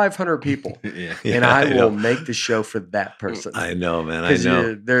 500 people. And I will make the show for that person. I know, man. I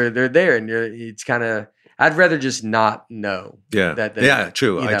know. They're there and it's kind of, I'd rather just not know. Yeah.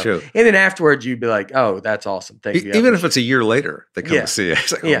 True. True. And then afterwards, you'd be like, oh, that's awesome. Thank you. Even if it's a year later, they come to see you.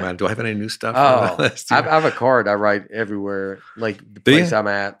 It's like, oh, man, do I have any new stuff? Oh, I have a card I write everywhere, like the place I'm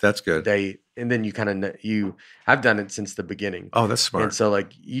at. That's good. And then you kind of, I've done it since the beginning. Oh, that's smart. And so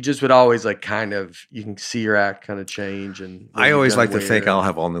like, you just would always like kind of, you can see your act kind of change. And I always like to think I'll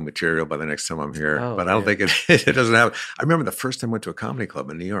have all new material by the next time I'm here, but I don't think it doesn't happen. I remember the first time I went to a comedy club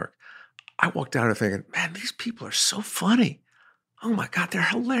in New York. I walked out of thinking, man, these people are so funny. Oh my God, they're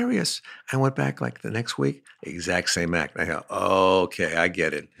hilarious. I went back like the next week, exact same act. And I go, okay, I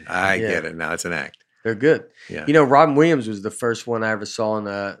get it. I get it. Now it's an act. They're good. Yeah. Robin Williams was the first one I ever saw on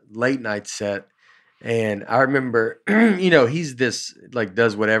a late night set. And I remember, he's this, like,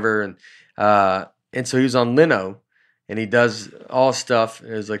 does whatever. And so he was on Leno and he does all stuff.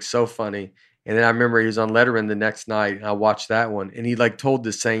 And it was like so funny. And then I remember he was on Letterman the next night, and I watched that one, and he like told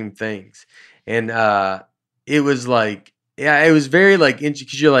the same things, and it was like, it was very like,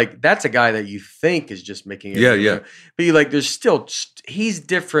 because you're like, that's a guy that you think is just making it, but you like, there's still he's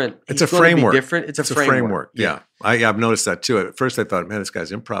different. It's a framework. Different. It's a framework. Yeah, I've noticed that too. At first, I thought, man, this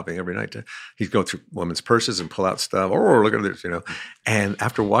guy's improvising every night. He'd go through women's purses and pull out stuff. Oh, look at this, And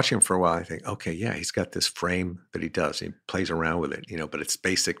after watching him for a while, I think, okay, yeah, he's got this frame that he does. He plays around with it, but it's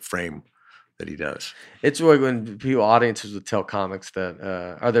basic frame that he does. It's like when audiences would tell comics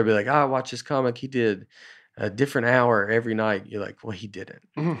that, or they'll be like, watch this comic. He did a different hour every night. You're like, well, he didn't.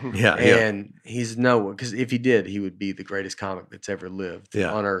 Mm-hmm. And he's because if he did, he would be the greatest comic that's ever lived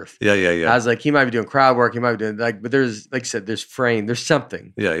on earth. Yeah. I was like, he might be doing crowd work. He might be doing but there's, like I said, there's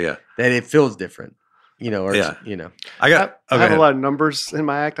something. Yeah. That it feels different. I have a lot of numbers in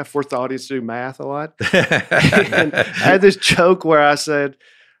my act. I force the audience to do math a lot. And I had this joke where I said,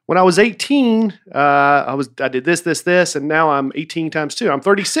 when I was 18, I did this, and now I'm 18 times 2. I'm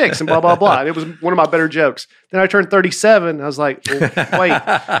 36, and blah, blah, blah. And it was one of my better jokes. Then I turned 37. I was like, well, wait,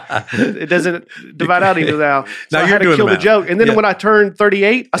 it doesn't divide out even now. So I had to kill the joke. And then when I turned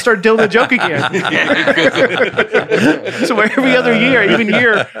 38, I started doing the joke again. So every other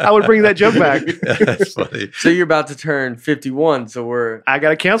year, I would bring that joke back. That's funny. So you're about to turn 51. So I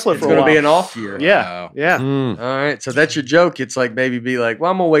got to cancel it for a while. It's going to be an off year. Yeah. Wow. Yeah. All right. So that's your joke. It's like maybe be like,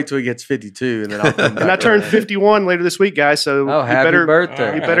 well, I'm going to wait till he gets 52 and then I'll come back. And I turned 51 later this week, guys. So happy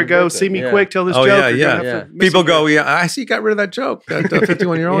birthday. You better go see me quick. Tell this joke. Yeah. People go, yeah, I see you got rid of that joke, that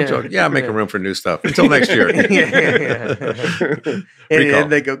 51-year-old joke. Yeah, I'm making room for new stuff until next year. And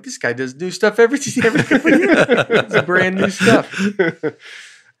they go, this guy does new stuff every couple of years. It's brand new stuff.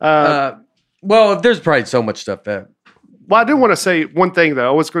 Well, there's probably so much stuff that. Well, I do want to say one thing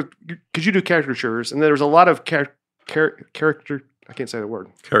though. Because you do caricatures, and there's a lot of character. I can't say the word.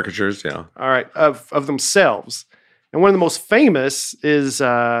 Caricatures, yeah. All right, of themselves, and one of the most famous is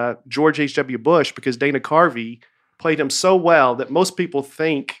George H.W. Bush, because Dana Carvey played him so well that most people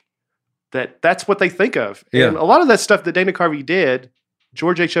think that that's what they think of. Yeah. And a lot of that stuff that Dana Carvey did,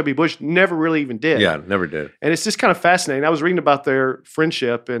 George H.W. Bush never really even did. Yeah, never did. And it's just kind of fascinating. I was reading about their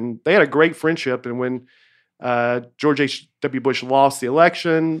friendship, and they had a great friendship. And when George H.W. Bush lost the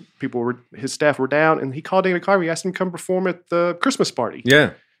election, his staff were down, and he called Dana Carvey, asked him to come perform at the Christmas party.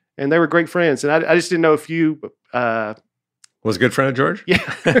 Yeah. And they were great friends. And I just didn't know if you... was a good friend of George? Yeah.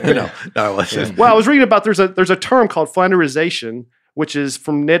 No, I wasn't. Yeah. Well, I was reading about there's a term called Flanderization, which is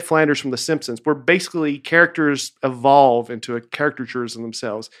from Ned Flanders from The Simpsons, where basically characters evolve into caricatures of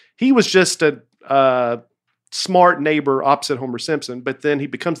themselves. He was just a smart neighbor opposite Homer Simpson, but then he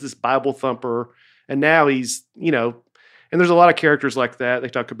becomes this Bible thumper, and now he's, and there's a lot of characters like that. They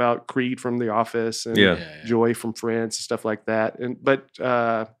talk about Creed from The Office and Joy from Friends and stuff like that. But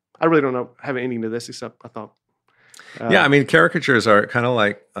I really don't have anything to this except I thought. I mean, caricatures are kind of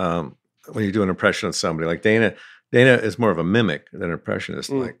like when you do an impression of somebody. Like Dana is more of a mimic than an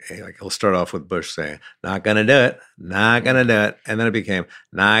impressionist. Like he'll start off with Bush saying, "Not gonna do it, not gonna do it," and then it became,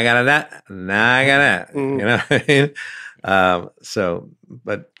 "Not gonna do it, not gonna." You know what I mean?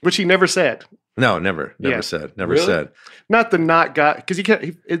 But which he never said. No, never said. Never Really? said. Not the not God, because he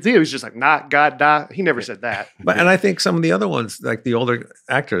was just like, not God, die. He never said that. But and I think some of the other ones, like the older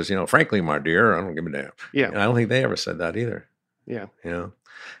actors, frankly, my dear, I don't give a damn. Yeah. And I don't think they ever said that either. Yeah.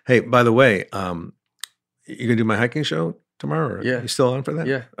 Hey, by the way, you gonna do my hiking show tomorrow? Or Yeah. You still on for that?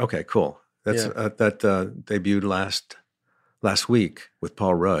 Yeah. Okay, cool. That's that debuted last week with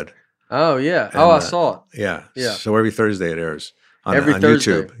Paul Rudd. Oh, yeah. And, I saw it. Yeah. Yeah. So every Thursday it airs on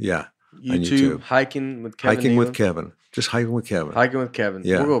Thursday. YouTube. Yeah. YouTube. Hiking with Kevin. Hiking Nealon. with Kevin. Just hiking with Kevin. Hiking with Kevin.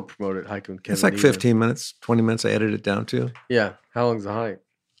 Yeah. We'll go promote it. Hiking with Kevin. It's like Nealon. 15 minutes, 20 minutes. I edit it down to. Yeah. How long's the hike?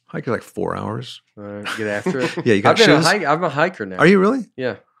 Hike is like 4 hours. Get after it. Yeah, you got I'm shoes? a hiker now. Are you really?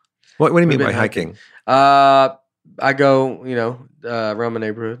 Yeah. What do you mean We've by been hiking? I go, around my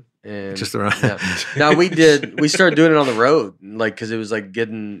neighborhood and Just around. Yeah. Now we started doing it on the road, like, cause it was like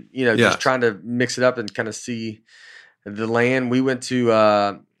getting, just trying to mix it up and kind of see the land. We went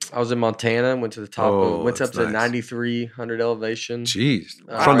to, I was in Montana, went to the top, went up to 9,300 elevation. Jeez.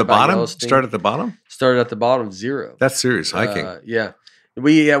 Right From the by bottom? Yellowstone. Start at the bottom? Started at the bottom, 0. That's serious hiking. Yeah.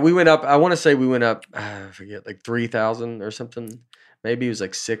 We went up, I want to say we went up, I forget, like 3,000 or something. Maybe it was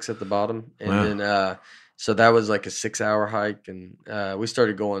like 6 at the bottom. And then, so that was like a 6-hour hike. And we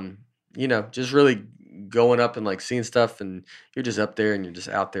started going, just really going up and like seeing stuff. And you're just up there and you're just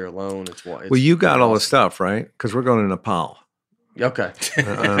out there alone. It's well, you got all the stuff, right? Because we're going to Nepal. Okay. They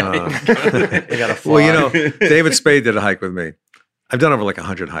got to fly. Well, David Spade did a hike with me. I've done over like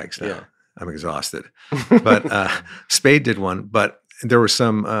 100 hikes now. Yeah. I'm exhausted. But Spade did one. But there were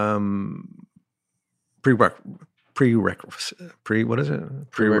some prerequisites.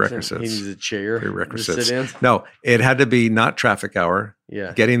 He needs a chair. Prerequisites. To sit in. No, it had to be not traffic hour.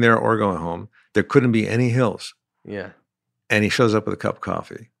 Yeah. Getting there or going home. There couldn't be any hills. Yeah. And he shows up with a cup of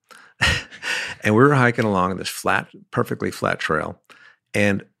coffee. And we were hiking along this perfectly flat trail.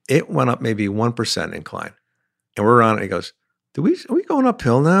 And it went up maybe 1% incline. And we're on it. He goes, are we going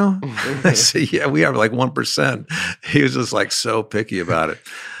uphill now? I said, yeah, we are like 1%. He was just like so picky about it.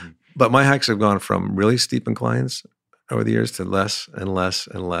 But my hikes have gone from really steep inclines over the years to less and less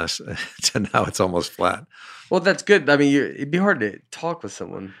and less to now it's almost flat. Well, that's good. I mean, it'd be hard to talk with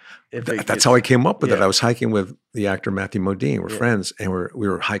someone. That's how I came up with it. I was hiking with the actor Matthew Modine. We're friends, and we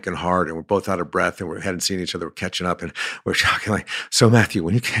were hiking hard, and we're both out of breath, and we hadn't seen each other. We're catching up, and we're talking like, "So, Matthew,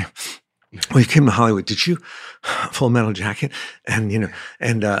 when you came to Hollywood, did you Full Metal Jacket?" And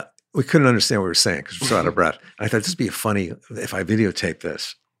we couldn't understand what we were saying because we're so out of breath. And I thought this would be funny if I videotaped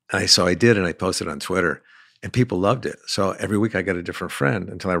this. And so I did, and I posted on Twitter, and people loved it. So every week I got a different friend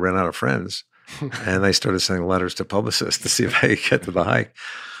until I ran out of friends, and I started sending letters to publicists to see if I could get to the hike.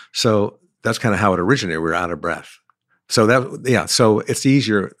 So that's kind of how it originated. We were out of breath. So so it's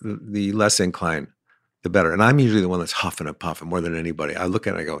easier, the less incline, the better. And I'm usually the one that's huffing and puffing more than anybody. I look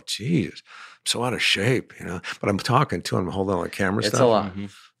at it and I go, geez, I'm so out of shape, But I'm talking to him, I'm holding on the camera stuff. It's a lot. Mm-hmm.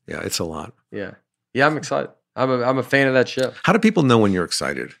 Yeah, it's a lot. Yeah. Yeah, I'm excited. I'm a fan of that show. How do people know when you're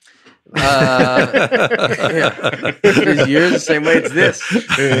excited? Yeah. You're the same way it's this.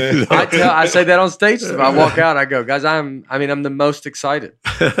 I say that on stage. If I walk out, I go, guys, I'm the most excited.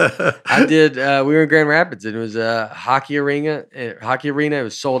 I did. We were in Grand Rapids, and it was a hockey arena. It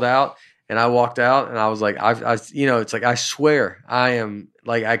was sold out, and I walked out, and I was like, it's like I swear, I am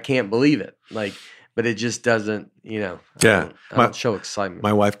like I can't believe it, like. But it just doesn't, I don't show excitement.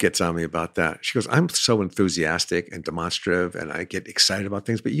 My wife gets on me about that. She goes, "I'm so enthusiastic and demonstrative, and I get excited about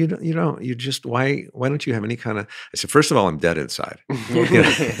things. But you don't. You just why don't you have any kind of?" I said, "First of all, I'm dead inside.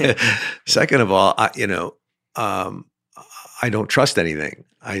 Second of all, I don't trust anything.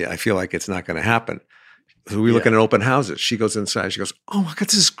 I feel like it's not going to happen." So we look at open houses. She goes inside. She goes, "Oh my God,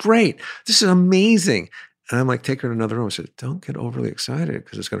 this is great. This is amazing." And I'm like, take her to another room. I said, don't get overly excited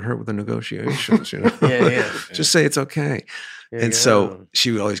because it's going to hurt with the negotiations. Just say it's okay. And so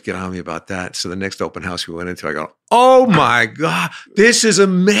she would always get on me about that. So the next open house we went into, I go, oh my God, this is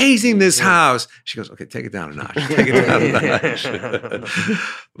amazing, this house. She goes, okay, take it down a notch. Take it down a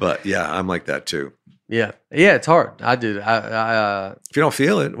notch. But yeah, I'm like that too. Yeah, it's hard. I do. If you don't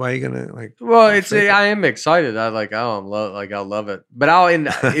feel it, why are you gonna like? Well, I am excited. I like. I love it. But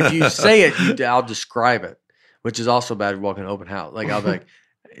if you say it, I'll describe it, which is also bad. Walking an open house, like I'll be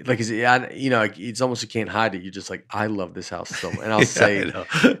it's almost you can't hide it. You're just like, I love this house so much, and I'll say,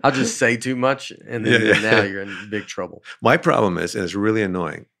 I'll just say too much, and then now you're in big trouble. My problem is, and it's really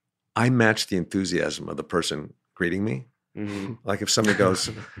annoying, I match the enthusiasm of the person greeting me. Mm-hmm. Like if somebody goes,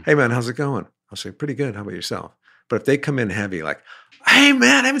 "Hey man, how's it going?" I'll say, pretty good. How about yourself? But if they come in heavy, like, hey,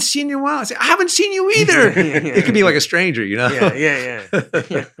 man, I haven't seen you in a while. I say, I haven't seen you either. It could be like a stranger, Yeah.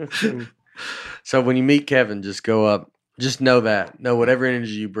 So when you meet Kevin, just go up. Just know whatever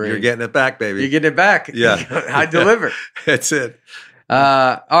energy you bring. You're getting it back, baby. You're getting it back. Yeah. I deliver. That's it.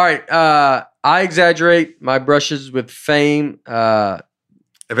 All right. I exaggerate my brushes with fame.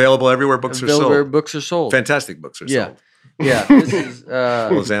 Available everywhere books are sold. Books are sold. Fantastic books are sold. Yeah, this is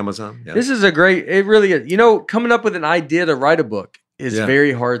well as Amazon. Yeah. This is a great. It really is. Coming up with an idea to write a book is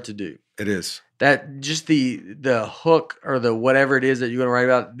very hard to do. It is. That just the hook or the whatever it is that you're going to write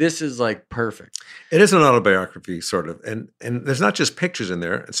about. This is like perfect. It is an autobiography, sort of, and there's not just pictures in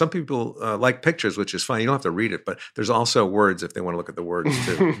there. And some people like pictures, which is fine. You don't have to read it, but there's also words if they want to look at the words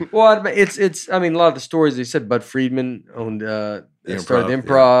too. Well, it's. I mean, a lot of the stories they said. Bud Friedman owned started the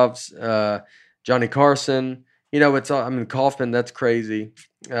Improvs. Johnny Carson. It's all. I mean, Kaufman. That's crazy.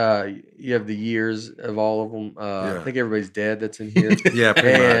 You have the years of all of them. I think everybody's dead that's in here. Yeah,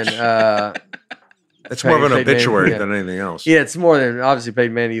 pretty much. It's more of an obituary than anything else. Yeah, it's more than obviously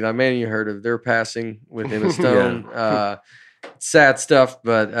Peyton Manning. Eli Manning, you heard of. They're passing with Emma Stone. Sad stuff,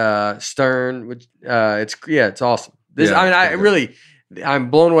 but Stern. Which it's awesome. I'm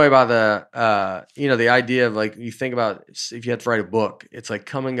blown away by the the idea of like you think about if you have to write a book, it's like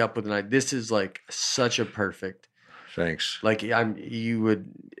coming up with an idea. This is like such a perfect. Thanks. Like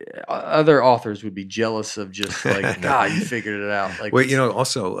other authors would be jealous of just like God, you figured it out. Like,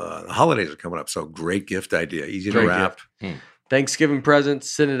 also the holidays are coming up, so great gift idea, easy to wrap. Thanksgiving presents,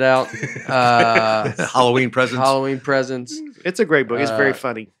 send it out. Halloween presents. It's a great book. It's very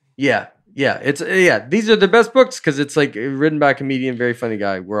funny. Yeah. Yeah, these are the best books because it's like written by a comedian, very funny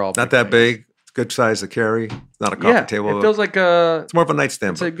guy. We're all not that big. It's good size to carry. Not a coffee table. It feels like it's more of a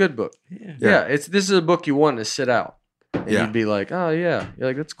nightstand. It's a good book. Yeah. This is a book you want to sit out. And you'd be like, oh yeah, you're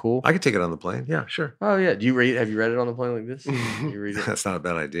like that's cool. I could take it on the plane. Yeah, sure. Oh yeah. Do you read? Have you read it on the plane like this? You read it? That's not a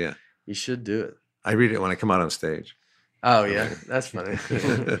bad idea. You should do it. I read it when I come out on stage. Oh yeah, that's funny.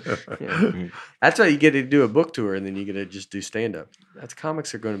 That's why you get to do a book tour, and then you get to just do stand up. That's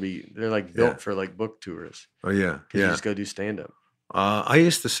comics are going to be. They're like built for like book tours. Oh yeah, You just go do stand up. I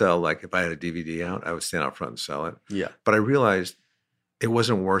used to sell like if I had a DVD out, I would stand out front and sell it. Yeah, but I realized it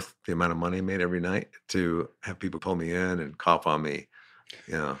wasn't worth the amount of money I made every night to have people pull me in and cough on me,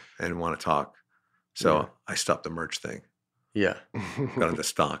 and want to talk. So I stopped the merch thing. Yeah, got into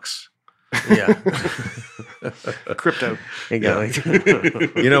stocks. Yeah. Crypto. You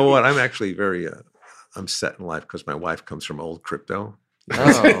know what? I'm actually very I'm set in life because my wife comes from old crypto.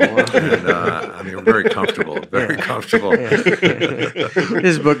 Oh, and, we're very comfortable. Very comfortable.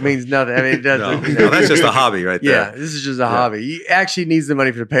 This book means nothing. I mean, it doesn't. No, that's just a hobby right there. Yeah, this is just a hobby. He actually needs the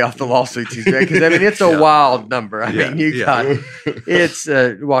money to pay off the lawsuits he's got because it's a wild number. I mean, it's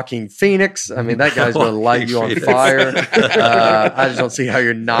Joaquin Phoenix. I mean, that guy's going to light you on fire. I just don't see how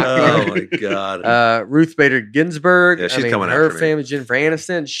you're not going to. Oh my God. Ruth Bader Ginsburg. Yeah, she's coming her after me. family, Jennifer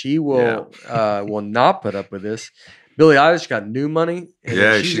Aniston. She will not put up with this. Billie Eilish got new money. And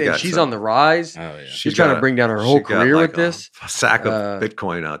Yeah, she's on the rise. Oh yeah. She's trying to bring down her whole she got career like with this. a sack of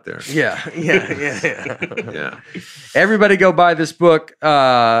Bitcoin out there. Yeah. Yeah. Everybody go buy this book.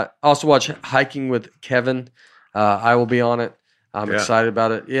 Also watch Hiking with Kevin. I will be on it. I'm excited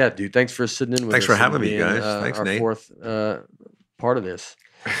about it. Yeah, dude. Thanks for sitting in with us. Thanks for having and me, being, guys. Thanks, our Nate. fourth part of this.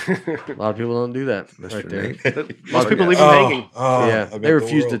 A lot of people don't do that right there. Nate. Most people leave him hanging. Yeah, they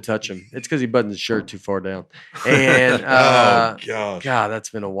refuse to touch him. It's because he buttons his shirt too far down. And gosh. God,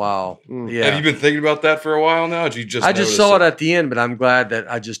 that's been a while. Yeah, Have you been thinking about that for a while now? Did you just? I just saw it at the end, but I'm glad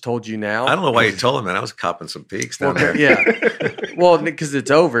that I just told you now. I don't know why you told him, man. I was copping some peaks down there. Yeah, well, because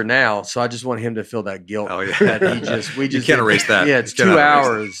it's over now, so I just want him to feel that guilt. Oh, yeah. That we just can't erase that. Yeah, it's You cannot 2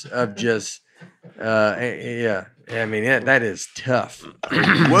 erase hours of just. Yeah. I mean, that is tough.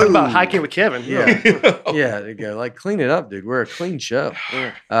 What about Hiking with Kevin? Yeah. Yeah. They go, like, clean it up, dude. We're a clean show.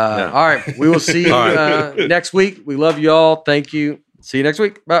 All right. We will see you next week. We love you all. Thank you. See you next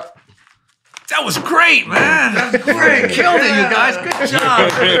week. Bye. That was great, man. That was great. Killed it, you guys. Good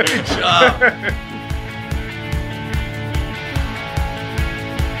job. Good job.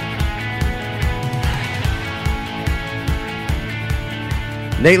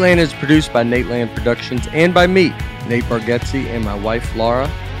 Nateland is produced by Nateland Productions and by me, Nate Bargatze, and my wife, Laura,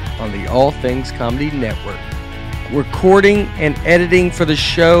 on the All Things Comedy Network. Recording and editing for the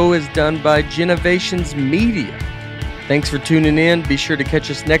show is done by Genovations Media. Thanks for tuning in. Be sure to catch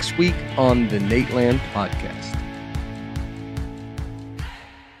us next week on the Nateland Podcast.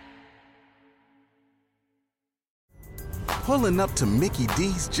 Pulling up to Mickey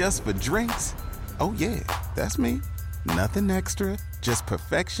D's just for drinks? Oh yeah, that's me. Nothing extra, just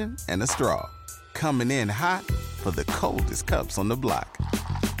perfection and a straw. Coming in hot for the coldest cups on the block.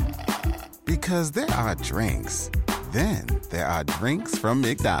 Because there are drinks. Then there are drinks from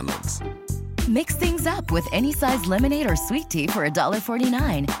McDonald's. Mix things up with any size lemonade or sweet tea for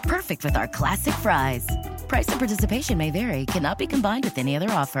 $1.49. Perfect with our classic fries. Price and participation may vary. Cannot be combined with any other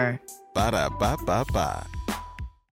offer. Ba-da-ba-ba-ba.